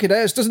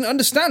 Arcadius doesn't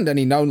understand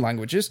any known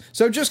languages,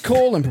 so just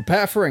call and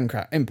prepare for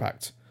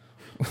impact.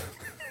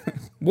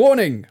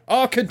 Warning,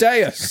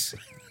 Arcadius.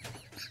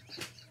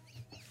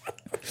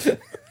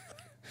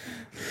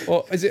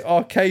 Or is it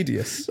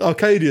Arcadius?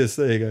 Arcadius,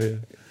 there you go, yeah.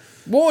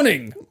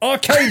 Warning!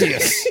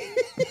 Arcadius!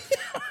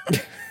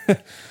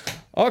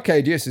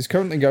 Arcadius is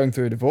currently going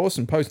through a divorce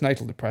and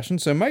postnatal depression,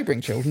 so may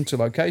bring children to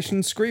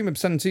locations, scream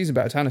obscenities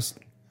about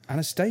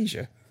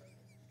Anastasia.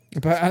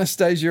 About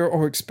Anastasia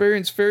or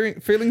experience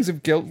feelings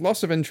of guilt,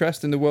 loss of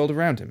interest in the world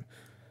around him.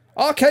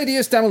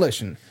 Arcadius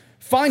Demolition.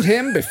 Find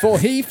him before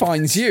he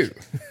finds you.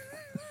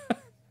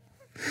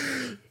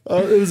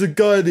 There was a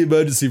guy in the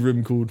emergency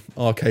room called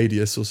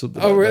Arcadius or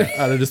something like really? that.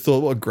 And I just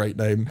thought, what a great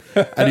name.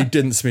 And he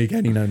didn't speak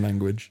any known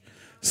language.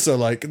 So,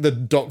 like, the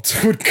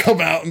doctor would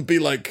come out and be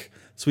like,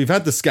 so we've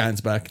had the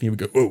scans back. And he would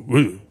go,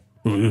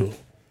 oh.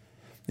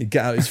 He'd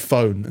get out his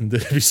phone and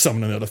there'd be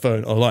someone on the other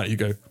phone. Oh, like, you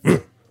go,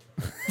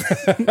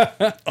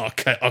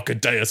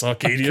 Arcadius.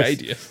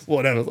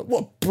 Whatever.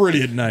 What a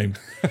brilliant name.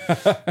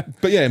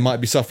 But yeah, it might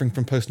be suffering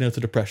from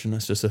postnatal depression.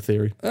 That's just a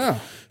theory.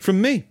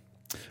 From me.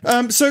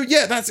 So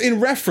yeah, that's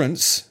in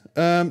reference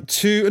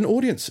to an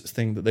audience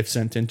thing that they've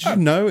sent in. Did you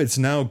know it's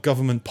now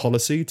government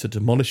policy to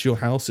demolish your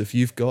house if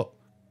you've got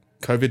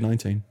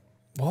COVID-19?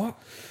 What?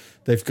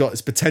 They've got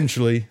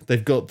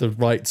the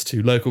rights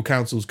to local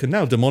councils can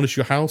now demolish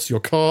your house,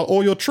 your car,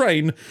 or your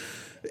train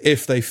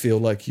if they feel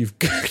like you've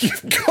got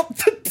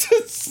the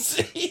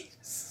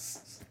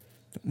disease.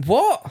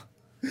 What?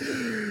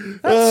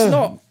 That's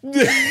not.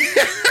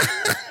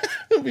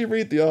 Let me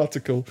read the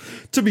article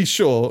to be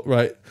sure,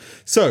 right?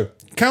 So,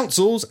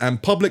 councils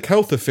and public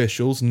health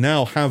officials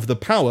now have the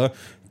power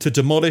to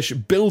demolish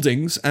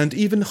buildings and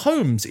even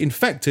homes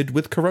infected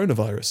with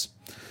coronavirus.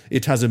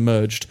 It has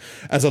emerged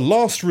as a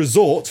last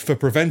resort for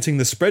preventing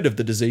the spread of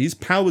the disease.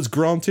 Powers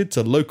granted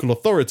to local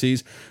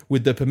authorities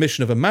with the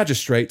permission of a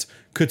magistrate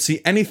could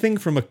see anything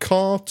from a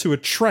car to a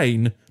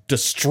train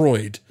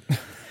destroyed.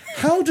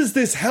 How does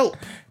this help?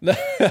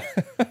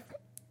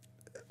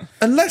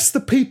 Unless the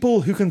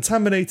people who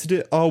contaminated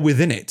it are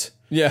within it.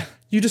 Yeah.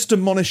 You just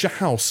demolish a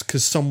house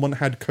because someone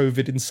had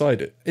COVID inside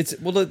it. It's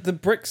the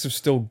bricks have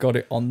still got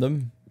it on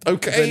them.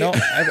 Okay. They're not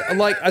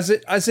like as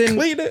in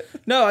Clean it.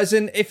 No, as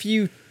in if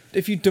you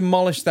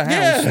demolish the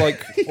house,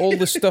 like all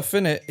the stuff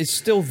in it is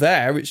still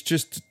there. It's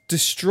just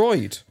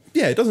destroyed.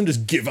 Yeah, it doesn't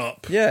just give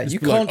up. Yeah, Just you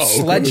be like, can't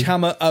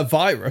sledgehammer a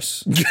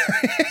virus.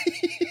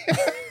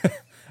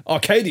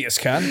 Arcadius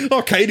can.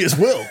 Arcadius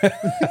will.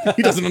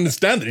 He doesn't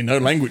understand any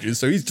known languages,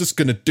 so he's just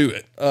going to do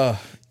it.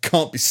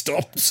 Can't be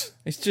stopped.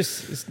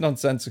 It's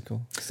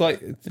nonsensical. It's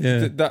like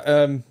Yeah.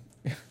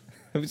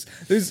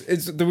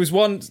 There was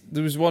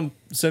one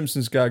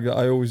Simpsons gag that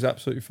I always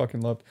absolutely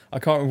fucking loved. I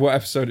can't remember what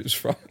episode it was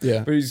from.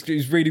 Yeah. But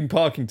he's reading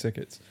parking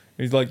tickets.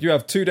 He's like, you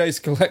have 2 days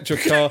to collect your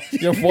car.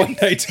 You have 1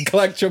 day to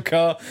collect your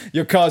car.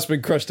 Your car's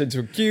been crushed into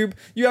a cube.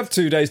 You have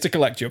 2 days to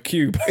collect your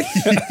cube.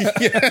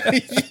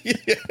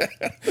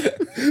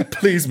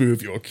 Please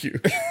move your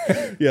cube.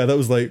 Yeah, that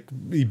was like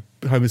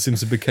Homer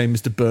Simpson became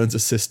Mr. Burns'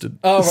 assistant.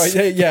 Oh,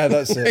 right. Yeah,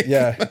 that's it.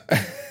 Yeah.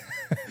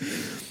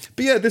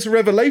 But yeah, this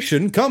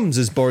revelation comes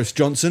as Boris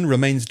Johnson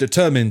remains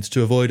determined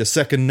to avoid a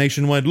second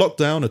nationwide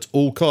lockdown at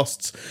all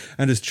costs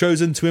and has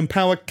chosen to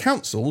empower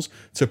councils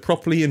to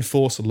properly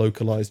enforce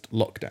localised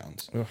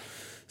lockdowns.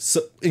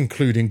 So,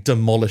 including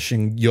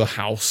demolishing your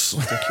house.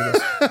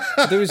 Ridiculous.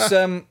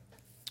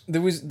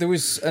 There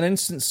was an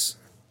instance.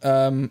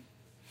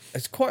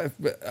 It's quite.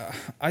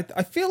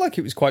 I feel like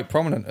it was quite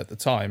prominent at the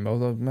time,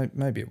 although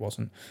maybe it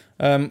wasn't.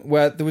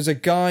 Where there was a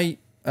guy,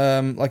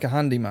 like a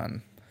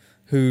handyman,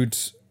 who'd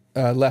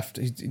left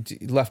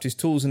his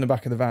tools in the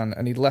back of the van,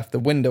 and he'd left the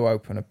window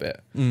open a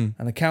bit. And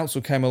the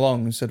council came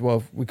along and said,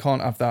 "Well, we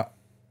can't have that.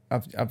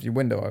 Have your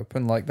window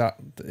open like that.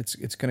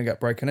 It's going to get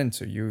broken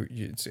into. You're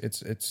going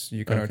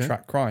to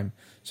attract crime."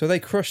 So they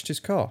crushed his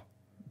car.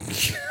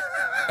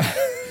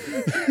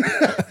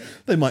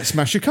 They might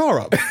smash your car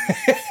up.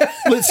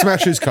 Let's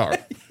smash his car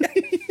up.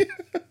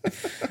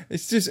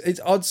 It's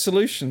odd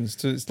solutions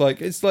to it's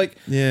like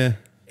Yeah.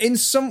 in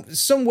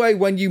some way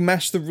when you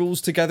mesh the rules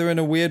together in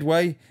a weird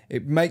way,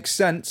 it makes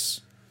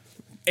sense.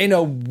 In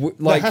a like,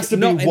 there has to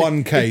be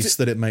one case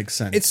that it makes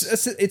sense.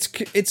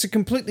 It's a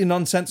completely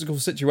nonsensical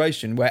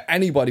situation where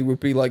anybody would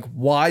be like,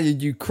 "Why are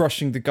you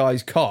crushing the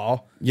guy's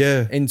car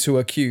into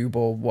a cube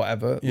or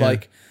whatever?" Yeah.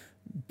 Like,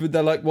 but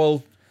they're like,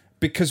 "Well,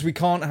 because we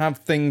can't have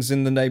things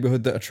in the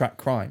neighborhood that attract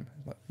crime."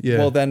 Like, Yeah.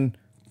 Well, then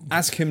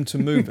ask him to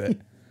move it.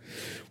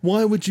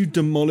 Why would you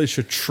demolish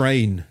a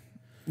train?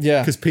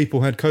 Yeah. Because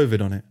people had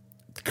COVID on it.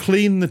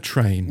 Clean the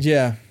train.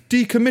 Yeah.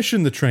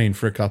 Decommission the train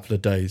for a couple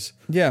of days.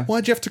 Yeah.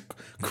 Why'd you have to?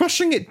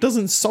 Crushing it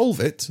doesn't solve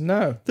it.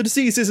 No. The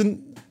disease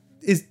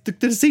the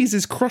disease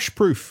is crush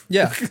proof.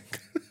 Yeah.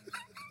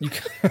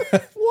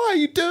 Why are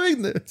you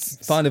doing this?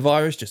 Find a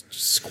virus, just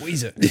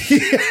squeeze it.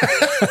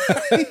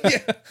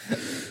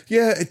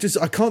 Yeah,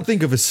 I can't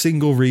think of a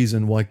single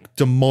reason why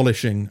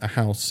demolishing a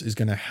house is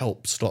going to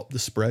help stop the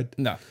spread.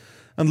 No.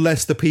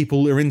 Unless the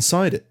people are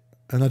inside it.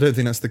 And I don't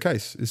think that's the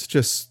case. It's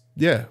just,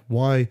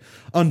 why?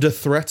 Under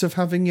threat of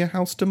having your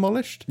house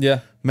demolished? Yeah.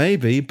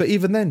 Maybe, but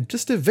even then,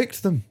 just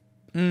evict them.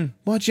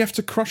 Why'd you have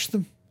to crush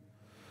them?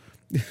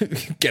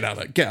 Get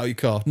out your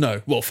car.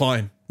 No, well,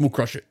 fine. We'll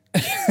crush it.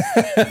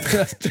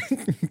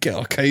 Get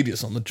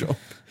Arcadius on the job.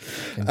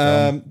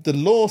 The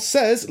law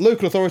says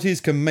local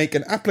authorities can make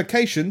an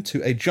application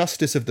to a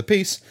justice of the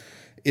peace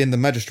in the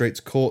magistrate's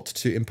court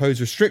to impose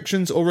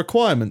restrictions or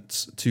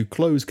requirements to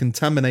close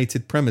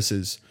contaminated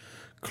premises,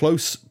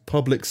 close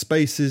public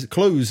spaces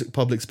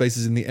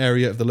in the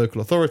area of the local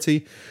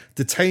authority,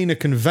 detain a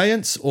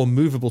conveyance or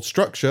movable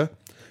structure,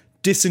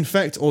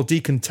 disinfect or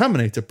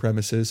decontaminate a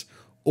premises,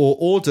 or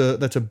order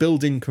that a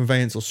building,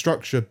 conveyance, or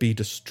structure be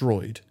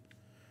destroyed.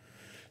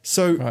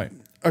 So, Right.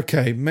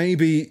 okay,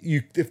 maybe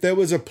if there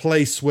was a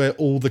place where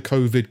all the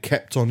COVID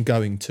kept on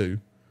going to,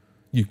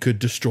 you could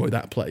destroy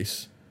that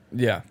place.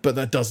 Yeah. But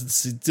that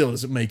still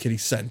doesn't make any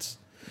sense.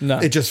 No.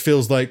 It just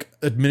feels like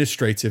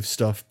administrative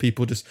stuff.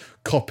 People just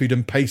copied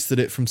and pasted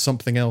it from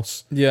something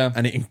else. Yeah.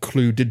 And it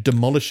included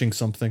demolishing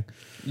something.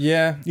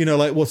 Yeah. You know,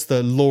 like what's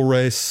the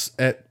Lores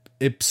et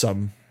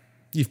Ipsum?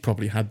 You've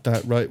probably had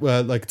that, right?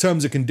 Where, like,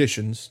 terms and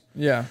conditions,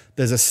 Yeah.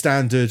 there's a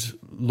standard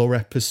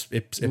Lorepus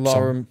Ipsum.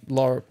 Lorem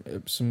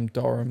Ipsum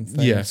Dorum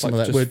thing. Yeah, It's something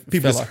like like that. Where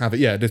people filler. just have it.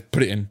 Yeah, just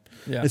put it in.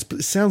 Yeah.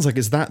 It sounds like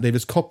it's that. They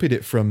just copied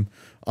it from,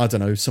 I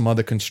don't know, some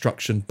other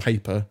construction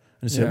paper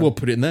and said, Yeah. we'll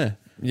put it in there.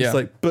 Yeah. It's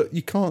like, but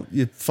you can't.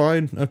 You're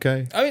fine.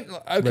 Okay. I mean,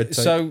 okay, Red tape.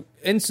 so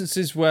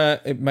instances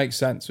where it makes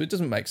sense, it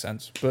doesn't make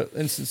sense, but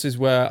instances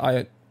where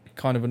I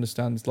kind of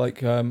understand,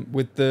 like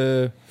with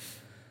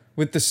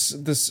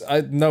this,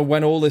 I know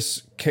when all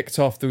this kicked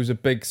off, there was a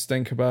big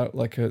stink about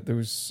there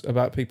was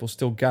about people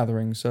still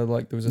gathering. So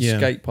like there was a Yeah.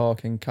 skate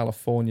park in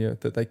California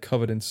that they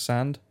covered in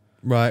sand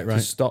Right. to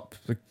stop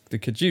the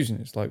kids using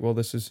it. It's like, well,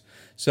 this is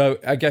so.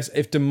 I guess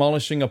if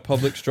demolishing a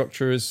public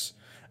structure is,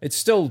 it's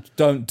still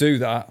don't do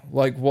that.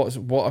 Like what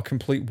a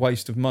complete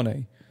waste of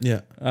money.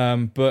 Yeah.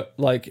 But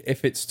like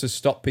if it's to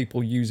stop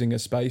people using a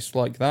space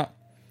like that,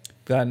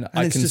 then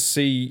I it's can just-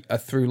 see a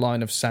through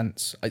line of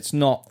sense. It's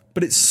not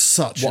But it's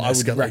such what an I would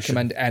escalation.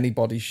 recommend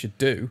anybody should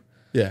do.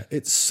 Yeah.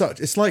 It's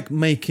like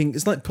putting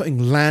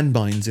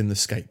landmines in the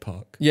skate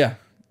park, Yeah.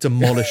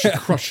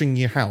 crushing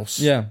your house.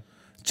 Yeah.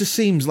 It just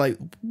seems like,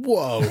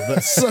 whoa,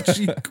 that's such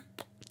a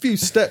few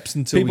steps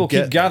until People we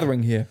get keep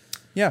gathering here.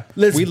 Yeah.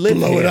 Let's we live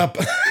blow here. it up.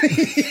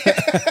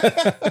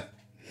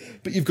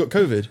 But you've got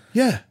COVID.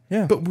 Yeah.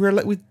 Yeah. But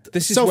we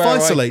This is where I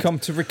self-isolate. come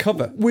to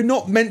recover. We're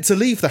not meant to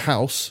leave the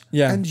house.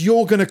 Yeah. And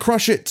you're going to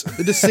crush it.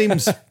 It just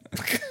seems...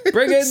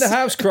 Bring in the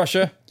house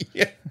crusher.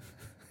 yeah.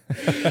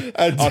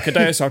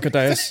 Arcadeus.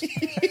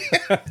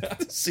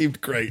 It seemed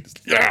great.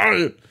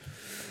 Yeah.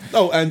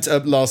 Oh, and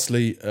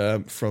lastly,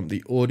 from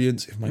the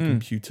audience, if my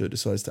computer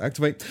decides to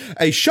activate,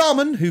 a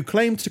shaman who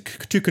claimed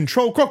to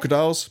control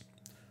crocodiles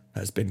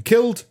has been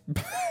killed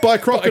by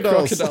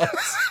crocodiles.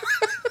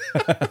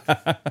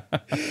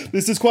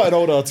 This is quite an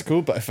old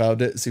article, but I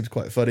found it. It seems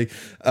quite funny.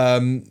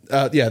 The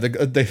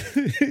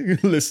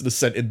listener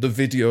sent in the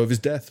video of his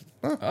death.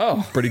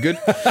 Oh, pretty good.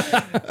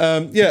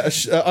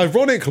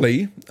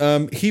 Ironically,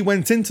 he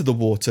went into the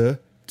water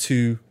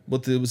to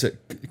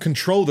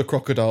control the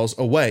crocodiles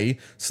away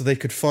so they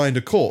could find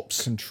a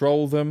corpse.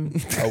 Control them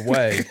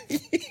away.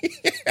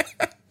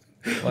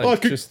 I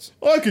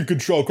can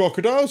control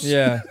crocodiles.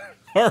 Yeah.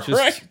 All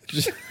right.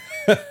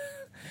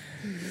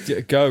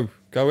 Yeah, go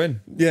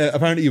in. Yeah,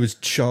 apparently he was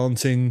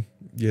chanting,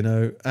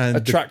 and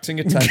Attracting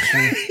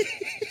attention.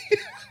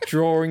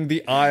 Drawing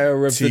the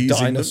ire of the Teasing them.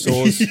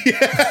 dinosaurs.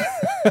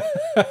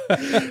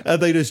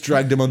 and they just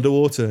dragged him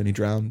underwater and he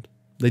drowned.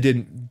 They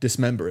didn't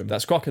dismember him.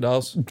 That's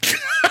crocodiles.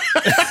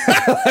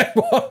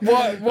 what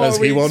As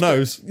are we he well expe-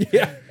 knows.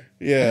 Yeah.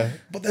 Yeah.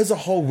 But there's a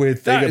whole weird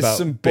thing That is about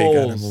some big balls.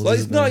 animals. Like, it's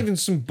isn't not there? even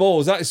some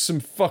balls. That is some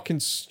fucking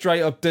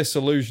straight up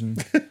disillusion.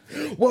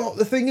 Well,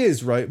 the thing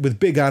is, right, with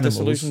big animals,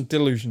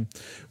 Delusion.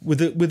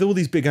 with all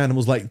these big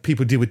animals, like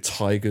people deal with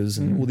tigers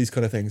and all these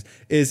kind of things,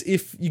 is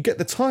if you get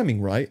the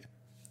timing right,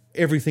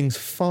 everything's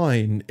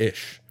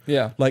fine-ish.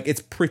 Yeah. Like,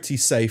 it's pretty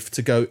safe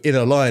to go in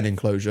a lion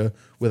enclosure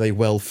with a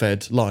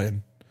well-fed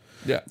lion.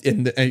 Yeah.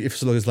 If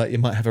so long as like it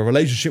might have a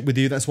relationship with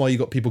you, that's why you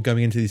got people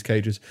going into these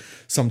cages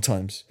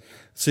sometimes.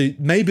 So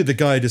maybe the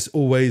guy just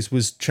always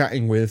was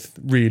chatting with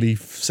really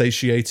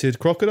satiated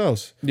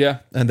crocodiles. Yeah.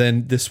 And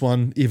then this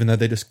one, even though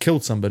they just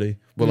killed somebody,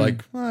 were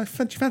like, oh,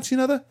 fancy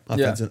another? I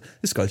Yeah. fancy another.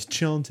 This guy's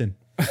chanting.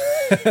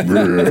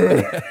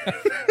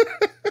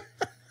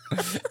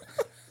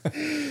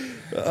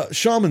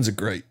 Shamans are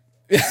great.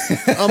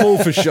 I'm all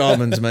for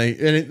shamans, mate.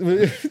 And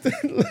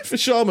if a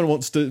shaman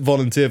wants to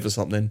volunteer for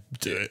something,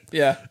 do it.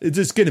 Yeah. It's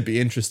just going to be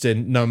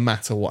interesting no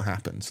matter what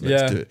happens.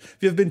 Let's Yeah. do it. Have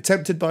you ever been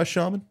tempted by a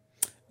shaman?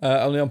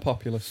 Only on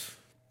Populous.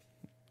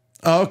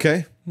 Oh,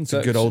 okay. That's a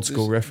So good old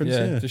school it's- reference.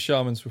 Yeah. The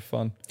shamans were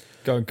fun.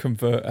 Go and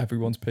convert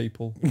everyone's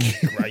people.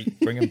 Great.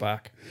 Bring them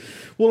back.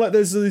 Well, like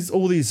there's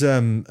all these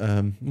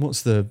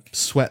what's the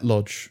Sweat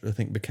Lodge? I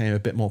think became a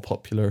bit more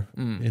popular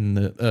in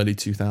the early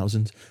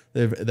 2000s.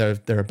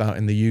 They're about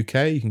in the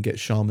UK. You can get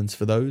shamans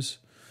for those.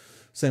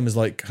 Same as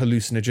like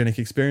hallucinogenic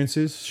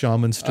experiences.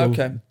 Shamans still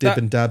dib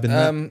and dab in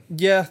that.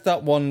 Yeah,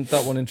 that one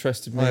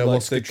interested me.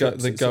 Like Ayahuasca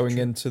trips, the going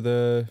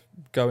etc.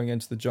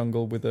 into the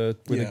jungle with a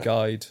Yeah.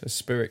 guide, a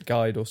spirit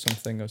guide or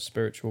something, a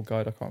spiritual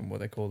guide. I can't remember what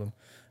they call them.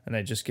 and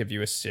they just give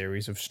you a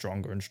series of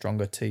stronger and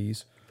stronger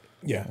teas.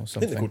 Yeah, I think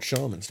something. they're called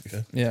shamans, to be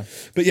fair. Yeah.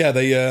 But yeah,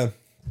 they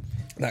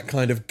that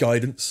kind of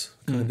guidance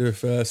kind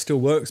of still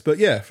works. But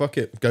yeah, fuck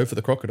it, go for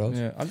the crocodiles.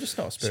 Yeah, I'm just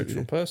not a spiritual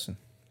you. person.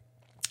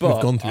 We've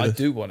But gone through I this.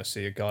 do want to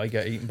see a guy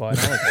get eaten by an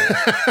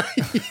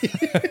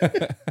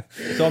alligator.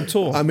 So I'm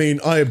torn. I mean,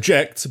 I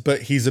object,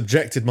 but he's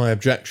objected my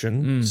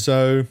objection,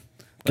 so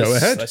go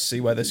ahead. Let's see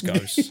where this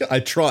goes. I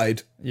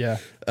tried. Yeah.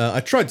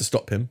 I tried to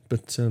stop him,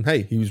 but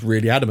hey, he was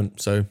really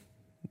adamant, so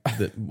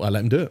I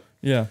let him do it.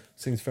 Yeah.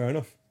 Seems fair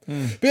enough.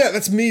 But yeah,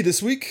 that's me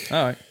this week.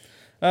 All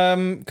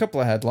right.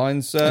 Couple of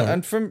headlines,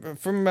 and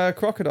from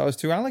crocodiles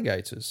to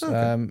alligators.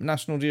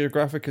 National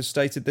Geographic has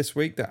stated this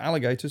week that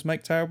alligators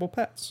make terrible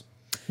pets.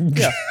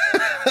 Yeah.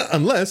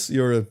 Unless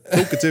you're a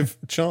talkative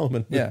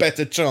charman with Yeah.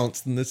 better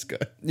chance than this guy.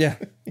 Yeah.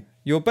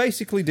 You're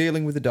basically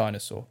dealing with a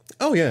dinosaur.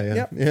 Oh yeah, yeah,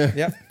 Yep.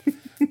 yeah,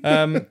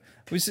 Yep.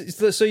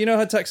 So you know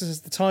how Texas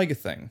has the tiger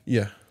thing?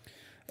 yeah.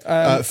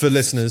 For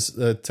listeners,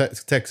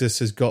 Texas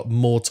has got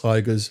more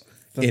tigers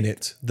in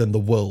it than the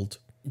world.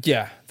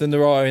 Yeah, than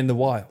there are in the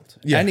wild.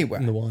 Yeah, Anywhere.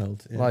 in the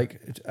wild. Yeah.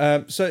 Like,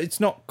 so it's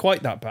not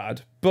quite that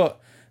bad, but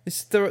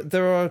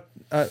there are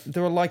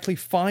likely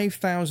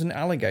 5,000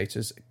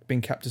 alligators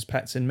being kept as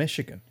pets in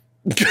Michigan.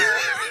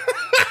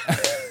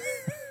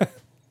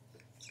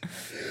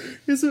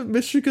 Isn't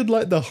Michigan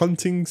like the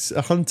hunting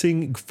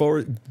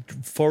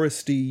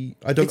foresty?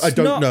 I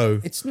don't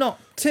know. It's not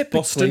typically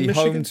Boston,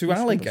 home Michigan? to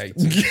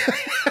alligators.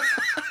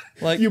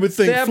 Like You would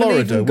think they haven't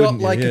Florida, even got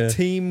wouldn't you? like Yeah. a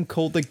team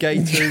called the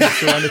Gators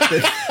or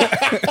anything.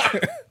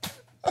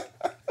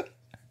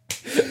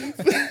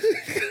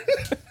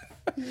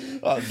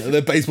 Oh, no,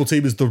 their baseball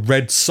team is the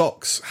Red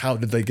Sox. How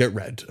did they get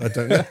red? I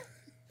don't know.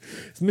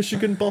 Is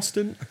Michigan,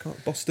 Boston? I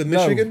can't. Boston,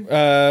 Michigan,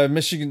 No,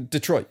 Michigan,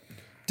 Detroit,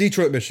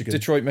 Michigan.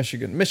 Detroit,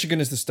 Michigan. Michigan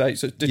is the state,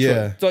 so it's Detroit.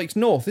 Yeah. It's like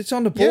north. It's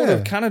on the border Yeah.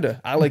 of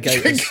Canada.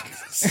 Alligators.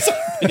 So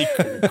many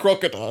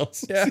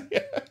crocodiles. Yeah.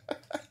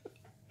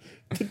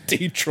 The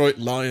Detroit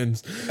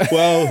Lions.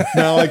 Well,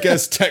 now I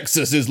guess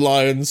Texas is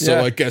lions, so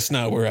Yeah. I guess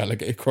now we're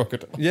alligator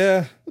crocodiles.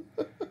 Yeah.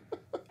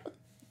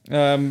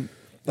 That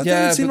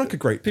doesn't seem but like a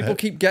great people pet.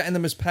 keep getting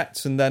them as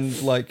pets, and then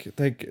like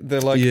they're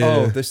like, Yeah.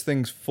 oh, this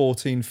thing's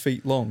 14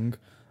 feet long,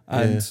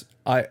 and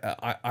I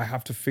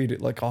have to feed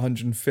it like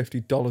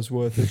 $150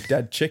 worth of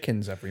dead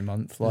chickens every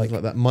month. Like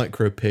Like, that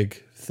micro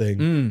pig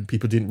thing.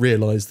 People didn't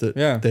realise that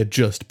Yeah. they're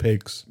just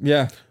pigs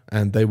yeah,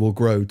 and they will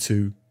grow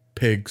to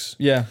pigs.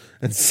 yeah.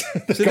 And so,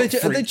 So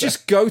they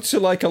just go to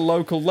like a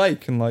local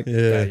lake and like,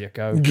 there you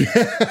go, be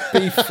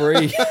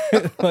free.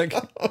 Like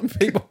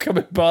people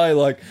coming by,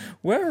 like,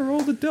 where are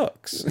all the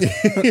ducks?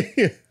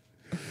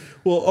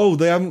 well,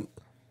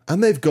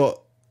 they've got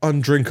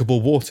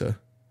undrinkable water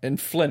In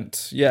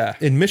Flint, yeah.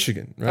 in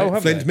Michigan, right? Oh,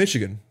 have Flint, they?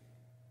 Michigan.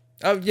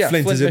 Oh yeah,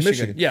 Flint is in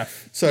Michigan. Yeah.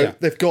 So yeah.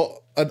 they've got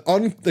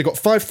they've got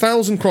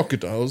 5,000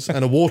 crocodiles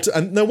and a water,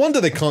 and no wonder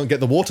they can't get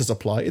the water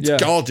supply. It's Yeah.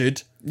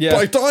 guarded Yeah.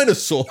 by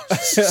dinosaurs.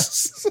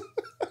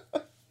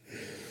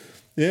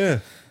 Yeah.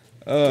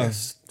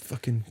 Yes,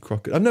 fucking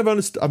crocodile.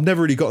 I've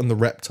never really gotten the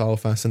reptile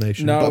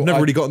fascination. No, but I've never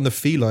I really gotten the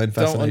feline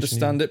fascination. Don't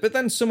understand it. But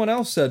then someone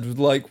else said,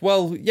 like,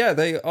 well, yeah,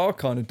 they are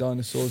kind of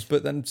dinosaurs,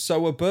 but then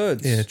so are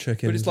birds. Yeah,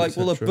 chickens, But it's like,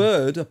 well, a etc.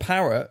 bird, a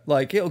parrot,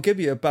 like, it'll give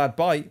you a bad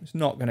bite. It's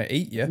not going to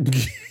eat you.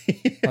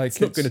 Like,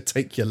 It's not going to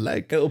take your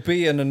leg. It'll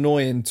be an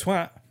annoying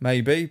twat,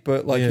 maybe,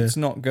 but like, Yeah. it's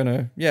not going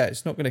to. Yeah,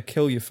 it's not going to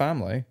kill your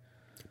family.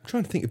 I'm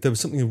trying to think if there was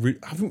something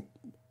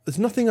there's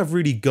nothing I've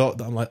really got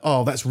that I'm like,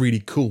 oh, that's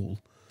really cool.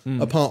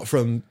 Apart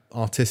from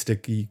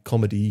artistic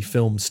comedy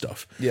film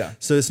stuff. Yeah.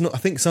 So it's not, I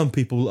think some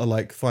people are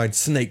like, find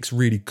snakes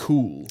really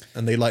cool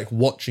and they like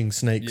watching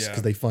snakes Yeah.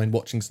 because they find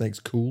watching snakes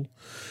cool.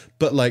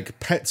 But like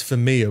pets for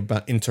me are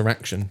about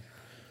interaction.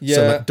 Yeah.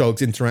 So like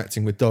dogs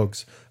interacting with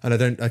dogs. And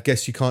I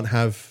guess you can't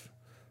have,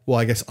 well,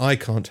 I guess I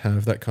can't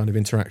have that kind of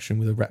interaction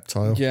with a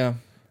reptile. Yeah.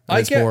 And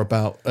it's more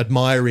about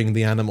admiring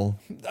the animal.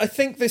 I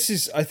think this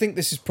is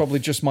probably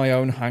just my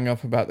own hang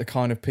up about the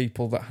kind of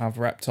people that have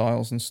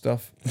reptiles and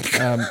stuff.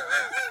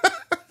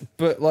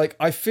 But like,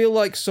 I feel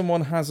like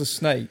someone has a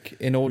snake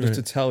in order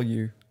to tell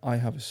you, I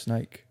have a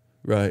snake.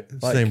 Right.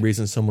 Like- Same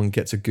reason someone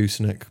gets a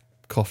gooseneck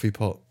coffee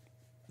pot.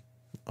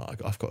 Oh,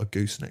 I've got a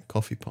gooseneck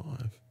coffee pot.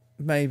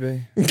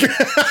 Maybe.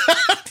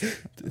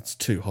 It's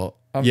too hot.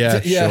 yeah,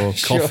 Sure.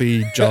 sure.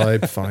 Coffee,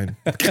 jibe, fine.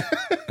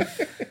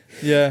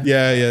 Yeah.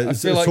 Yeah.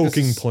 It's feel a like this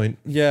talking is- point.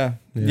 Yeah.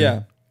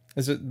 Yeah.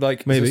 Is it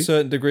like Maybe. there's a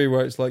certain degree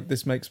where it's like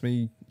this makes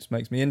me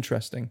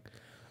interesting,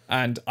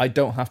 and I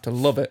don't have to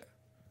love it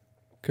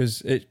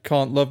because it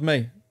can't love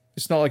me.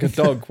 It's not like a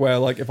dog where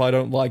like if I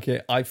don't like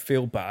it, I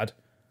feel bad.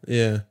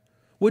 Yeah.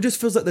 Well, it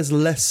just feels like there's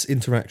less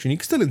interaction. You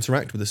can still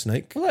interact with a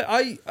snake. Well,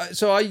 I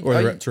Or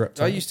a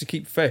reptile. used to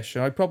keep fish,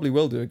 and I probably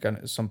will do again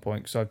at some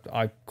point because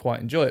I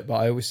quite enjoy it. But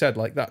I always said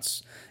like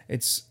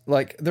it's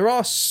like there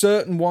are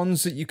certain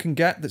ones that you can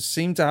get that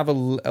seem to have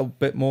a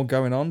bit more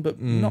going on, but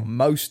not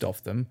most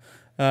of them.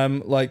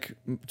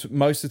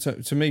 Most of the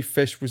time, to me,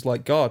 fish was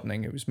like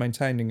gardening; it was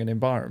maintaining an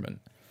environment.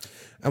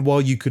 And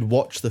while you could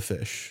watch the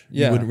fish,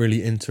 Yeah. you wouldn't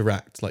really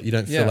interact. Like you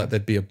don't feel Yeah. like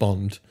there'd be a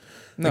bond.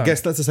 No. I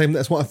guess that's the same.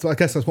 I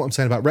guess that's what I'm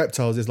saying about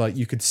reptiles. Is like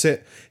you could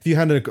sit if you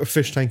had a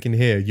fish tank in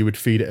here, you would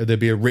feed it. There'd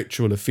be a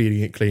ritual of feeding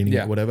it, cleaning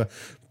Yeah. it, whatever.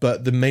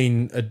 But the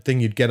main thing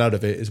you'd get out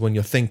of it is when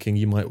you're thinking,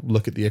 you might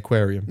look at the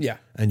aquarium, Yeah.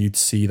 and you'd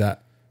see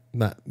that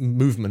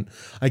movement.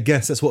 I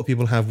guess that's what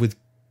people have with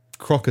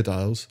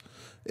crocodiles.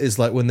 Is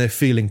like when they're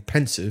feeling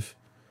pensive,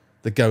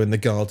 they go in the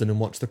garden and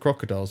watch the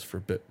crocodiles for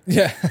a bit.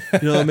 Yeah.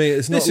 You know what I mean?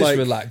 It's not This like is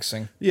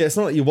relaxing. yeah, it's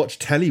not like you watch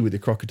telly with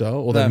your crocodile,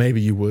 although No. maybe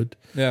you would.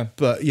 Yeah.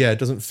 But yeah, it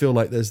doesn't feel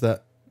like there's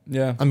that.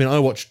 Yeah. I mean, I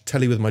watch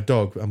telly with my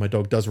dog, and my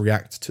dog does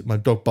react to. My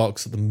dog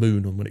barks at the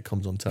moon when it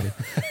comes on telly,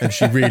 and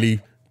she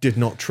really did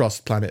not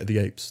trust Planet of the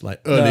Apes. Like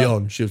early No.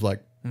 on, she was like,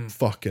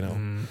 "Fucking hell,"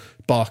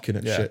 barking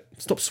at Yeah. shit.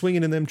 Stop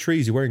swinging in them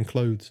trees. You're wearing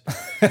clothes.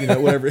 You know,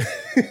 whatever.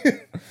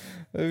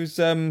 It was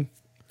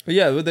but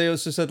yeah, they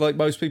also said like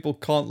most people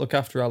can't look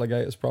after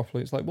alligators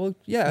properly. It's like, well,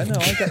 yeah, no,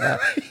 I get that.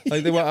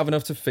 Like they won't have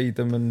enough to feed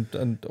them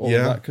and all Yeah.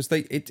 of that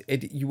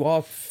because you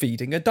are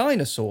feeding a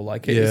dinosaur,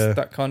 like it Yeah. is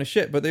that kind of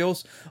shit. But they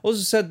also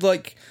said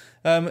like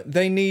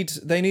they need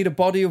a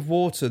body of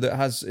water that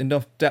has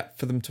enough depth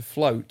for them to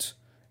float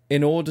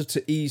in order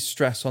to ease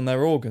stress on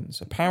their organs.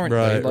 Apparently,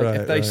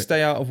 if they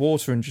stay out of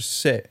water and just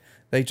sit,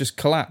 they just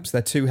collapse.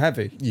 They're too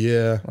heavy.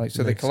 Yeah, Like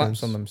so, they makes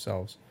collapse sense. on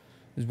themselves.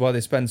 Is why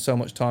they spend so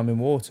much time in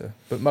water.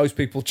 But most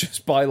people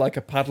just buy like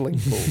a paddling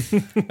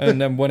pool, and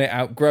then when it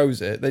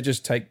outgrows it, they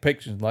just take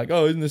pictures. Like,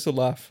 oh, isn't this a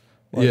laugh?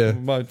 Like, Yeah.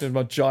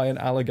 my giant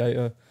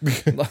alligator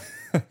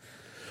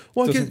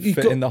Well, I doesn't guess you've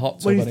fit got- in the hot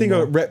tub when you think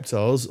anymore. about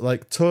reptiles,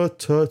 like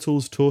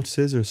turtles,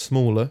 tortoises are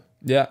smaller.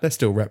 Yeah, They're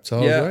still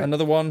reptiles, yeah. right?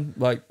 Another one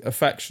like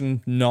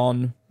affection,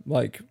 none.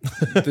 Like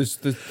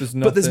there's nothing.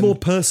 But there's more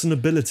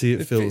personability.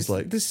 It feels It's-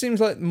 like this seems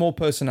like more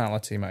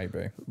personality,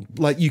 maybe.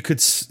 you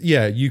could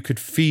you could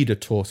feed a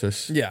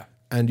tortoise. Yeah,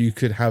 And you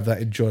could have that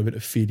enjoyment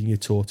of feeding your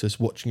tortoise,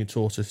 watching your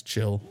tortoise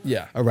chill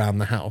yeah, around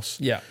the house.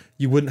 yeah,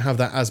 You wouldn't have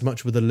that as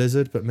much with a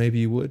lizard, but maybe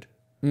you would.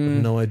 I have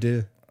no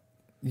idea.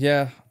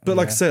 yeah. But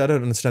like I yeah. said, I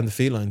don't understand the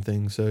feline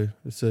thing, so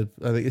I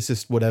think it's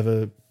just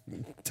whatever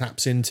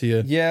taps into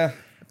your Yeah,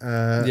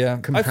 yeah.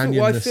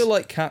 companion. I feel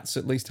like cats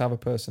at least have a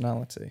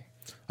personality.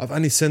 I've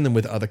only seen them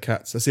with other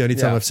cats. That's the only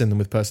time Yeah. I've seen them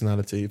with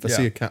personality. If I Yeah.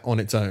 see a cat on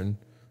its own,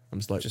 I'm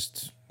just like,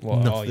 Just what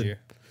are Nothing. you?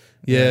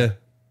 yeah,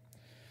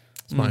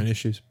 it's my own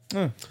issues.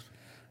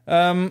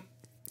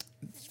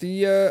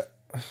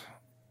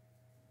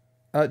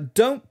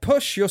 Don't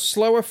push your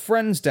slower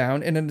friends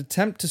down in an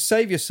attempt to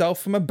save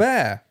yourself from a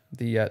bear.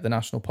 The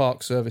National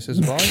Park Service has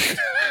advised.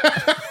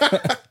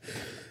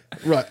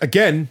 Right,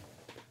 again.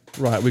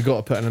 Right, we've got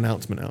to put an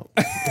announcement out.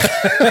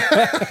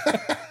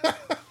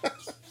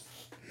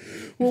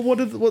 Well,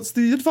 what's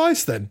the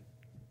advice then?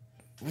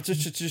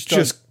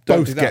 just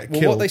Both do that. get Well,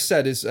 killed. what they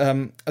said is,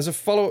 as a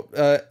follow,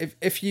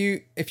 if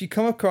you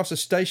come across a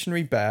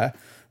stationary bear,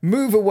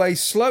 move away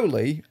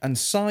slowly and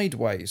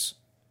sideways.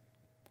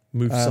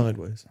 Move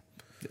sideways.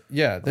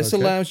 Yeah, this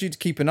Okay. allows you to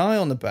keep an eye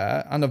on the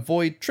bear and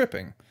avoid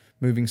tripping.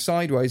 Moving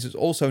sideways is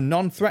also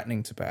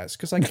non-threatening to bears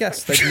because I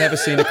guess they've never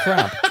seen a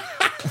crab.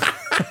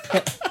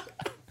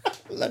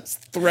 Less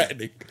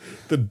threatening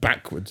than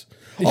backwards.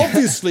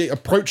 Obviously,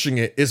 approaching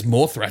it is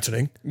more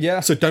threatening. Yeah.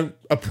 So don't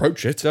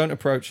approach it. Don't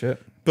approach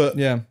it. But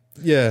Yeah.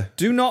 yeah.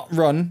 Do not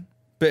run,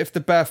 but if the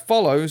bear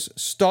follows,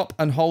 stop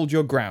and hold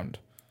your ground.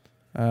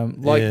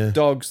 Like Yeah.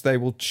 dogs, they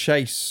will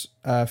chase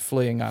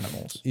fleeing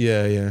animals.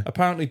 Yeah, yeah.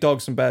 Apparently,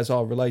 dogs and bears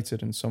are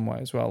related in some way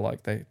as well.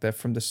 Like they're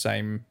from the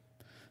same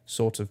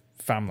sort of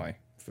family.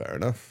 Fair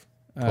enough.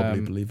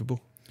 Probably believable.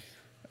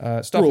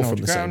 Stop We're all and hold from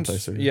your the same ground.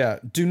 place, really. Yeah.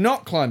 Do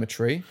not climb a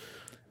tree.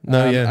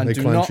 No, yeah, and they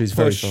do climb not trees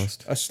very push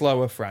fast. a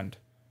slower friend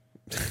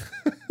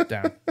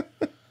down.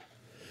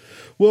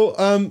 Well,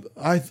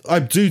 I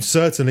do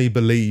certainly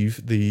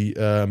believe the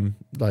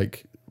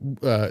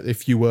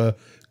if you were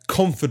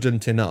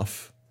confident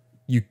enough,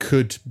 you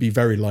could be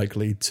very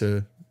likely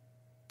to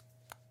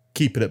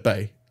keep it at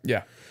bay.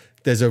 Yeah.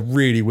 There's a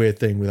really weird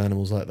thing with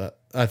animals like that.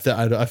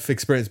 I've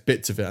experienced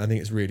bits of it. I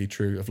think it's really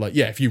true. Of like,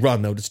 yeah, if you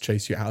run, they'll just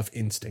chase you out of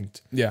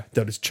instinct. Yeah.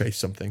 They'll just chase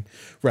something.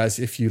 Whereas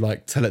if you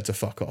like tell it to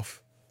fuck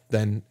off,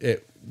 then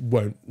it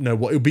won't know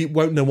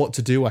what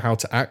to do or how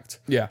to act.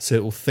 Yeah. So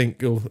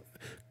it'll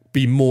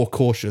be more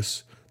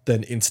cautious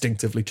than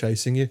instinctively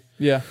chasing you.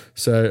 Yeah.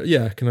 So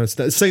yeah, can I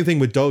understand. Same thing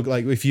with dog.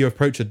 Like if you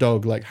approach a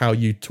dog, like how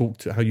you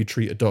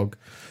treat a dog,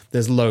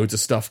 there's loads of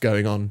stuff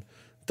going on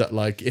that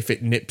like if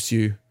it nips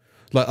you.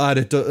 Like I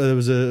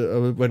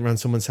went around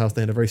someone's house.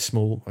 They had a very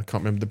small, I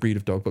can't remember the breed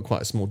of dog, but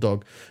quite a small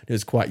dog. It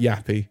was quite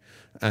yappy,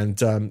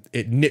 and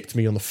it nipped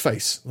me on the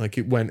face. Like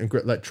it went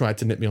and tried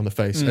to nip me on the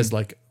face as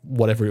like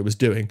whatever it was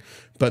doing.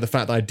 But the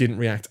fact that I didn't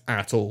react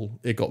at all,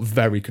 it got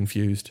very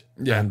confused.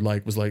 Yeah. And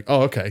like was like,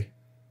 oh okay,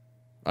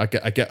 I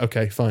get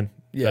okay, fine.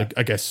 Yeah.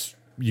 I guess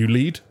you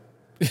lead.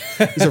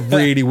 It's a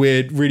really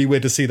weird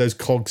to see those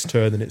cogs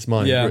turn in its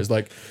mind. Yeah. Where it's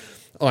like.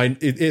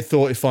 It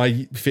thought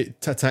if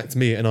it attacked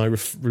me and I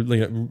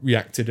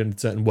reacted in a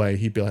certain way,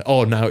 he'd be like,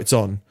 "Oh, now it's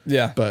on."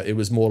 Yeah. But it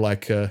was more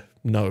like like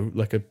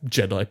a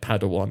Jedi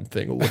Padawan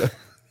thing or whatever.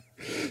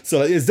 So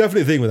like, it's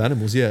definitely a thing with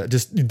animals. Yeah,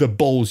 just the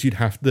bowls you'd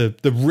have the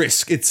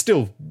risk. It's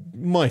still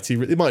mighty.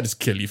 It might just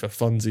kill you for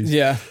funsies.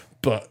 Yeah.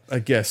 But I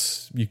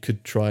guess you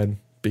could try and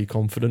be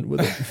confident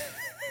with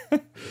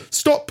it.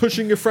 Stop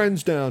pushing your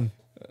friends down.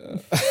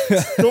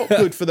 It's not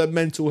good for their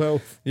mental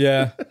health.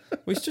 Yeah.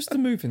 Well, it's just the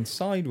moving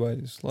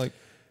sideways. Like,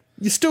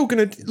 You're still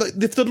gonna like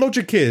if the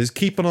logic is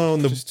keep an eye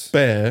on the Just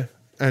bear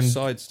and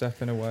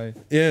sidestepping away.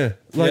 yeah,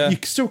 like Yeah. you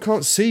still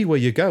can't see where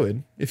you're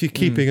going if you're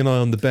keeping an eye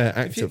on the bear If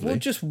you actively. will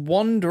just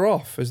wander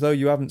off as though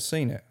you haven't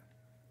seen it.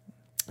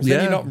 'Cause then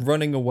Yeah. you're not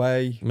running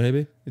away.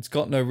 Maybe. It's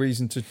got no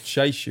reason to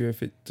chase you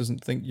if it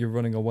doesn't think you're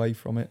running away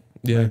from it.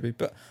 Yeah. Maybe.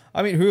 But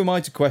I mean, who am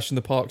I to question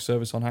the park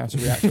service on how to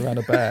react around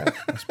a bear?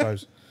 I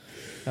suppose.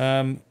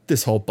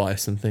 This whole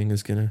bison thing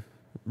is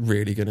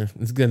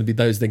it's gonna be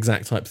those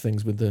exact type of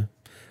things with the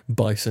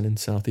bison in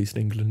southeast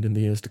England in the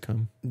years to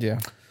come. Yeah.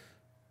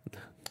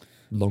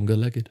 Longer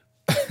legged.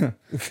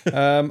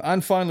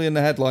 And finally, in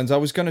the headlines, I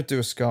was going to do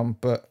a scum,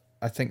 but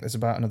I think there's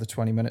about another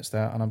 20 minutes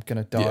there, and I'm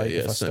going to die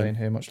if I stay in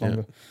here much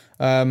longer.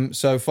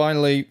 So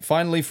finally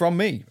from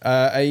me,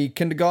 a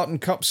kindergarten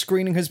cop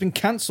screening has been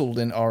cancelled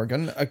in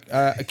Oregon,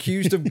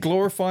 accused of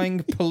glorifying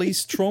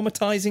police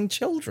traumatizing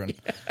children.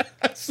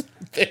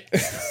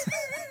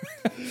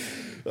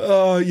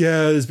 Oh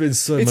yeah, there's been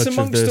so It's much of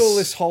amongst this. all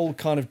this whole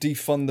kind of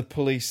defund the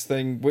police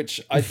thing,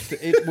 which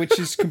which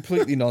is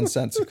completely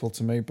nonsensical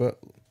to me, but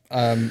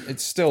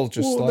it's still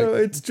just Well, like no,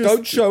 it's just-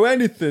 don't show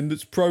anything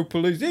that's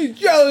pro-police. He's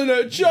yelling at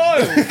a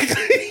child.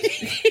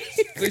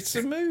 It's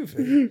a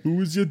movie. Who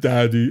is your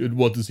daddy and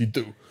what does he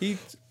do? He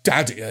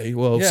Daddy, eh?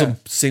 Well, Yeah.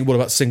 what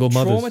about single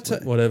mothers?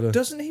 traumata- Whatever.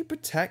 Doesn't he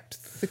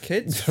protect the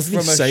kids Doesn't he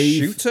from a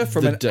save shooter,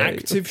 from the an day?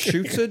 active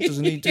shooter?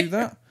 Doesn't he do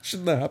that?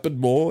 Shouldn't that happen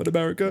more in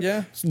America?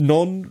 Yeah.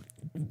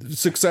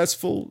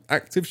 Non-successful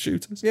active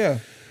shooters. Yeah.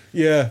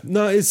 Yeah.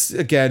 No, it's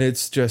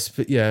just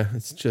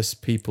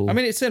people. I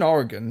mean, it's in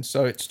Oregon,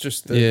 so it's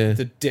just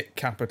the dick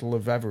capital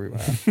of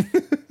everywhere.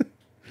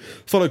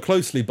 followed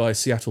closely by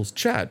Seattle's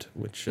Chad,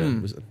 which was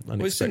unexpected.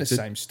 Well, it's in the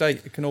same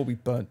state. It can all be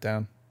burnt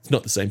down. It's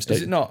not the same state.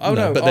 Is it not? Oh,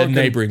 no, but they're Oregon-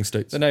 neighbouring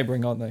states. They're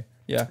neighbouring, aren't they?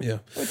 Yeah. Yeah.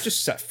 Well,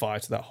 just set fire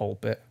to that whole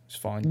bit. It's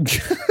fine.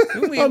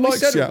 I like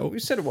Seattle. We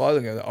said a while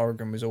ago that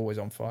Oregon was always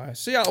on fire.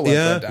 Seattle won't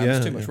Yeah, burn down. yeah,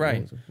 It's too much yeah.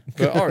 rain.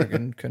 But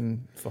Oregon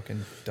can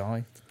fucking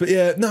die. But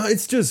yeah, no,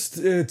 it's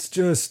just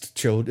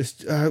chilled. It's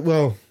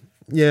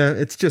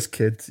just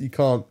kids. You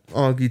can't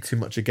argue too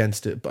much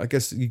against it. But I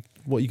guess you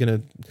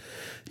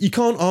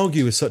can't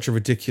argue with such a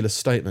ridiculous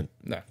statement.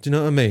 No. Do you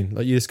know what I mean?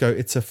 Like you just go,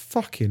 it's a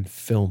fucking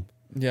film.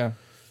 Yeah.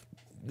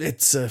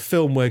 It's a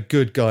film where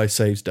good guy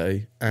saves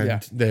day,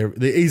 and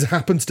he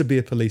happens to be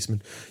a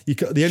policeman.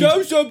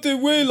 Show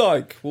something we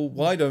like. Well,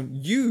 why don't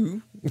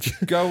you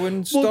go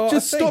and start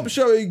just a thing? stop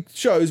showing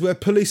shows where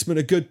policemen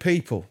are good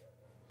people.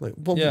 Like,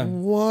 well, Yeah.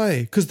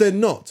 why? Because they're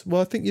not.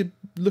 Well, I think you're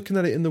looking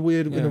at it in a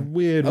weird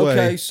way.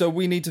 Okay, so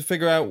we need to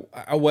figure out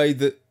a way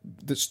that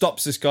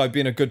stops this guy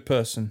being a good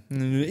person.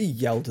 He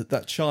yelled at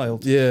that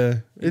child. Yeah,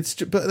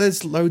 but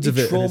there's loads He of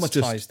it. And it's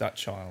traumatized just that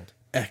child.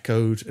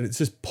 echoed, and it's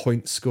just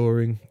point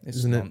scoring, It's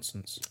isn't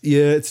nonsense. it?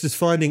 Yeah, it's just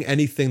finding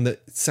anything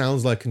that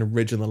sounds like an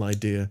original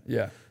idea,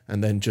 Yeah.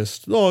 and then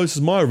just this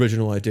is my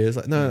original idea. It's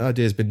like no, that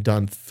idea's been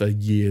done for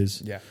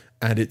years, Yeah.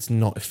 and it's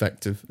not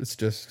effective. It's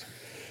just.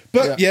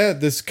 But yeah,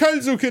 this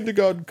Kaiser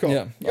Kindergarten Cop.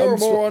 Yeah. You're a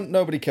moron.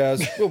 Nobody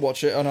cares. We'll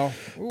watch it on our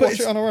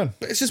own.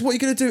 But it's just what you're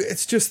going to do.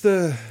 It's just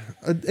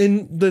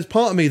there's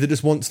part of me that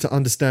just wants to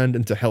understand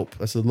and to help.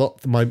 That's a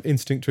lot my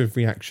instinctive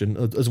reaction,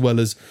 as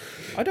well as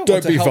I don't don't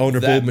want to be help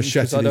vulnerable, them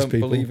machete because I these don't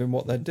people. believe in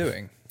what they're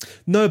doing.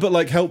 No, but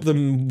like help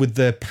them with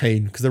their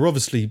pain because they're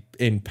obviously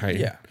in pain.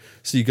 Yeah.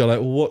 So you go like,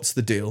 well, what's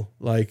the deal?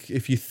 Like,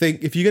 if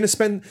you're going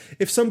to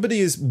if somebody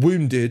is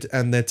wounded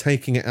and they're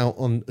taking it out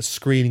on a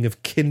screening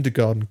of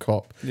Kindergarten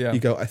Cop, Yeah. you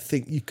go, I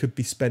think you could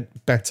be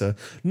spent better,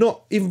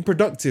 not even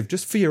productive,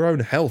 just for your own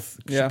health.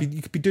 Yeah.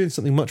 You could be doing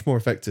something much more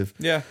effective.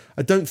 Yeah.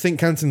 I don't think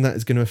cancelling that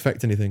is going to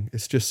affect anything.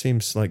 It just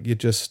seems like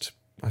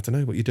I don't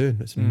know what you're doing.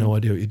 It's no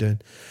idea what you're doing.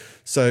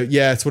 So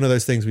yeah, it's one of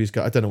those things where you just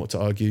go, I don't know what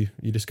to argue.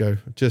 You just go,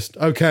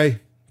 okay.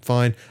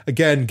 Fine.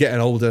 Again, getting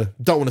older,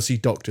 don't want to see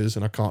doctors,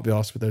 and I can't be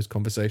asked with those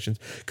conversations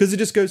because it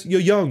just goes.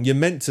 You're young. You're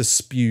meant to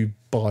spew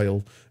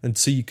bile, and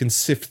so you can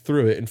sift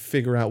through it and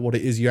figure out what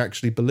it is you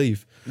actually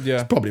believe. Yeah.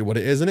 It's probably what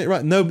it is, isn't it?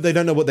 Right? No, they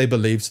don't know what they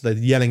believe, so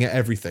they're yelling at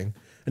everything,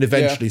 and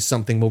eventually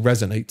something will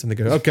resonate, and they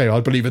go, "Okay, I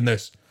believe in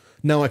this.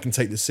 Now I can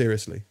take this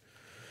seriously."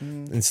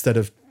 Instead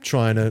of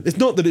trying to. It's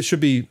not that it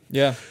should be.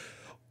 Yeah.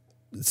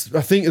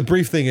 I think the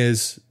brief thing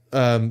is,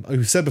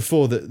 we said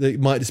before that it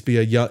might just be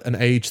an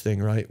age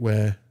thing, right?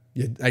 Where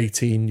you're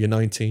 18, you're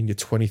 19, you're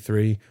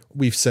 23.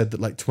 We've said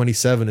that like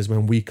 27 is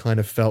when we kind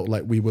of felt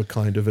like we were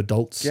kind of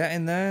adults. Get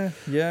in there.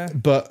 Yeah.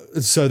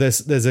 But so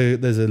there's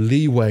a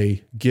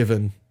leeway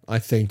given, I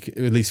think, at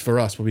least for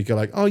us, where we go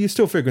like, oh, you're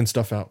still figuring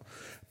stuff out.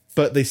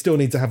 But they still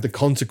need to have the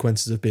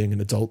consequences of being an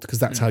adult because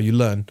that's how you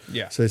learn.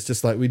 Yeah. So it's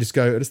just like I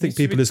just think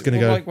people are just going to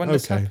go. Like when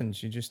this okay.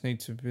 happens, you just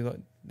need to be like,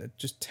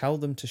 just tell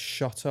them to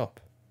shut up.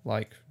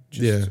 Like,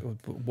 just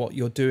what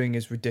you're doing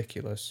is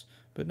ridiculous,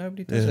 but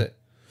nobody does it.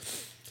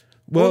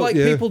 Well, Or like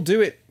people do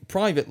it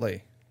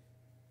privately.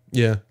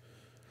 Yeah.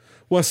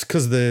 Well, it's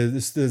because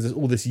there's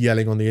all this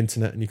yelling on the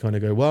internet, and you kind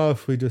of go, well,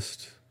 if we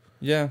just,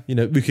 Yeah.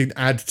 we can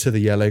add to the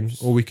yelling,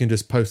 or we can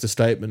just post a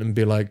statement and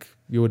be like,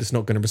 you're just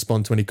not going to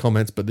respond to any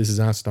comments, but this is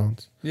our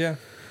stance. Yeah.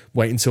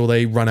 Wait until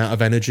they run out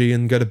of energy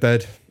and go to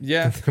bed.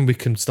 Yeah. And we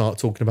can start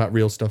talking about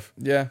real stuff.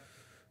 Yeah.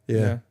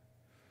 Yeah.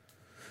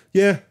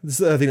 I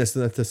think that's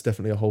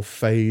definitely a whole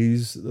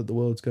phase that the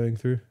world's going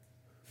through.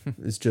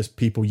 It's just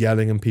people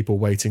yelling and people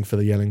waiting for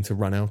the yelling to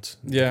run out.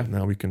 Yeah.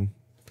 Now we can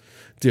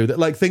do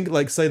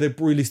that. Say they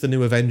released a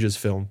new Avengers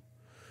film,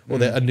 or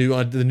the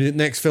new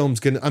next film's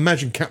going to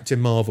imagine Captain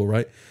Marvel,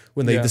 right?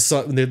 When they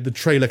decide, when the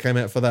trailer came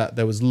out for that,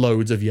 there was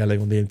loads of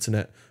yelling on the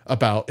internet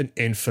about an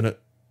infinite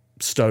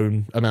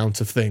stone amount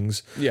of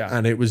things. Yeah.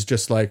 And it was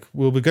just like,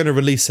 well, we're going to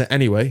release it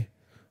anyway.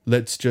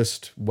 Let's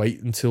just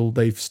wait until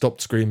they've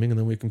stopped screaming, and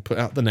then we can put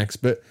out the next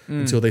bit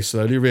until they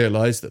slowly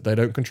realise that they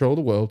don't control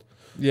the world.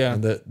 Yeah.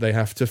 And that they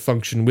have to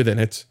function within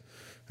it.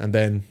 And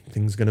then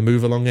things are going to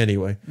move along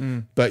anyway.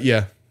 But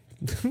yeah.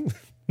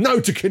 No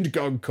to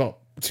Kindergarten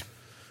Cop.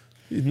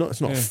 It's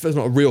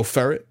not a real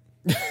ferret.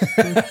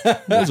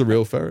 It was a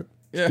real ferret.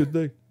 It's a good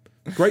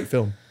thing. Great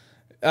film.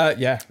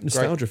 Yeah.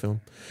 Nostalgia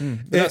film.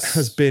 It That's-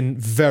 has been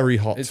very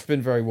hot. It's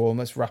been very warm.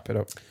 Let's wrap it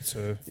up.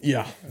 So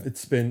Yeah,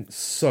 it's been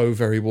so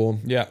very warm.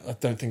 yeah, I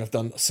don't think I've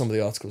done some of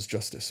the articles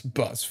justice,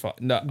 but that's fine.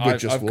 No, We're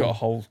just I've warm. got a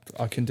whole.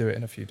 I can do it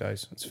in a few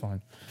days. It's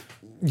fine.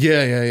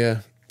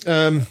 yeah.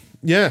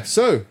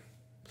 So,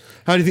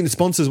 how do you think the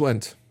sponsors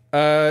went?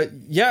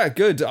 Yeah,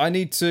 good. I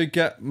need to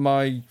get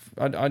my.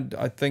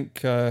 I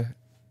think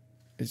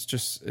it's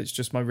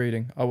just my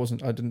reading. I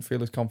didn't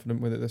feel as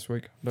confident with it this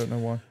week. I don't know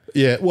why.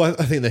 Yeah, well,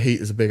 I think the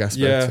heat is a big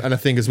aspect, Yeah. and I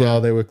think as well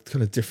they were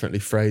kind of differently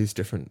phrased,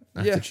 different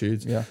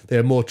attitudes. Yeah. They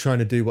were more trying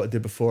to do what I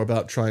did before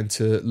about trying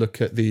to look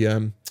at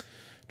the,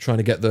 trying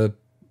to get them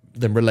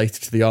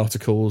related to the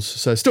articles.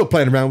 So still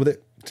playing around with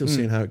it, still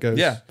seeing how it goes.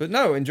 Yeah, but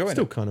no, enjoying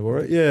Still it. kind of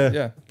alright. Yeah.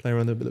 Yeah. Play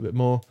around with it a little bit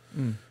more.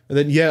 And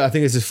then, I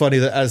think it's just funny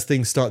that as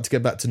things start to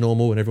get back to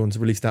normal and everyone's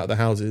released out of the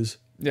houses,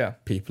 Yeah.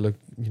 people are,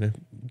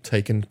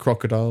 taking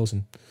crocodiles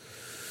and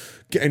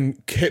getting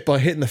hit by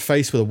hitting the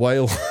face with a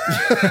whale.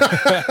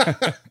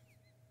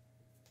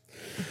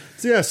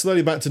 So yeah,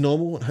 slowly back to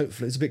normal, and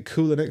hopefully it's a bit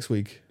cooler next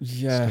week.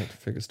 Yeah. Start to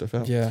figure stuff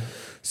out. Yeah.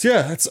 So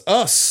yeah, that's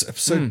us,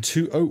 episode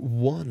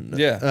 201.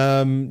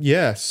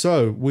 Yeah.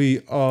 So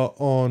we are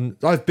on.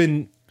 I've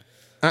been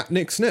at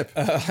Nick Snip.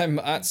 I'm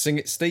at Sing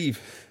It Steve.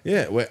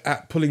 Yeah, we're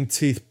at Pulling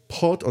Teeth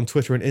Pod on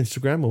Twitter and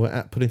Instagram, or we're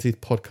at Pulling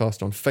Teeth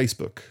Podcast on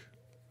Facebook.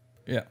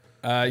 Yeah.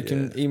 You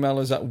can email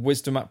us at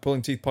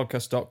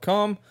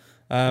wisdom@pullingteethpodcast.com.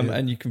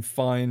 And you can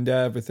find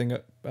everything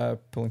at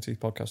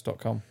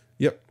pullingteethpodcast.com.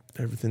 Yep.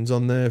 Everything's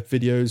on there,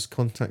 videos,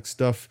 contact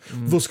stuff.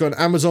 We've also got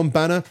an Amazon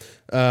banner.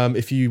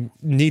 If you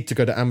need to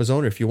go to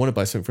Amazon, or if you want to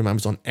buy something from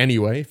Amazon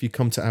anyway, if you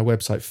come to our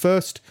website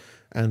first,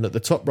 and at the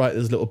top right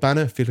there's a little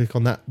banner, if you click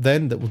on that,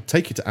 then that will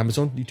take you to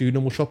Amazon. You do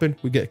normal shopping,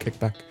 we get a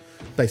kickback.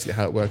 Basically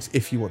how it works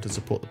if you want to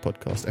support the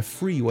podcast. A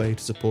free way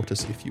to support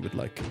us if you would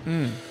like.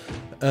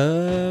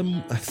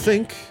 I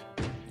think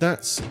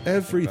that's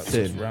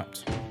everything. That's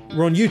wrapped.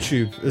 We're on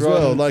YouTube as We're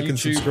well. on Like and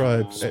YouTube,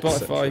 subscribe.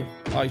 Spotify,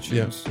 etc.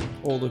 iTunes,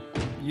 all the.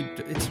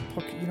 It's a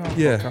podcast.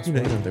 Yeah, podcast you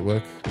know work. they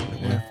work.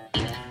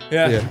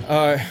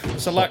 Yeah.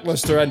 It's a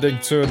lackluster ending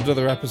to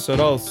another episode.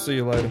 I'll see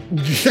you later.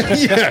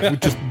 Yeah, we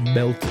just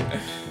melted.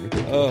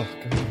 Oh,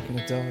 God, I'm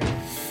gonna die.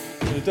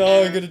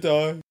 I'm gonna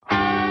die.